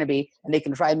where we're going to be, and they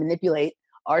can try and manipulate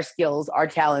our skills, our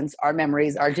talents, our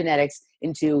memories, our genetics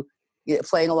into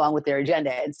playing along with their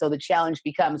agenda. And so the challenge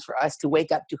becomes for us to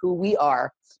wake up to who we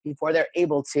are before they're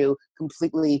able to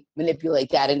completely manipulate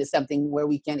that into something where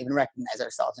we can't even recognize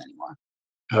ourselves anymore.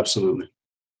 Absolutely.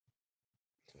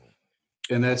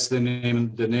 And that's the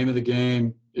name of the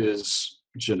game is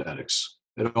genetics.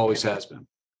 It always has been.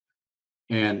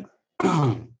 And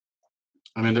I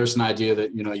mean, there's an idea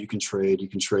that, you can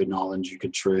trade knowledge, you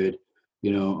can trade,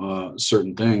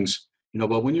 certain things.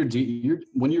 But when you're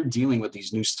dealing with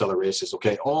these new stellar races,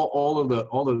 okay, all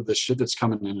of the shit that's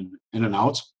coming in and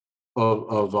out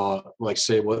of like,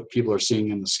 say, what people are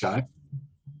seeing in the sky,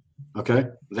 okay,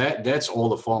 that's all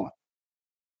the fallen,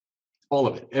 all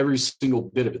of it, every single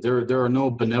bit of it. There are no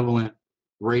benevolent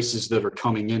races that are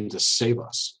coming in to save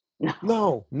us.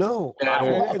 No.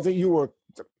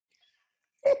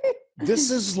 This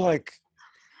is like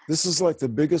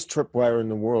the biggest tripwire in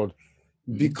the world,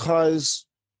 because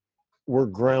we're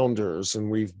grounders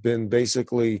and we've been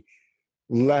basically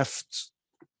left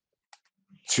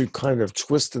to kind of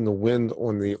twist in the wind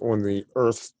on the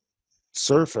earth's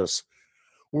surface.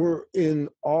 We're in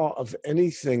awe of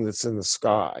anything that's in the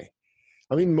sky.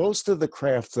 I mean, most of the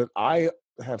craft that I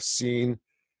have seen,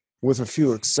 with a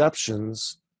few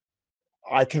exceptions,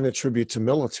 I can attribute to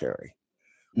military.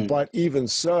 But even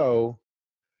so,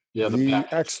 the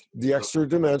extra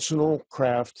dimensional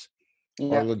craft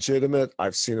are legitimate.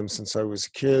 I've seen them since I was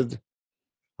a kid.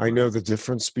 I know the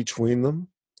difference between them.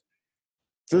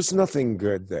 There's nothing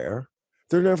good there.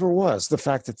 There never was. The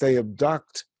fact that they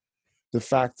abduct, the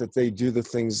fact that they do the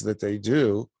things that they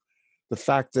do, the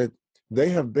fact that they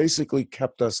have basically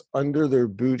kept us under their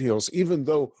boot heels, even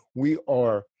though we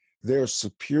are their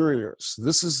superiors.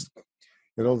 This is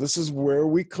where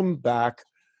we come back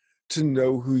to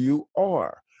know who you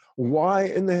are. Why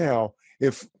in the hell,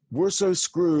 if we're so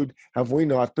screwed, have we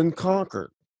not been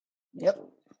conquered? Yep.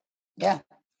 Yeah.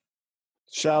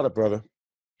 Shout it, brother.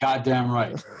 Goddamn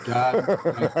right.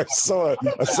 I saw it.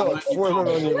 I saw it forming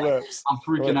on your lips. I'm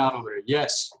freaking out over it.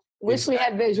 Yes. Wish we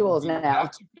had visuals now.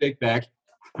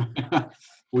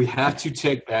 We have to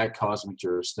take back cosmic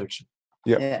jurisdiction.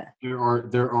 Yeah. There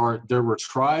were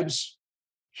tribes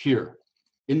here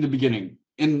in the beginning,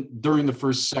 during the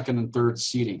first, second, and third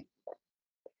seeding.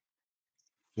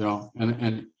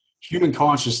 And human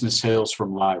consciousness hails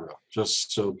from Lyra,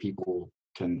 just so people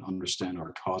can understand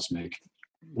our cosmic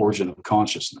origin of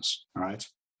consciousness. All right.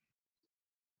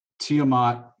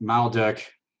 Tiamat, Maldek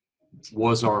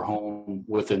was our home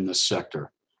within this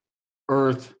sector.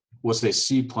 Earth was a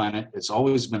seed planet. It's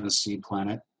always been a seed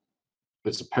planet.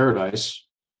 It's a paradise,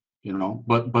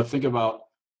 but think about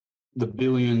the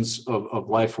billions of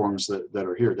life forms that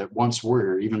are here, that once were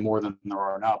here, even more than there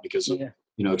are now, because of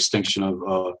extinction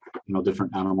of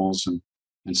different animals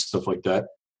and stuff like that.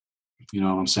 You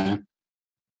know what I'm saying?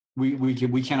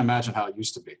 We can't imagine how it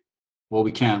used to be. Well,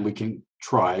 we can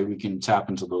try, we can tap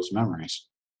into those memories,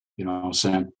 you know what I'm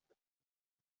saying?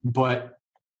 But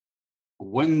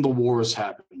when the wars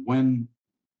happened,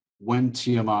 when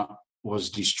Tiamat was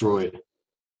destroyed,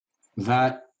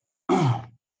 that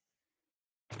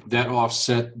that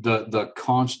offset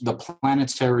the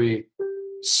planetary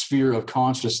sphere of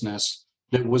consciousness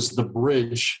that was the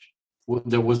bridge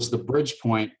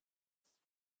point,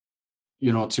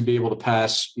 you know, to be able to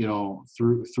pass, you know,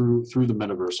 through the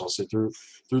metaverse. I'll say through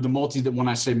the when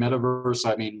I say metaverse,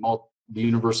 I mean the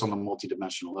universe on the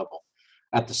multidimensional level.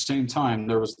 At the same time,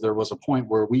 there was a point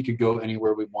where we could go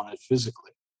anywhere we wanted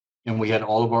physically, and we had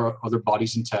all of our other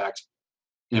bodies intact,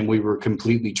 and we were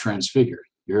completely transfigured.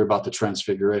 You hear about the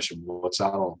transfiguration. What's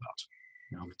that all about?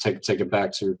 You know, take it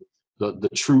back to the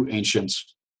true ancient,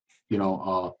 you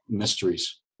know,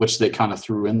 mysteries, which they kind of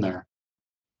threw in there,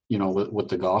 you know, with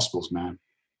the Gospels, man.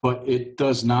 But it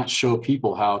does not show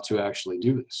people how to actually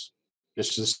do this.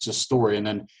 It's just a story. And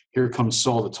then here comes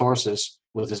Saul of Tarsus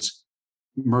with his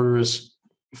murderous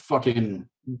fucking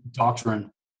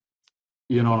doctrine,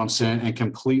 you know what I'm saying, and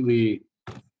completely,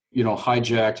 you know,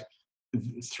 hijacked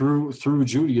through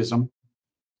Judaism,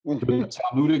 through the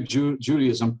Talmudic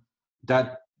Judaism,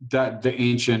 that the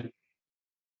ancient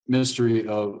mystery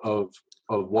of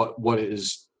what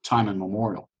is time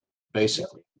immemorial,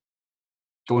 basically.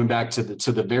 Going back to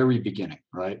the very beginning,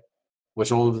 right?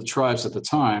 Which all of the tribes at the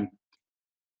time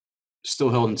still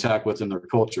held intact within their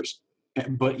cultures.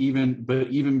 But even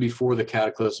before the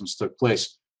cataclysms took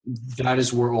place, that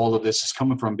is where all of this is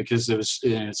coming from, because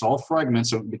it's all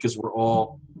fragments because we're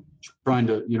all trying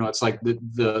to, you know, it's like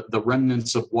the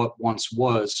remnants of what once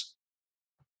was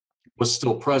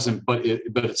still present, but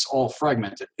it's all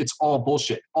fragmented. It's all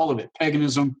bullshit. All of it.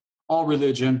 Paganism, all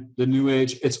religion, the New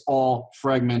Age, it's all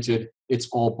fragmented. It's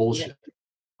all bullshit. Yeah.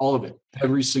 All of it.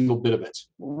 Every single bit of it.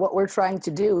 What we're trying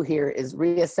to do here is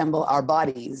reassemble our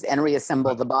bodies and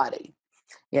reassemble the body.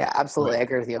 Yeah, absolutely. Right. I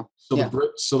agree with you.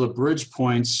 So the bridge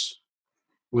points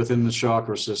within the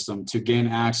chakra system to gain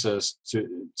access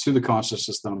to the conscious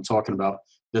system I'm talking about,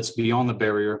 that's beyond the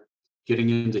barrier, getting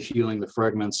into healing the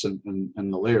fragments and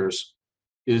the layers,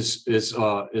 is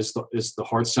the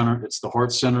heart center. It's the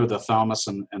heart center, the thalamus,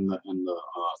 and the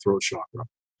throat chakra,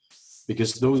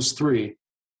 because those three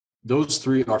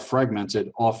are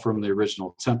fragmented off from the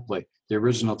original template. The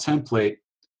original template,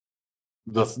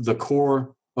 the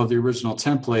core of the original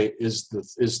template is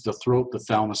the throat, the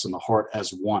thalamus, and the heart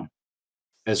as one,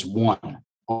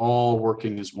 all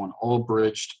working as one, all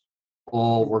bridged,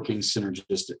 all working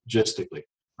synergistically,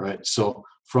 right? So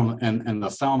and the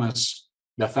thalamus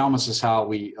is how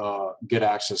we get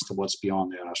access to what's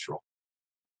beyond the astral.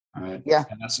 All right. Yeah.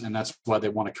 And that's why they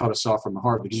want to cut us off from the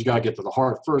heart, because you got to get to the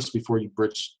heart first before you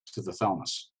bridge to the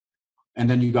thalamus. And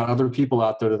then you got other people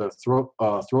out there that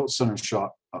are throat center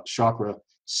chakra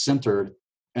centered,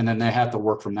 and then they have to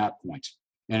work from that point.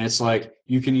 And it's like,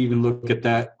 you can even look at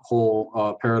that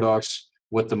whole paradox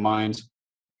with the mind,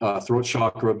 throat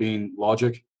chakra being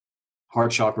logic,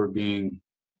 heart chakra being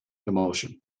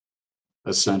emotion,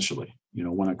 essentially. You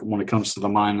know, when it comes to the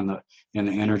mind and the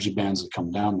energy bands that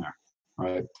come down there.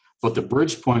 Right. But the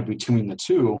bridge point between the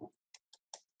two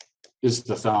is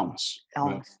the thalamus.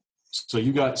 Right? So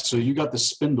you got the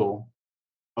spindle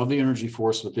of the energy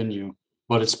force within you,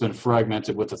 but it's been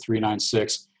fragmented with the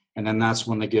 396. And then that's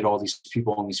when they get all these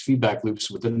people on these feedback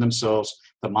loops within themselves.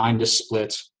 The mind is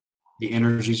split, the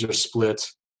energies are split,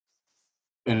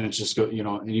 and it's just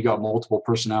and you got multiple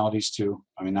personalities too.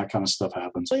 I mean, that kind of stuff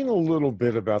happens. Explain a little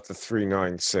bit about the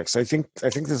 396. I think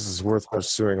this is worth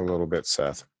pursuing a little bit,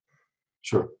 Seth.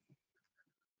 Sure.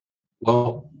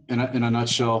 Well, in a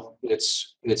nutshell,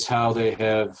 it's how they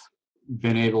have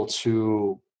been able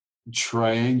to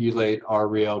triangulate our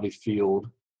reality field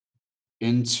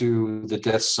into the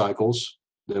death cycles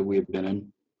that we have been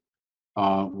in,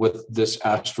 with this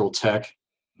astral tech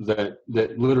that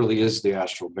literally is the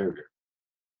astral barrier.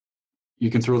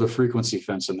 You can throw the frequency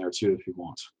fence in there too if you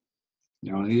want.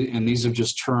 You know, and these are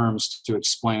just terms to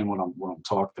explain what I'm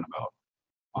talking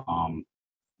about.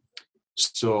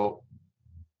 So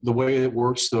the way it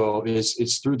works, though, is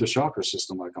it's through the chakra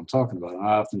system, like I'm talking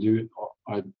about.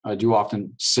 And I do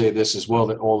often say this as well,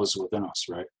 that all is within us,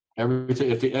 right?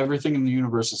 Everything in the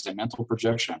universe is a mental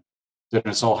projection, then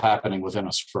it's all happening within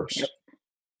us first. Yep.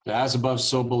 The as above,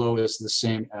 so below is the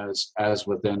same as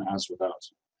within, as without.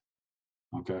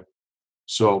 Okay,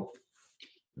 so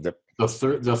the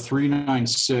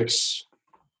 396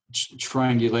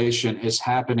 triangulation is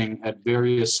happening at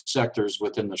various sectors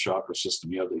within the chakra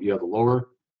system. You have the lower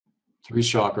three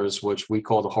chakras, which we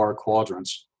call the heart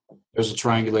quadrants. There's a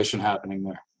triangulation happening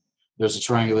there. There's a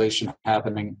triangulation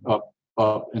happening up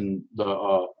up in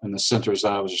the centers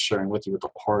that I was just sharing with you, with the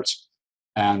hearts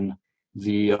and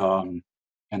the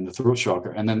throat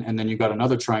chakra, and then you got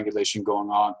another triangulation going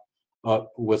on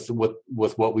with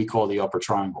what we call the upper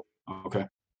triangle. Okay,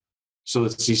 so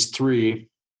it's these three,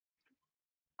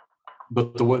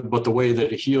 but the way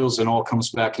that it heals and all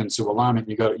comes back into alignment,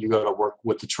 you got to work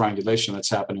with the triangulation that's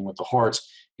happening with the hearts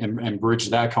and bridge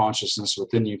that consciousness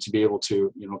within you to be able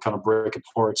to, you know, kind of break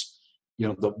apart, you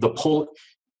know,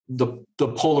 the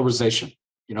polarization.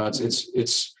 You know,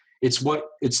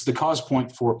 it's the cause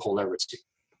point for polarity,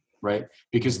 right?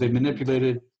 Because they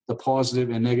manipulated the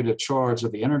positive and negative charge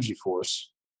of the energy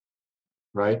force,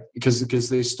 right? Because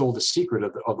they stole the secret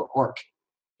of the arc,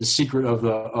 the secret of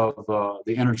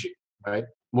the energy, right?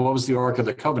 What was the Ark of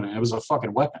the Covenant? It was a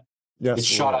fucking weapon. Yes, it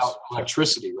shot out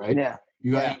electricity, right? Yeah.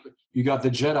 You got the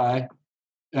Jedi,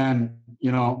 and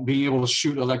you know, being able to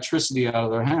shoot electricity out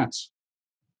of their hands,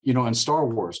 you know, in Star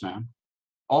Wars, man.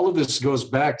 All of this goes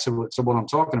back to what I'm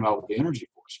talking about with the energy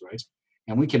force, right?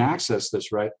 And we can access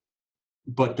this, right?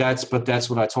 But that's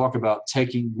what I talk about,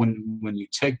 taking when you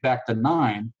take back the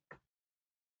 9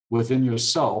 within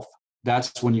yourself.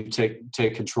 That's when you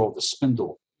take control of the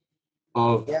spindle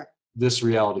of this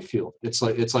reality field. It's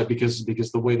like because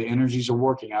the way the energies are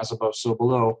working, as above, so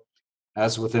below,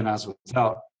 as within, as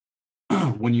without.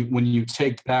 when you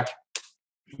take back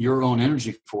your own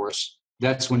energy force,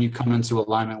 that's when you come into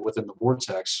alignment within the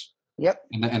vortex. Yep.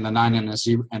 And the 9 and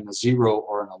the 0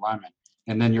 are in alignment,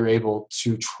 and then you're able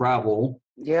to travel.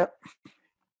 Yep.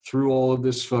 Through all of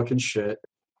this fucking shit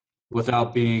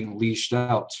without being leashed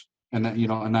out. And that, you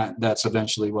know, and that's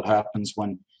eventually what happens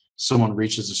when someone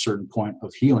reaches a certain point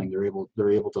of healing.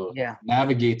 They're able to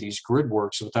navigate these grid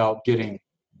works without getting,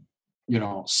 you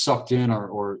know, sucked in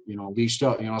or you know, leashed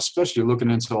out, you know, especially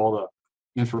looking into all the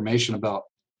information about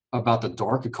the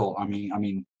dark occult. I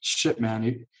mean, shit,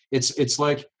 man, it's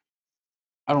like,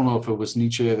 I don't know if it was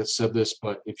Nietzsche that said this,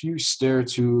 but if you stare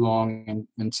too long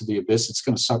into the abyss, it's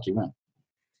going to suck you in.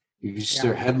 If you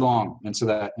stare headlong into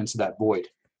that void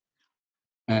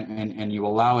and you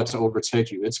allow it to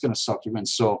overtake you, it's going to suck you in.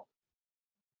 So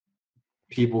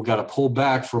people got to pull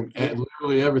back from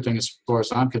literally everything, as far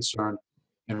as I'm concerned,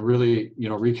 and really, you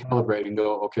know, recalibrate and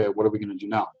go, okay, what are we going to do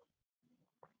now?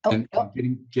 And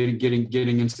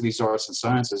getting into these arts and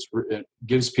sciences, it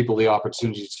gives people the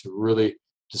opportunity to really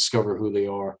discover who they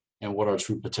are and what our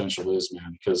true potential is,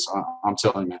 man. Because I'm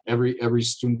telling you, man, every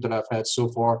student that I've had so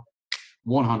far,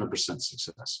 100%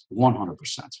 success,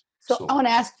 100%. So I want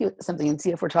to ask you something and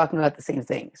see if we're talking about the same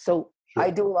thing. So sure. I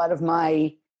do a lot of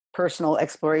my personal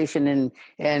exploration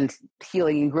and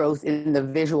healing and growth in the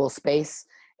visual space.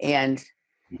 And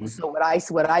so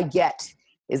what I get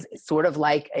is sort of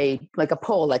like a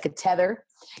pole, like a tether.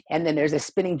 And then there's a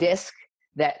spinning disc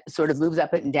that sort of moves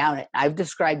up and down it. I've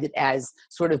described it as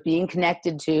sort of being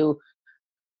connected to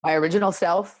my original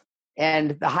self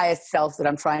and the highest self that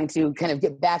I'm trying to kind of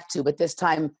get back to, but this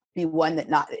time be one that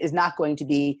is not going to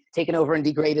be taken over and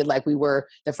degraded like we were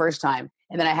the first time.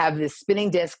 And then I have this spinning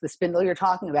disc, the spindle you're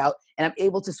talking about, and I'm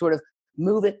able to sort of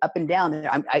move it up and down.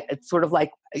 It's sort of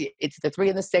like it's the 3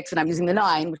 and the 6, and I'm using the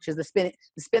 9, which is the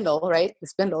spindle, right? The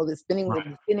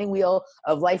spinning wheel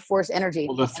of life force energy.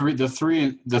 Well, the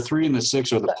three and the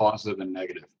 6 are the positive and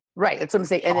negative. Right. That's what I'm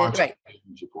saying. And then, right.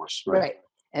 Energy force, right.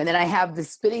 And then I have the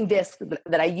spinning disc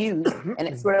that I use, and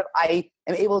it's sort of, I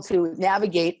am able to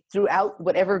navigate throughout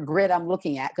whatever grid I'm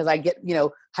looking at, because I get, you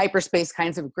know, hyperspace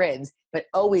kinds of grids, but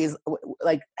always,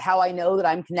 like, how I know that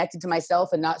I'm connected to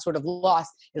myself and not sort of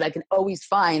lost is I can always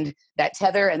find that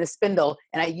tether and the spindle,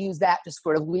 and I use that to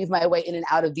sort of weave my way in and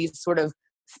out of these sort of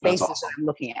spaces that I'm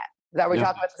looking at. Is that what we're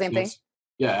talking about, the same thing?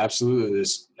 Yeah, absolutely.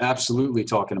 It's absolutely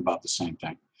talking about the same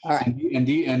thing. All right.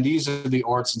 And these are the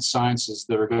arts and sciences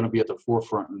that are going to be at the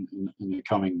forefront in the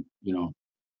coming, you know,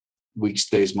 weeks,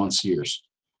 days, months, years.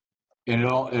 And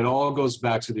it all goes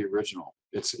back to the original.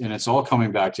 It's all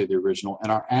coming back to the original.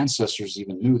 And our ancestors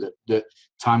even knew that the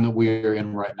time that we are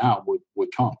in right now would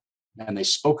come, and they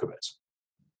spoke of it.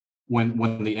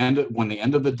 When the end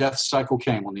of the death cycle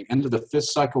came, when the end of the 5th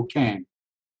cycle came,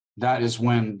 that is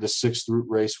when the 6th root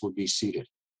race would be seated.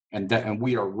 And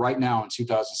we are right now in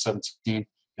 2017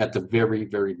 at the very,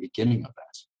 very beginning of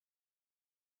that.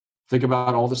 Think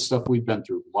about all the stuff we've been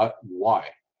through.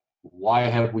 Why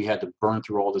have we had to burn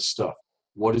through all this stuff?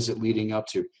 What is it leading up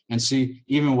to? And see,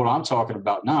 even what I'm talking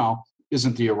about now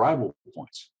isn't the arrival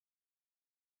point.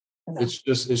 No. It's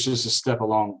just a step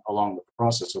along the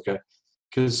process, okay?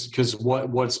 Because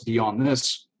what's beyond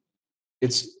this,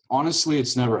 it's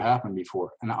never happened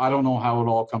before. And I don't know how it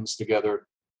all comes together.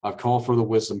 I've called for the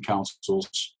wisdom councils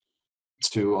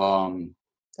to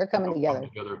they're coming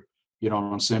together. You know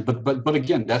what I'm saying? But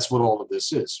again, that's what all of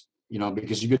this is, you know,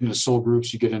 because you get into soul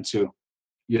groups, you get into,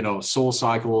 you know, soul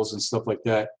cycles and stuff like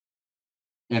that.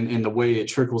 And the way it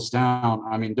trickles down,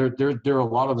 I mean, there are a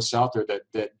lot of us out there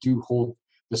that do hold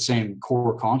the same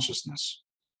core consciousness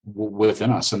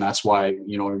within us. And that's why,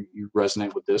 you know, you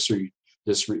resonate with this, or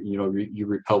you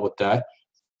repel with that.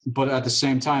 But at the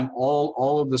same time,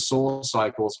 all of the soul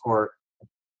cycles are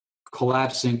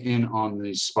collapsing in on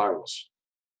these spirals.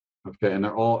 Okay. And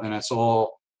it's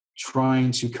all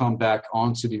trying to come back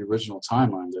onto the original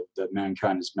timeline that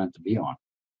mankind is meant to be on.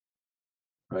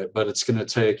 Right. But it's going to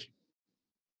take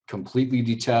completely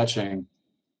detaching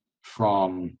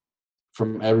from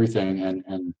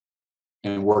everything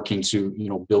and working to, you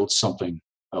know, build something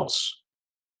else.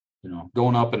 You know,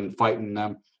 going up and fighting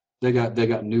them. They got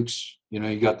nukes. You know,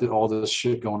 you got all this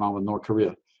shit going on with North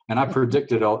Korea. And I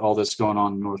predicted all this going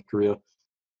on in North Korea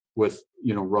with,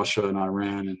 you know, Russia and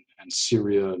Iran and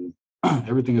Syria and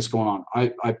everything that's going on.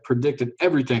 I predicted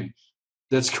everything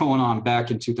that's going on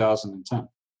back in 2010.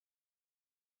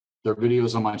 There are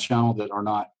videos on my channel that are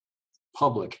not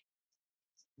public,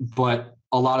 but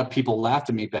a lot of people laughed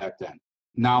at me back then.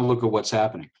 Now look at what's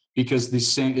happening, because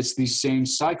it's these same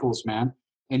cycles, man.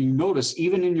 And you notice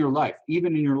even in your life,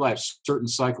 certain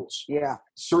cycles,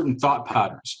 certain thought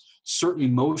patterns, certain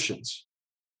emotions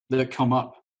that come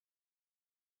up.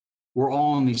 We're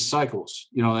all in these cycles,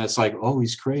 you know. That's like, oh,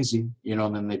 he's crazy, you know.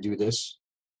 And then they do this.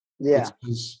 Yeah.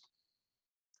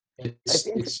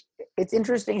 It's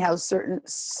interesting how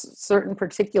certain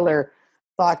particular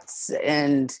thoughts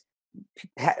and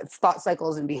thought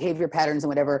cycles and behavior patterns and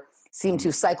whatever seem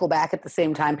to cycle back at the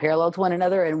same time, parallel to one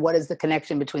another. And what is the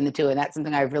connection between the two? And that's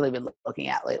something I've really been looking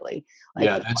at lately.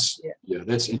 That's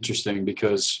interesting,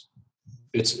 because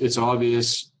it's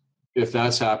obvious, if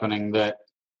that's happening, that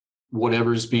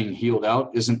whatever's being healed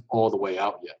out isn't all the way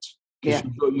out yet. Yeah.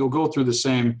 You'll go through the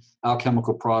same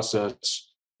alchemical process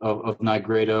of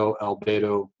nigredo,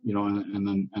 albedo, you know, and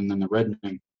then the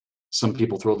reddening. Some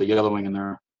people throw the yellowing in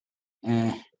there.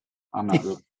 I'm not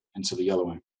really into the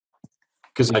yellowing,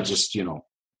 because I just, you know,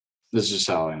 this is just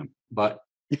how I am. But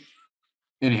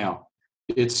anyhow,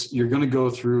 you're going to go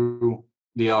through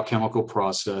the alchemical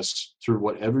process, through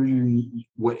whatever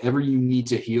you need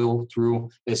to heal through,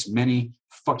 as many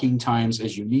fucking times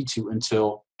as you need to,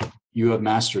 until you have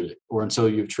mastered it, or until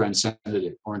you've transcended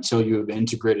it, or until you have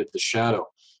integrated the shadow.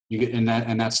 And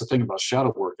that's the thing about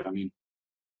shadow work. I mean,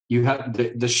 you have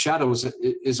the shadow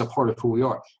is a part of who we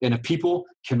are. And if people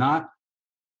cannot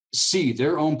see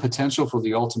their own potential for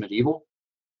the ultimate evil,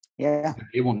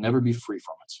 they will never be free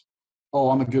from it. Oh,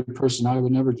 I'm a good person, I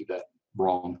would never do that.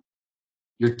 Wrong.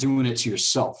 You're doing it to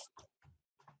yourself.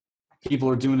 People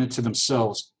are doing it to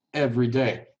themselves every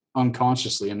day,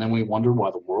 unconsciously, and then we wonder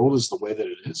why the world is the way that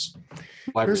it is.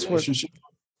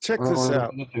 Check this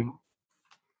out.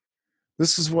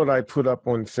 This is what I put up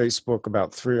on Facebook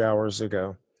about 3 hours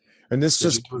ago. And this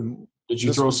did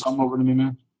you throw something over to me,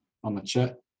 man, on the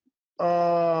chat?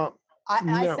 I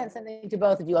sent something to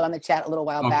both of you on the chat a little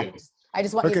while back. I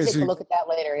just want you to take a look at that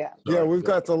later. Yeah. Yeah, we've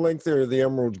got the link there, the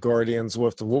Emerald Guardians.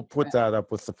 We'll put that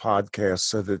up with the podcast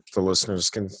so that the listeners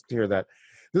can hear that.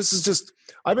 This is just,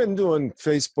 I've been doing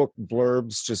Facebook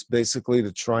blurbs just basically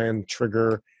to try and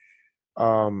trigger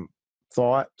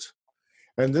thought.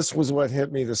 And this was what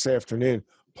hit me this afternoon.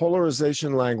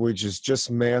 Polarization language is just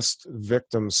masked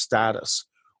victim status,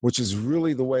 which is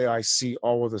really the way I see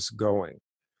all of this going.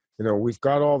 You know, we've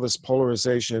got all this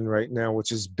polarization right now,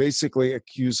 which is basically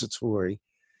accusatory.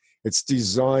 It's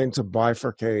designed to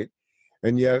bifurcate.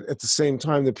 And yet, at the same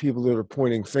time, the people that are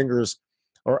pointing fingers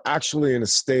are actually in a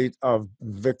state of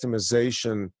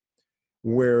victimization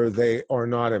where they are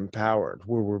not empowered,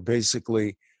 where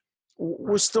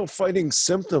we're still fighting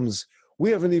symptoms.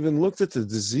 We haven't even looked at the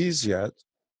disease yet,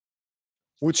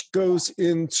 which goes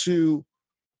into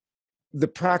the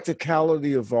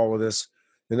practicality of all of this.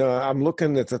 You know, I'm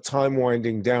looking at the time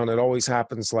winding down. It always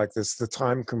happens like this. The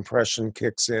time compression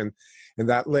kicks in, and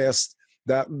that last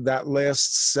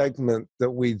segment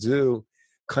that we do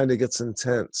kind of gets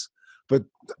intense. But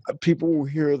people will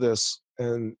hear this,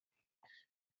 and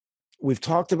we've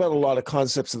talked about a lot of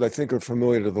concepts that I think are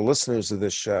familiar to the listeners of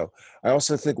this show. I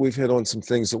also think we've hit on some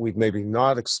things that we've maybe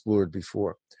not explored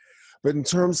before. But in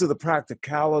terms of the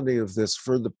practicality of this,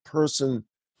 for the person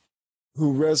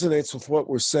who resonates with what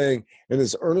we're saying and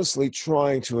is earnestly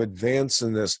trying to advance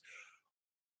in this,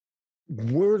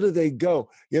 where do they go?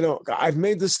 You know, I've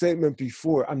made this statement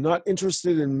before. I'm not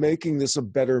interested in making this a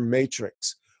better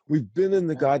matrix. We've been in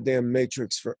the goddamn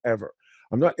matrix forever.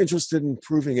 I'm not interested in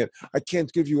improving it. I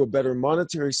can't give you a better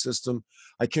monetary system.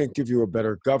 I can't give you a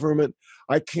better government.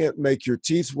 I can't make your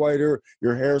teeth whiter,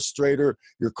 your hair straighter,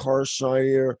 your car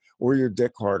shinier, or your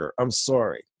dick harder. I'm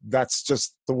sorry. That's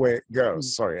just the way it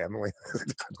goes. Sorry, Emily.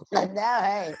 No,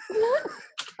 hey.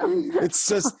 It's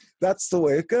just, that's the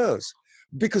way it goes.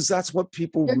 Because that's what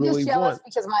people You're really just jealous want.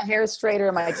 because my hair is straighter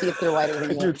and my teeth are whiter than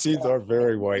yours. Your teeth are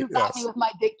very white. You got me with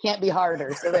my dick can't be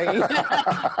harder. So there you go.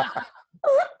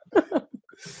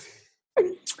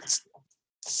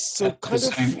 So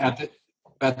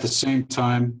at the same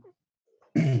time,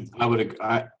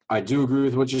 I do agree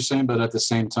with what you're saying, but at the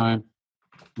same time,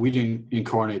 we didn't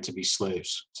incarnate to be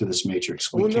slaves to this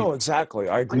matrix. Well, no, exactly.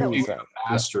 I agree with that.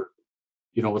 Master,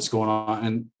 you know what's going on.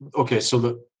 And okay, so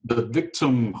the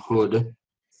victimhood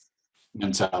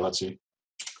mentality.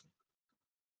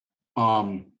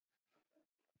 The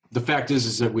fact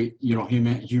is that we, you know,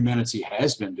 humanity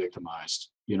has been victimized.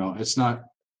 You know, it's not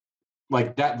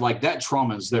like that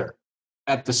trauma is there.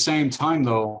 At the same time,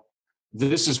 though,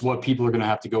 this is what people are going to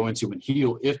have to go into and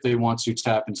heal if they want to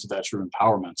tap into that true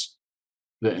empowerment.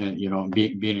 And, you know,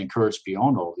 being encouraged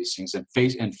beyond all these things and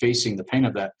facing the pain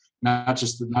of that, not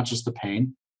just the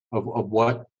pain of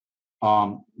what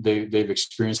they've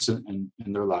experienced in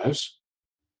their lives,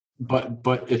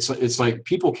 but it's like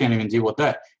people can't even deal with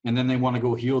that, and then they want to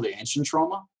go heal the ancient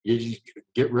trauma. You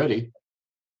get ready,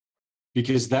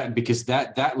 because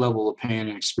that level of pain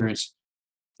and experience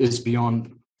is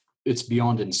beyond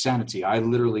insanity. I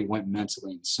literally went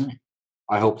mentally insane.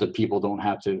 I hope that people don't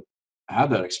have to have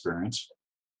that experience.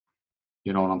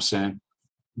 You know what I'm saying?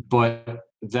 But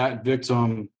that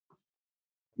victim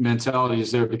mentality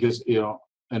is there because, you know,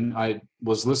 and I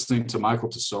was listening to Michael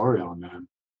Tessarion, man.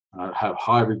 I have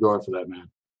high regard for that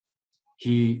man.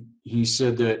 He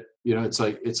said that, you know, it's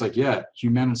like, yeah,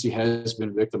 humanity has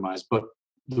been victimized, but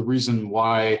the reason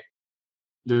why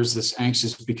there's this angst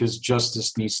is because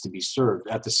justice needs to be served.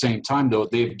 At the same time, though,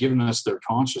 they've given us their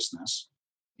consciousness.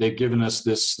 They've given us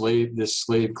this slave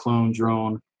clone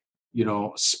drone, you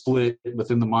know, split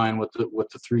within the mind with the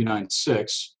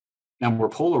 396, and we're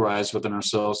polarized within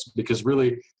ourselves, because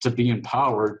really to be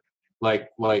empowered, like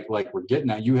we're getting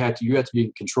at, you have to be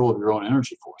in control of your own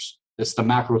energy force. It's the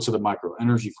macro to the micro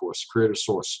energy force, creator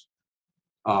source.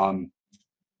 You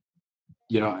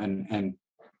know, and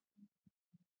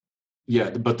yeah,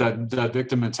 but that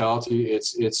victim mentality,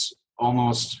 it's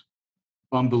almost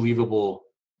unbelievable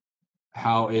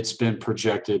how it's been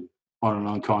projected on an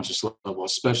unconscious level,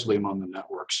 especially among the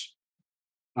networks.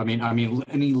 I mean,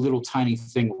 any little tiny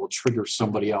thing will trigger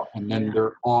somebody out, and then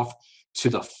they're off to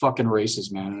the fucking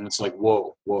races, man. And it's like,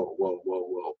 whoa,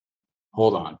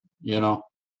 hold on, you know.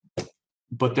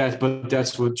 But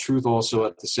that's what truth also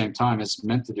at the same time is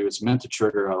meant to do. It's meant to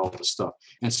trigger out all this stuff.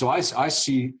 And so I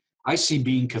see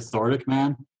being cathartic,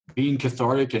 man. Being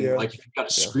cathartic, and like, if you got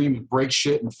to scream and break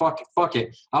shit and fuck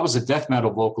it. I was a death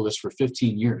metal vocalist for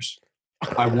 15 years.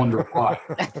 I wonder why.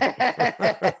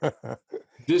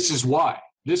 This is why.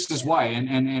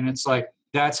 And it's like,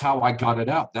 that's how I got it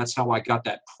out. That's how I got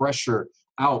that pressure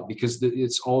out, because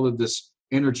it's all of this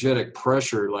energetic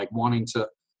pressure, like wanting to,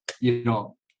 you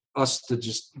know, us to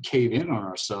just cave in on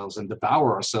ourselves and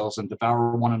devour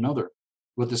one another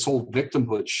with this whole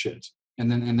victimhood shit. And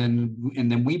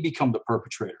then we become the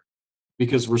perpetrator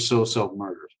because we're so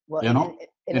self-murdered, well, you know?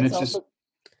 And it's also, just,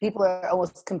 people are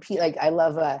almost like, I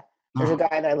love, there's a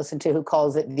guy that I listen to who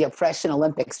calls it the oppression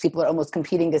Olympics. People are almost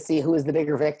competing to see who is the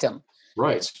bigger victim.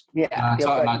 Right. Yeah.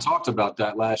 And I talked about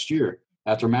that last year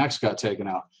after Max got taken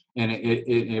out. And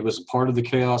it was part of the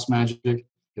chaos magic.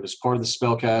 It was part of the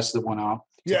spellcast that went out.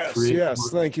 Yes.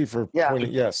 Thank you for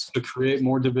pointing. Yes. To create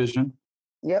more division.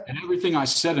 Yep. And everything I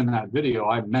said in that video,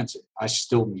 I meant it. I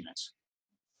still mean it.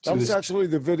 That was actually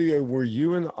the video where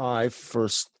you and I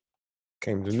first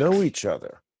came to know each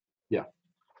other. Yeah.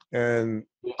 And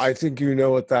I think, you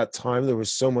know, at that time, there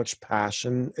was so much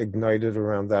passion ignited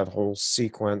around that whole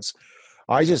sequence.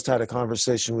 I just had a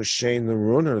conversation with Shane the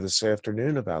Ruiner this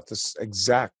afternoon about this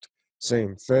exact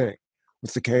same thing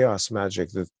with the chaos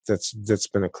magic that's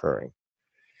been occurring.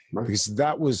 Right. Because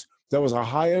that was a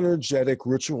high energetic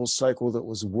ritual cycle that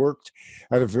was worked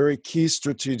at a very key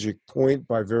strategic point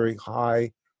by very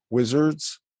high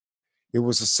wizards. It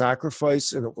was a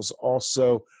sacrifice, and it was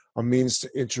also a means to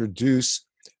introduce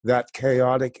that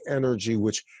chaotic energy,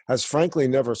 which has frankly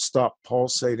never stopped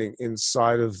pulsating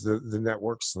inside of the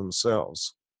networks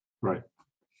themselves. Right.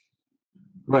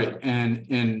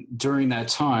 And during that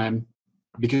time,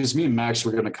 because me and Max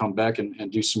were going to come back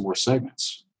and do some more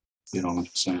segments, you know what I'm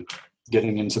saying?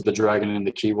 Getting into the dragon and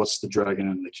the key. What's the dragon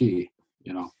and the key?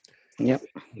 You know? Yep.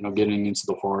 You know, getting into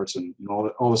the hearts and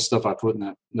all the stuff I put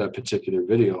in that particular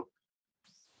video.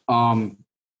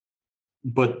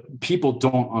 But people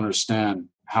don't understand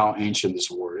how ancient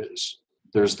this war is.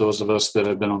 There's those of us that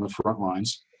have been on the front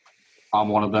lines. I'm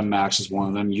one of them. Max is one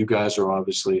of them. You guys are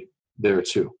obviously there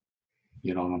too.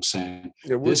 You know what I'm saying?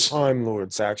 Yeah, we're time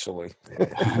lords, actually.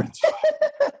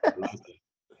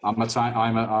 I'm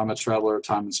a traveler of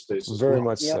time and space. Very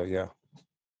much so, yeah.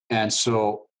 And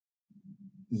so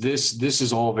this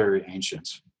is all very ancient,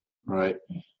 right?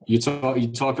 You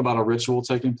talk about a ritual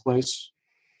taking place,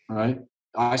 right?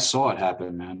 I saw it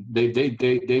happen, man.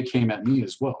 They came at me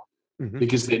as well,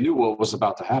 because they knew what was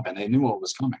about to happen. They knew what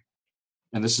was coming,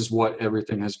 and this is what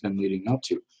everything has been leading up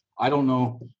to. I don't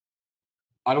know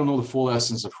the full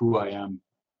essence of who I am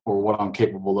or what I'm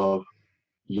capable of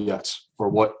yet, or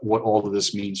what all of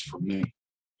this means for me.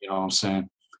 You know what I'm saying?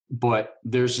 But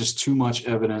there's just too much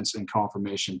evidence and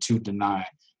confirmation to deny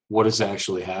what is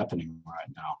actually happening right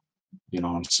now. You know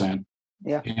what I'm saying?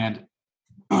 Yeah. And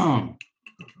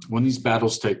when these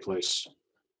battles take place,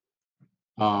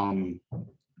 you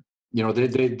know,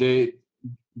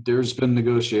 there's been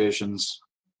negotiations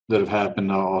that have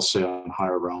happened, I'll say, on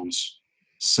higher realms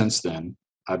since then.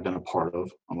 I've been a part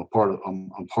of. I'm part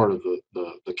of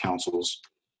the councils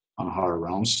on higher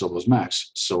realms. So was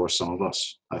Max. So are some of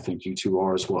us. I think you two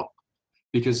are as well.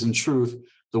 Because in truth,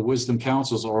 the wisdom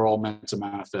councils are all meant to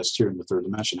manifest here in the third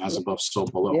dimension, as above, so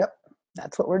below. Yep.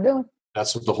 That's what we're doing.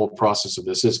 That's what the whole process of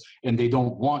this is. And they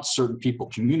don't want certain people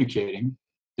communicating.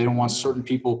 They don't want certain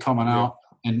people coming out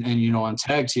and you know, on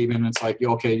tag team. And it's like,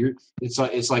 okay,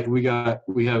 it's like we have,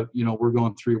 you know, we're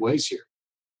going three ways here.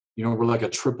 You know, we're like a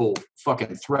triple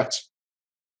fucking threat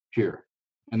here.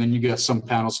 And then you got some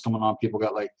panels coming on. People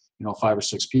got like, you know, 5 or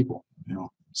 6 people, you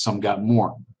know, some got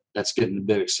more. That's getting a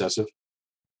bit excessive.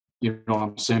 You know what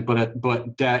I'm saying?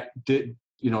 But that did,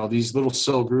 you know, these little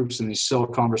cell groups and these cell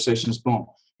conversations, boom,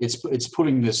 it's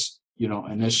putting this, you know,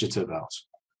 initiative out,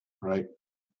 right?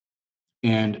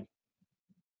 And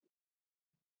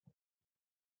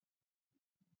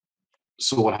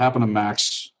so what happened to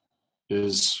Max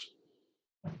is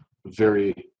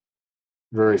very,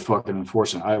 very fucking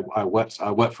unfortunate. I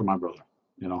wept for my brother,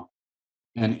 you know,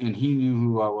 and he knew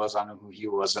who I was. I knew who he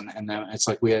was. And then it's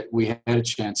like we had a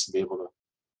chance to be able to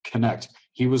connect.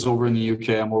 He was over in the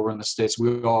UK. I'm over in the States.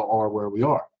 We all are where we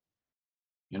are.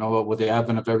 You know, but with the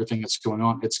advent of everything that's going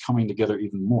on, it's coming together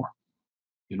even more.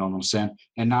 You know what I'm saying?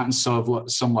 And not in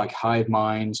some like hive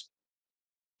mind,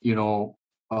 you know,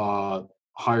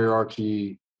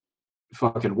 hierarchy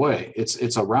fucking way.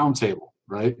 It's a round table,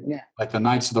 right? Yeah. Like the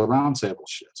Knights of the Round Table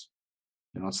shit.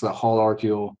 You know, it's that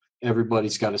hierarchical,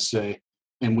 everybody's got to say,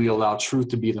 and we allow truth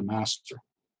to be the master,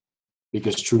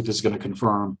 because truth is going to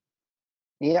confirm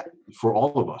for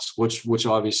all of us, which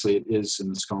obviously it is in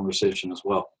this conversation as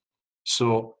well.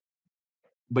 So,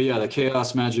 but yeah, the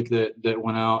chaos magic that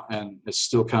went out, and it's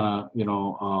still kind of, you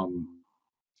know,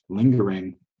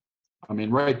 lingering. I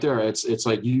mean, right there, it's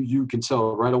like you can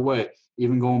tell right away,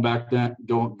 even going back to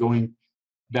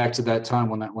that time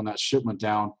when that shit went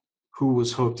down, who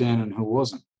was hooked in and who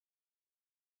wasn't.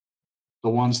 The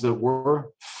ones that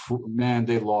were, man,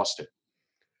 they lost it.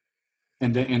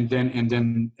 And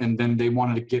then they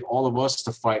wanted to get all of us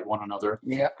to fight one another.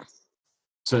 Yeah.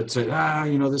 To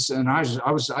you know, this, and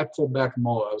I pulled back from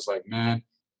all. I was like, man,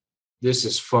 this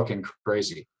is fucking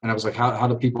crazy. And I was like, how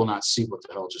do people not see what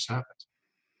the hell just happened?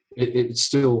 It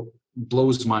still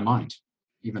blows my mind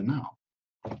even now.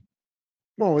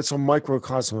 Well, it's a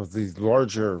microcosm of the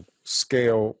larger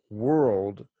scale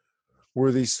world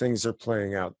where these things are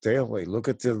playing out daily. Look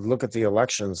at the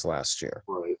elections last year.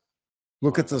 Right.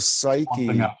 Look at the psyche.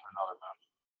 You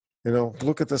know,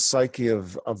 look at the psyche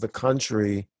of the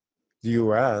country, the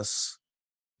U.S.,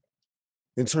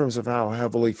 in terms of how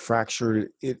heavily fractured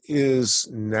it is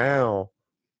now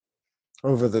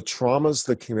over the traumas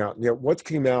that came out. And yet what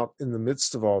came out in the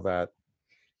midst of all that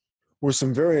were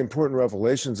some very important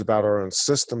revelations about our own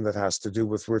system that has to do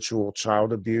with ritual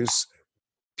child abuse,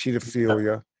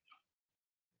 pedophilia,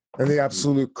 and the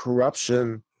absolute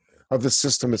corruption of the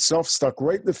system itself, stuck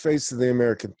right in the face of the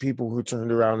American people, who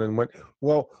turned around and went,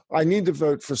 well, I need to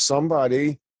vote for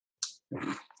somebody.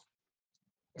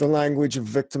 The language of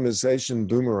victimization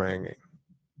boomeranging.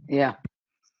 Yeah.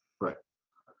 Right.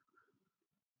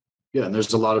 Yeah, and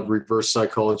there's a lot of reverse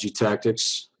psychology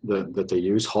tactics that they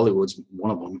use. Hollywood's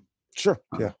one of them. Sure.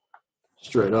 Yeah.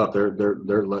 Straight up, they're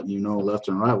letting you know left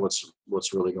and right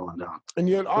what's really going down. And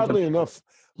yet, oddly enough,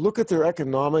 look at their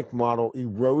economic model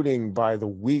eroding by the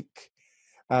week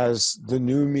as the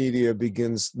new media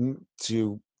begins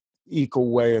to eke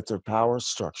away at their power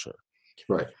structure.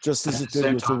 Right. Just as it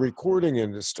did with the recording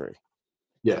industry.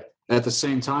 Yeah. At the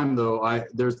same time, though,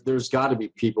 there's got to be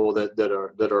people that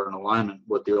are in alignment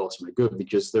with the ultimate good,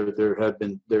 because there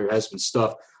has been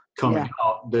stuff coming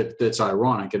out that's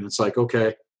ironic, and it's like,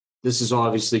 okay, this is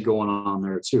obviously going on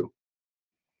there too,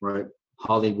 right?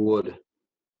 Hollywood,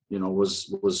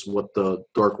 was what the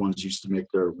dark ones used to make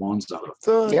their wands out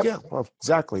of. Yeah, well,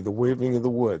 exactly. The waving of the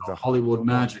wood, the Hollywood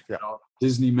magic,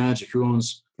 Disney magic. Who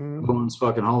owns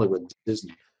fucking Hollywood?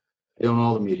 Disney. They own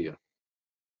all the media.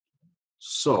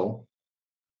 So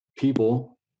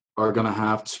people are going to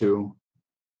have to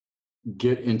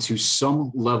get into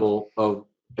some level of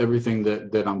everything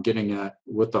that I'm getting at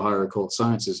with the higher occult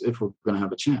sciences if we're going to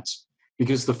have a chance.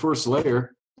 Because the first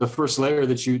layer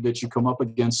that you come up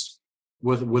against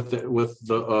with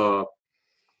the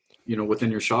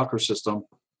within your chakra system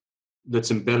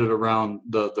that's embedded around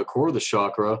the core of the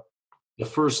chakra, the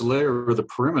first layer or the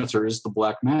perimeter is the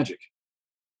black magic.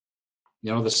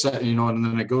 And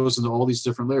then it goes into all these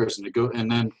different layers,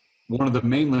 and then one of the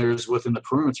main layers within the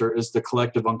perimeter is the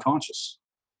collective unconscious.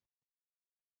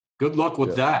 Good luck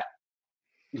with that.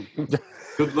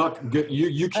 Good luck.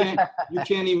 You can't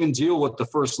even deal with the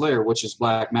first layer, which is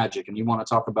black magic, and you want to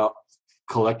talk about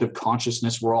collective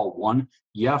consciousness? We're all one.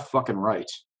 Yeah, fucking right.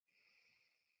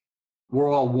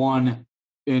 We're all one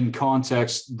in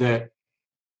context that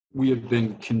we have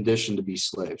been conditioned to be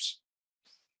slaves,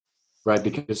 right?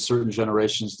 Because certain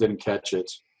generations didn't catch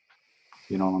it.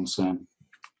 You know what I'm saying?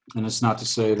 And it's not to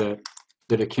say that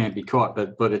it can't be caught,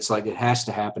 but it's like it has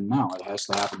to happen now. It has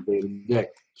to happen day to day.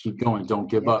 Keep going. Don't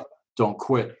give up. Don't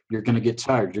quit. You're going to get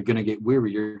tired. You're going to get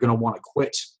weary. You're going to want to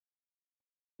quit.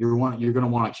 You're going to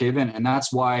want to cave in. And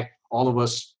that's why all of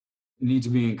us need to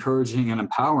be encouraging and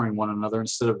empowering one another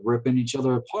instead of ripping each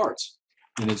other apart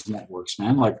in its networks,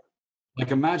 man. Like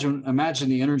imagine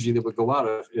the energy that would go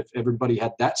out if everybody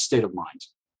had that state of mind.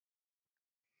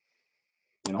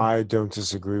 I don't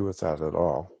disagree with that at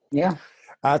all. Yeah.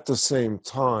 At the same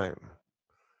time,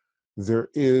 there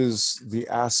is the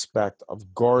aspect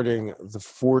of guarding the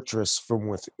fortress from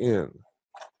within.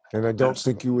 And I don't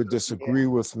think you would disagree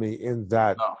with me in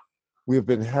that we have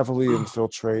been heavily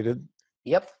infiltrated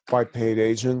by paid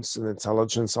agents and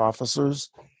intelligence officers.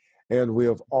 And we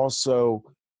have also,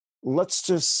 let's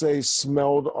just say,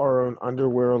 smelled our own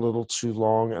underwear a little too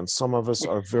long. And some of us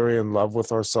are very in love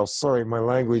with ourselves. Sorry, my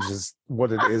language is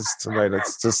what it is tonight.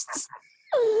 It's just...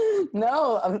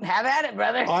 No, have at it,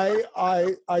 brother.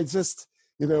 I just,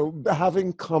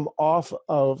 having come off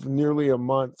of nearly a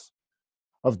month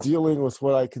of dealing with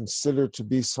what I consider to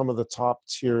be some of the top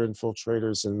tier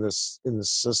infiltrators in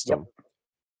this system,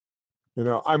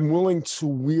 I'm willing to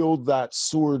wield that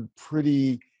sword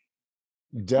pretty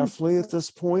deftly at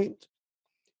this point,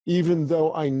 even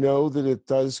though I know that it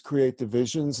does create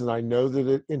divisions, and I know that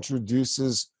it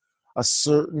introduces a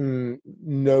certain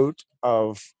note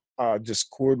of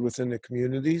discord within the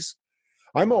communities.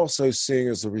 I'm also seeing,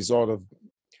 as a result of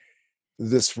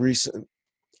this recent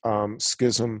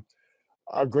schism,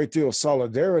 a great deal of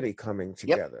solidarity coming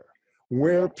together,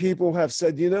 where people have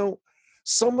said,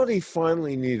 somebody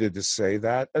finally needed to say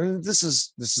that. And this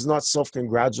is not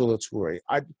self-congratulatory.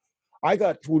 I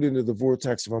got pulled into the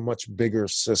vortex of a much bigger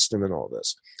system in all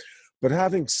this. But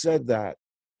having said that,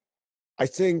 I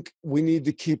think we need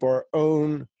to keep our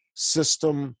own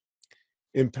system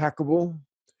impeccable,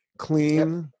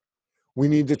 clean. We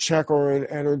need to check our own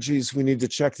energies. We need to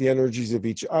check the energies of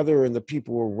each other and the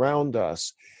people around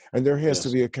us. And there has to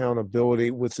be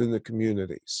accountability within the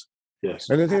communities. Yes.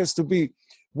 And it has to be,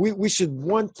 we should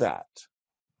want that.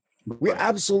 We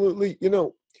absolutely,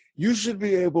 you should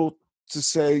be able to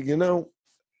say,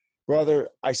 brother,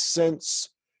 I sense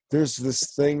there's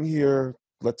this thing here.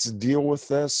 Let's deal with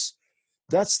this.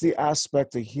 That's the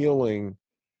aspect of healing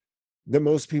that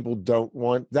most people don't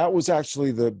want. That was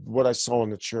actually what I saw in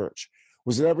the church,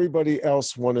 was that everybody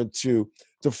else wanted to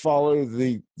follow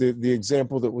the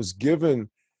example that was given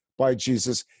by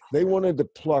Jesus. They wanted to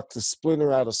pluck the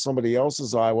splinter out of somebody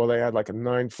else's eye while they had like a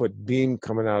 9-foot beam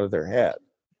coming out of their head.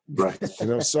 Right.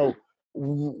 So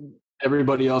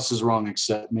everybody else is wrong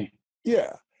except me.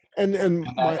 Yeah. And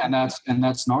that's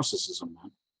narcissism,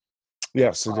 man.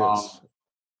 Yes, it is.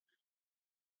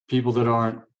 People that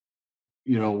aren't,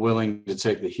 willing to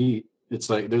take the heat. It's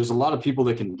like there's a lot of people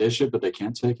that can dish it, but they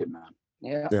can't take it, man.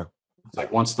 Yeah. It's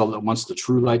like once the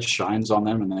true light shines on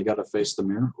them and they got to face the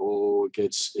mirror,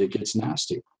 it gets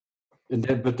nasty.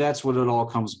 But that's what it all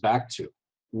comes back to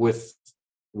with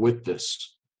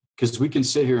this, because we can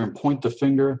sit here and point the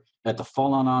finger at the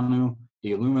fallen Anu,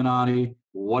 the Illuminati,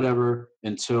 whatever,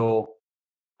 until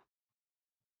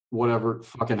whatever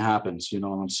fucking happens. You know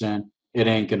what I'm saying? It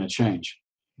ain't gonna change.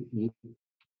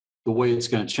 the way it's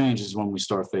going to change is when we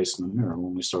start facing the mirror,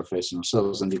 when we start facing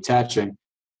ourselves and detaching,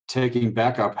 taking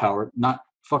back our power, not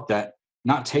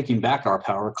taking back our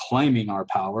power, claiming our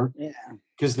power. Yeah.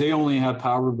 Because they only have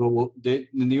power, but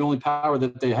the only power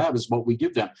that they have is what we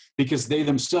give them, because they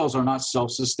themselves are not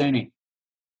self-sustaining.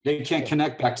 They can't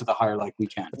connect back to the higher like we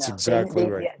can. That's exactly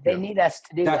right. Yeah, they need us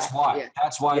to do That's that. why. Yeah.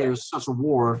 That's why there's such a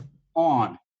war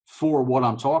on for what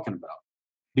I'm talking about.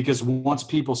 Because once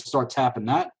people start tapping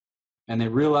that and they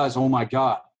realize, oh my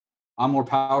God, I'm more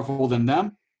powerful than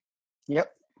them.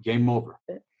 Yep. Game over.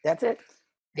 That's it.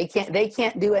 They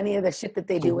can't do any of the shit that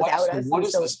they do without us. What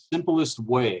is the simplest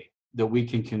way that we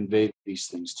can convey these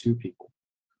things to people?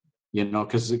 You know,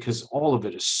 because all of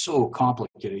it is so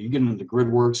complicated. You get into the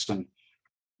grid works and,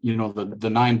 you know, the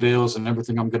 9 veils and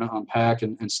everything I'm going to unpack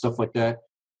and stuff like that.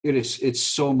 It's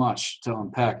so much to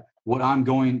unpack. What I'm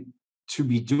going to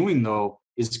be doing, though,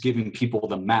 is giving people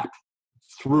the map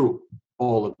through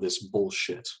all of this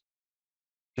bullshit.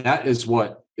 That is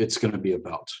what it's going to be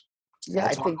about.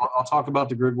 Yeah, I'll talk about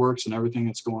the grid works and everything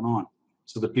that's going on,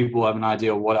 so that people have an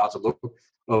idea of what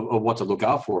to look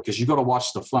out for. Because you got to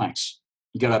watch the flanks.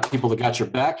 You got to have people that got your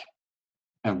back,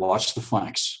 and watch the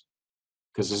flanks,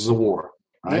 because this is a war,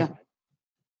 right? Yeah.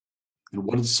 And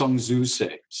what did Sun Tzu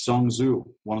say? Sun Tzu,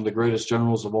 one of the greatest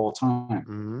generals of all time.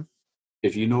 Mm-hmm.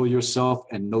 If you know yourself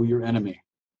and know your enemy,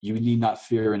 you need not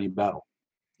fear any battle.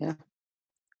 Yeah.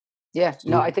 Yeah. So,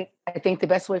 no, I think the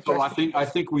best way for us. I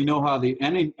think we know how the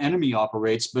enemy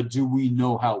operates, but do we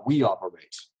know how we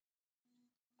operate?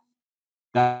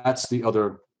 That's the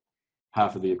other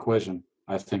half of the equation,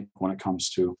 I think, when it comes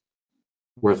to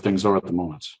where things are at the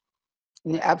moment.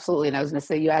 Yeah, absolutely. And I was going to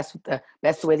say, you asked what the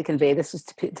best way to convey this is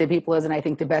to people is, and I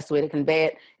think the best way to convey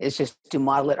it is just to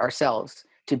model it ourselves,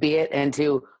 to be it, and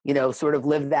to, you know, sort of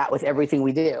live that with everything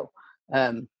we do,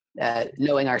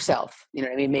 knowing ourselves, you know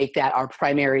what I mean? Make that our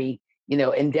primary, you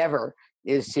know, endeavor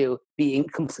is to be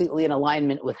completely in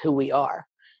alignment with who we are.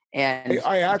 And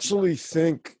I actually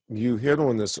think you hit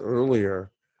on this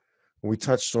earlier. We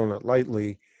touched on it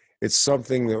lightly. It's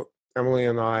something that Emily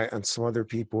and I and some other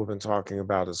people have been talking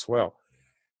about as well.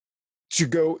 To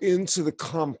go into the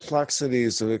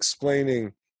complexities of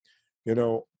explaining, you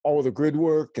know, all the grid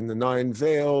work and the 9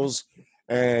 veils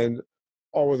and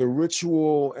all of the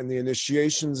ritual and the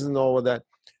initiations and all of that,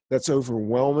 that's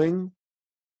overwhelming.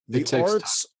 The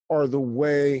arts are the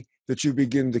way that you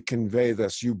begin to convey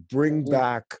this. You bring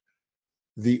back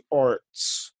the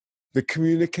arts, the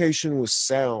communication with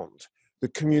sound, the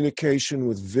communication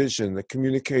with vision, the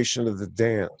communication of the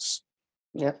dance.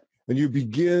 Yep. And you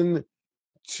begin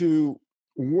to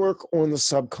work on the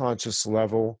subconscious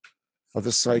level of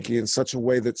the psyche in such a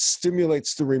way that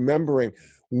stimulates the remembering.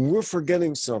 We're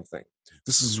forgetting something.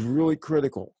 This is really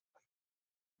critical.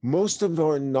 Most of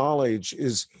our knowledge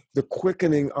is the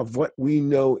quickening of what we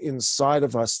know inside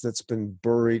of us that's been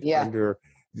buried under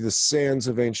the sands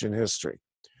of ancient history.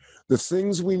 The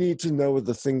things we need to know are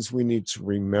the things we need to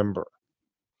remember.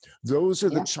 Those are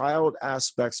the child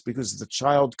aspects, because the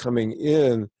child coming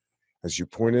in, as you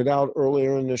pointed out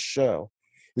earlier in this show,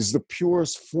 is the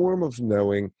purest form of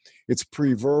knowing. It's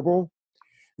pre-verbal,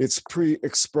 it's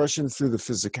pre-expression through the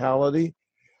physicality,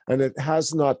 and it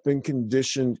has not been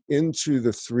conditioned into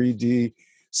the 3D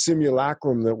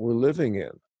simulacrum that we're living in.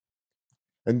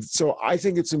 And so I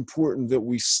think it's important that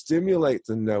we stimulate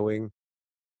the knowing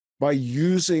by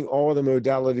using all the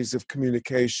modalities of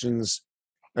communications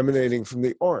emanating from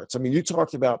the arts. I mean, you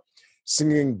talked about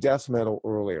singing death metal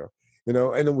earlier, you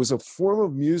know, and it was a form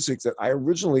of music that I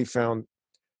originally found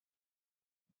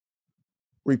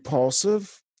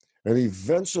repulsive, and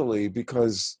eventually,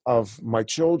 because of my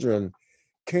children,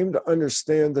 came to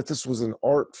understand that this was an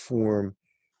art form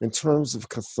in terms of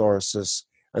catharsis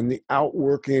and the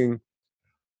outworking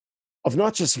of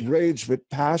not just rage, but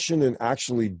passion and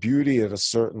actually beauty at a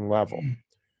certain level,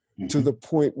 to the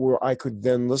point where I could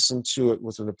then listen to it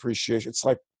with an appreciation. It's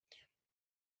like,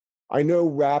 I know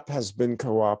rap has been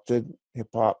co-opted, hip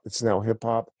hop, it's now hip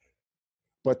hop,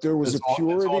 but there was a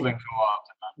purity. It's all been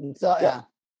co-opted. So,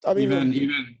 I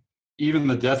mean, even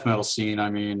the death metal scene,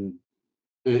 I mean,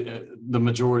 the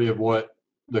majority of what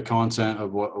the content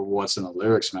of what's in the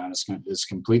lyrics, man, is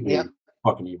completely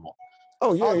fucking evil.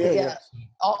 Oh yeah.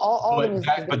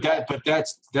 But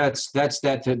that's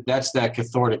that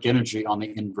cathartic energy on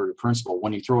the inverted principle.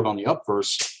 When you throw it on the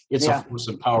upverse, it's a force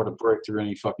and power to break through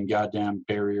any fucking goddamn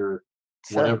barrier,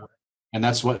 whatever. And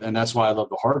that's why I love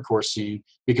the hardcore scene,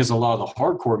 because a lot of the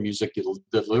hardcore music,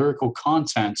 the lyrical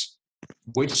content,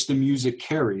 which the music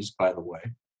carries, by the way,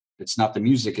 it's not the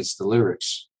music, it's the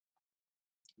lyrics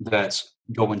that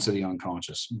go into the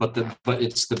unconscious. But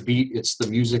it's the beat, it's the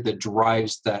music that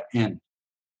drives that in.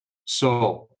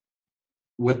 So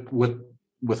with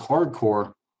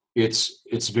hardcore,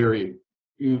 it's very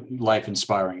life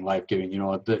inspiring, life giving.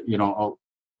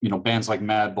 Bands like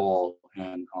Madball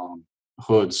and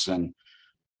Hoods and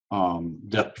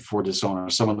Death Before Dishonor,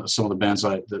 some of the bands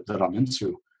that I'm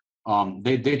into,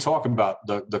 they talk about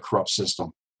the corrupt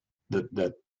system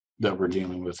that we're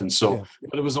dealing with. And so,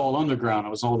 but it was all underground. It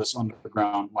was all this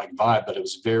underground like vibe, but it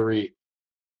was very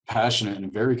passionate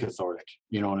and very cathartic,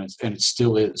 and it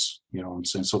still is, you know what I'm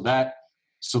saying? So that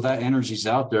energy's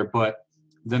out there. But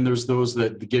then there's those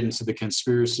that get into the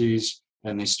conspiracies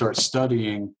and they start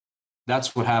studying.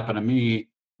 That's what happened to me,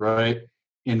 right?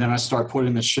 And then I start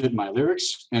putting this shit in my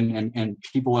lyrics, and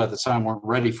people at the time weren't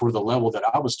ready for the level that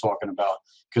I was talking about,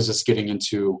 because it's getting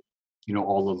into,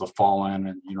 all of the fallen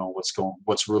and,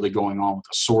 what's really going on with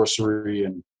the sorcery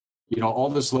and, all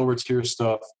this lower tier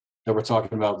stuff that we're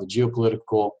talking about, the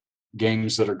geopolitical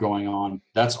games that are going on.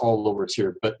 That's all lower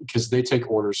tier, but because they take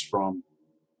orders from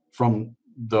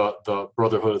the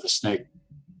Brotherhood of the Snake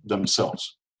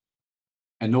themselves,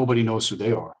 and nobody knows who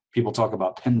they are. People talk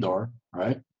about Pendar,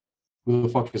 right? Who the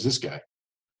fuck is this guy?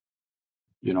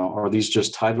 Are these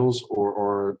just titles,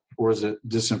 or is it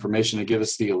disinformation to give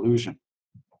us the illusion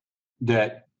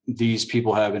that these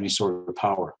people have any sort of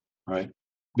power, right?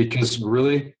 Because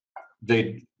really,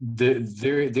 they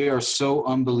are so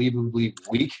unbelievably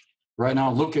weak right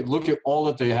now. Look at all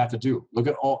that they have to do. Look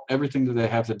at everything that they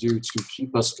have to do to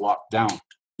keep us locked down,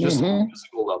 just on a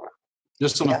physical level,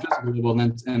 just on a physical level,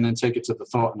 and then take it to the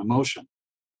thought and emotion,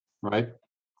 right?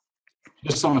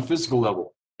 Just on a physical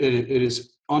level, it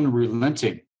is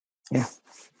unrelenting. Yeah.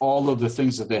 All of the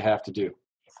things that they have to do.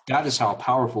 That is how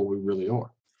powerful we really are.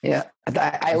 Yeah.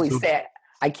 I always say,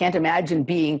 I can't imagine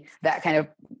being that kind of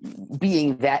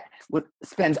being that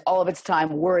spends all of its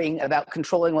time worrying about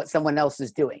controlling what someone else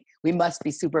is doing. We must be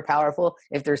super powerful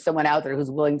if there's someone out there who's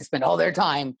willing to spend all their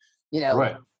time,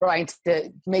 right, trying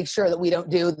to make sure that we don't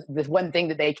do the one thing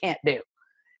that they can't do.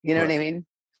 You know what I mean?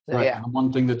 So, right. Yeah. And the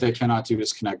one thing that they cannot do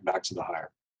is connect back to the higher.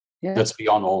 Yeah. That's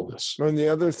beyond all this. And the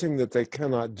other thing that they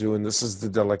cannot do, and this is the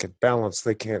delicate balance,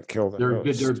 they can't kill the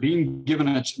host. They're being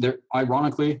given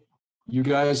ironically, you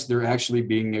guys, they're actually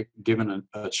being given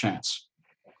a chance.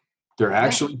 They're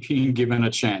actually being given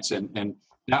a chance. And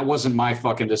that wasn't my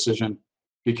fucking decision,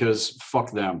 because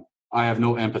fuck them. I have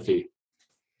no empathy.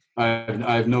 I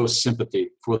have no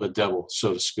sympathy for the devil,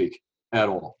 so to speak, at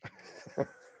all.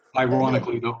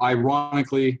 Ironically,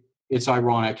 it's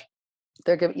ironic.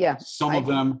 They're good.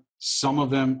 Some of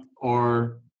them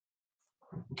are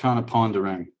kind of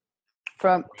pondering.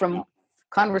 From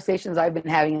conversations I've been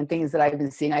having and things that I've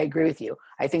been seeing, I agree with you.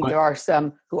 I think there are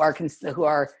some who are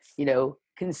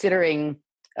considering.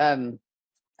 I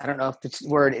don't know if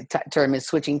the term is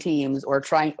switching teams or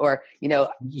trying, or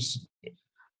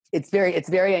it's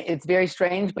very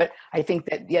strange. But I think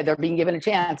that they're being given a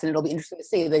chance, and it'll be interesting to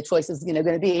see the choices. Going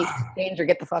to be change or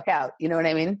get the fuck out. You know what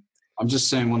I mean? I'm just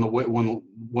saying, when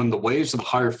the waves of the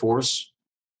higher force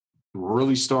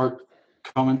really start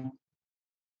coming,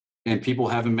 and people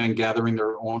haven't been gathering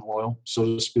their own oil, so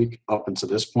to speak, up until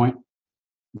this point,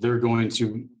 they're going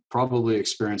to probably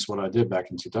experience what I did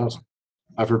back in 2000.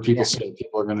 I've heard people say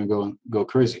people are going to go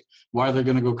crazy. Why are they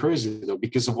going to go crazy though?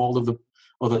 Because of all of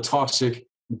the toxic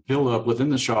buildup within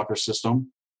the chakra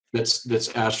system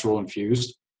that's astral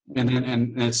infused,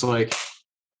 and it's like.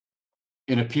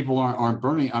 And if people aren't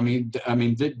burning,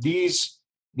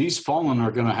 these fallen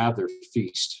are going to have their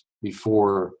feast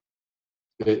before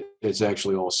it's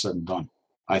actually all said and done,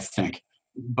 I think.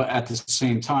 But at the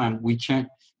same time, we can't.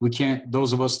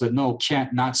 Those of us that know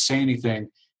can't not say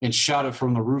anything and shout it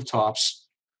from the rooftops,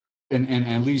 and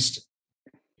at least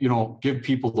give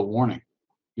people the warning.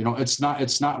 It's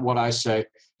not what I say.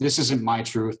 This isn't my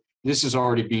truth. This is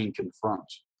already being confirmed.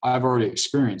 I've already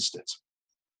experienced it.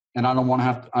 And I don't want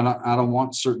I don't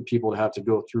want certain people to have to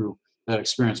go through that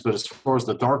experience. But as far as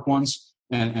the dark ones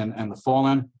and the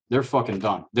fallen, they're fucking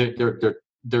done.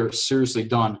 They're seriously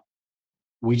done.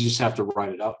 We just have to write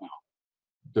it out now.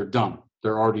 They're done.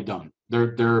 They're already done.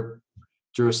 Their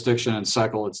jurisdiction and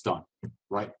cycle, it's done.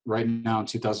 Right now in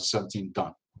 2017,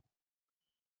 done.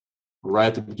 We're right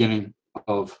at the beginning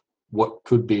of what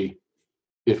could be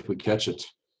if we catch it.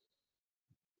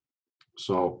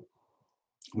 So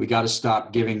we got to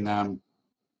stop giving them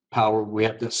power. We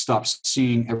have to stop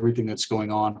seeing everything that's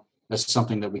going on as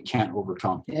something that we can't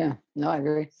overcome. Yeah, no, I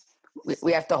agree.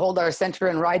 We have to hold our center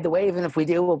and ride the wave, and if we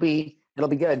do, it'll be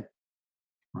good.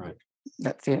 Right.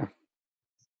 That's I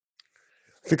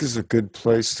think it's a good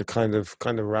place to kind of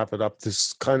wrap it up.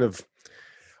 This kind of,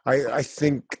 I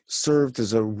think, served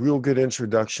as a real good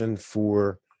introduction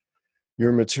for,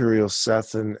 your material,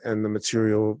 Seth, and the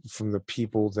material from the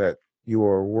people that you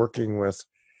are working with.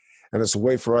 And it's a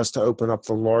way for us to open up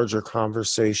the larger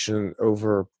conversation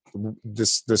over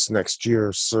this next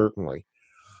year, certainly.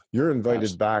 You're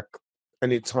invited back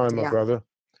anytime, my brother,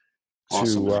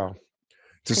 Awesome.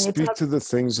 to speak to the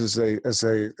things as they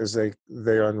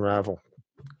unravel.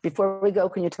 Before we go,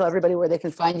 can you tell everybody where they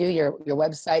can find you, your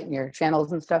website and your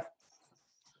channels and stuff?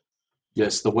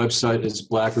 Yes, the website is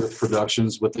Black Earth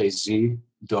Productions with a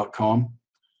Z.com.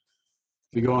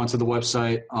 If you go onto the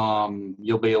website,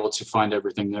 you'll be able to find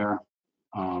everything there.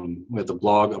 We have the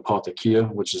blog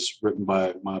Apothekia, which is written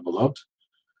by my beloved.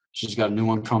 She's got a new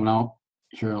one coming out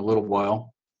here in a little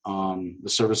while. The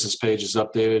services page is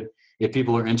updated. If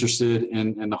people are interested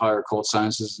in the higher occult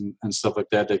sciences and stuff like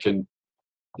that, they can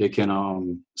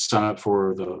sign up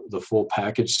for the full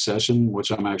package session,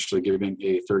 which I'm actually giving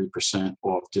a 30%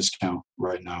 off discount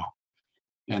right now.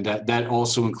 And that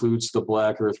also includes the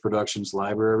Black Earth Productions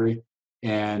library.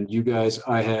 And you guys,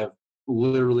 I have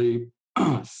literally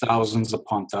thousands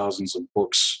upon thousands of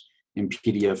books in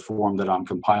PDF form that I'm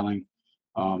compiling.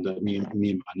 That me and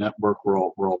my network, we're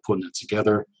all putting it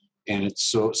together. And it's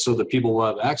so that people will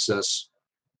have access,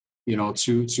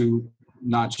 to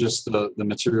not just the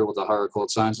material with the higher occult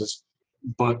sciences,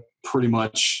 but pretty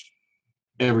much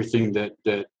everything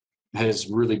that has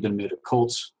really been made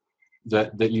occult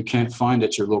that you can't find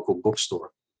at your local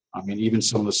bookstore. I mean, even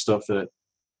some of the stuff that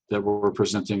we're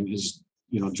presenting is,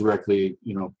 directly,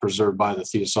 preserved by the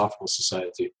Theosophical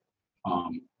Society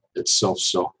itself.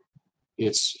 So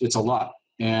it's a lot.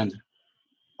 And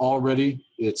already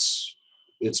it's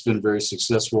been very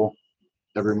successful.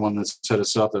 Everyone that's hit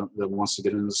us up that wants to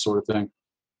get into this sort of thing,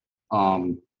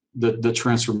 the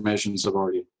transformations have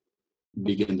already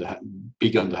begun to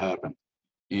happen.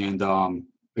 And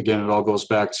again, it all goes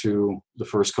back to the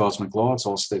first cosmic law. It's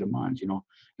all state of mind,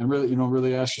 and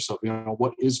really ask yourself,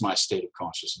 what is my state of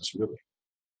consciousness really?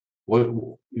 What,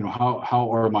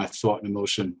 how are my thought and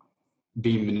emotion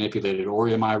being manipulated, or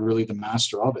am I really the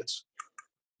master of it?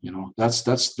 That's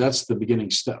the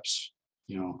beginning steps,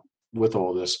 with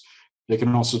all this. They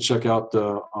can also check out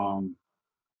the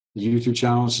YouTube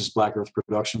channel. It's just Black Earth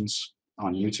Productions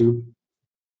on YouTube.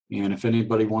 And if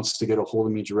anybody wants to get a hold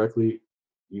of me directly,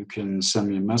 you can send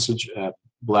me a message at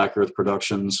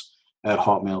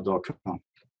blackearthproductions@hotmail.com.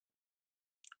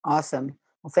 Awesome.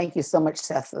 Well, thank you so much,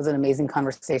 Seth. It was an amazing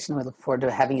conversation. We look forward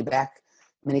to having you back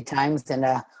many times, and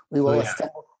we will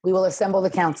assemble the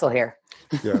council here.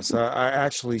 Yes, I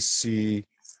actually see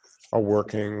a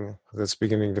working that's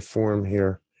beginning to form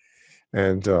here,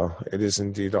 and it is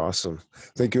indeed awesome.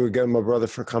 Thank you again, my brother,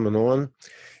 for coming on.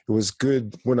 It was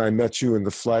good when I met you in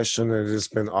the flesh, and it has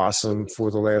been awesome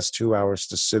for the last 2 hours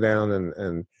to sit down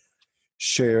and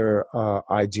share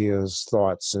ideas,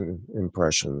 thoughts, and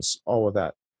impressions, all of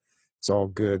that. It's all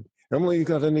good. Emily, you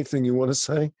got anything you want to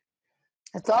say?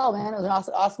 That's all, man. It was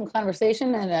an awesome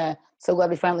conversation, and so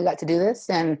glad we finally got to do this.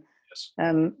 And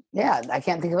I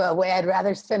can't think of a way I'd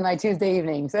rather spend my Tuesday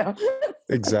evening. So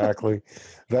exactly.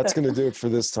 That's going to do it for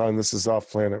this time. This is Off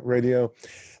Planet Radio.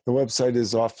 The website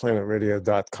is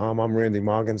offplanetradio.com. I'm Randy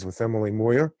Maugans with Emily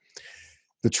Moyer.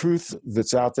 The truth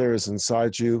that's out there is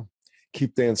inside you.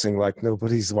 Keep dancing like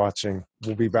nobody's watching.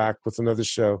 We'll be back with another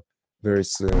show very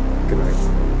soon. Good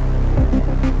night.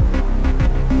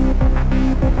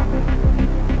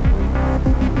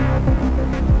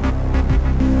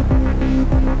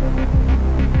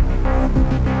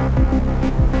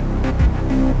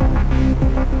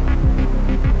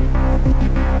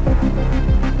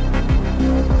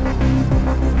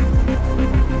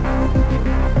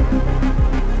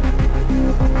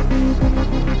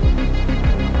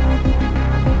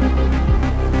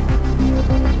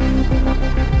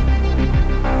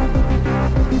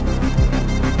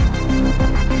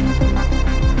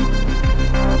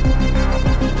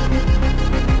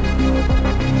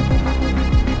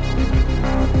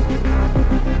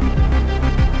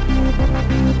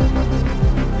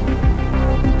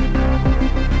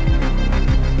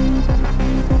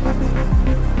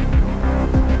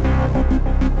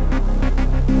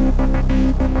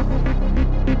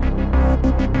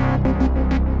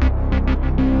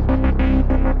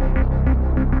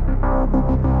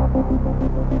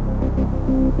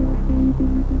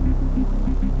 Thank you.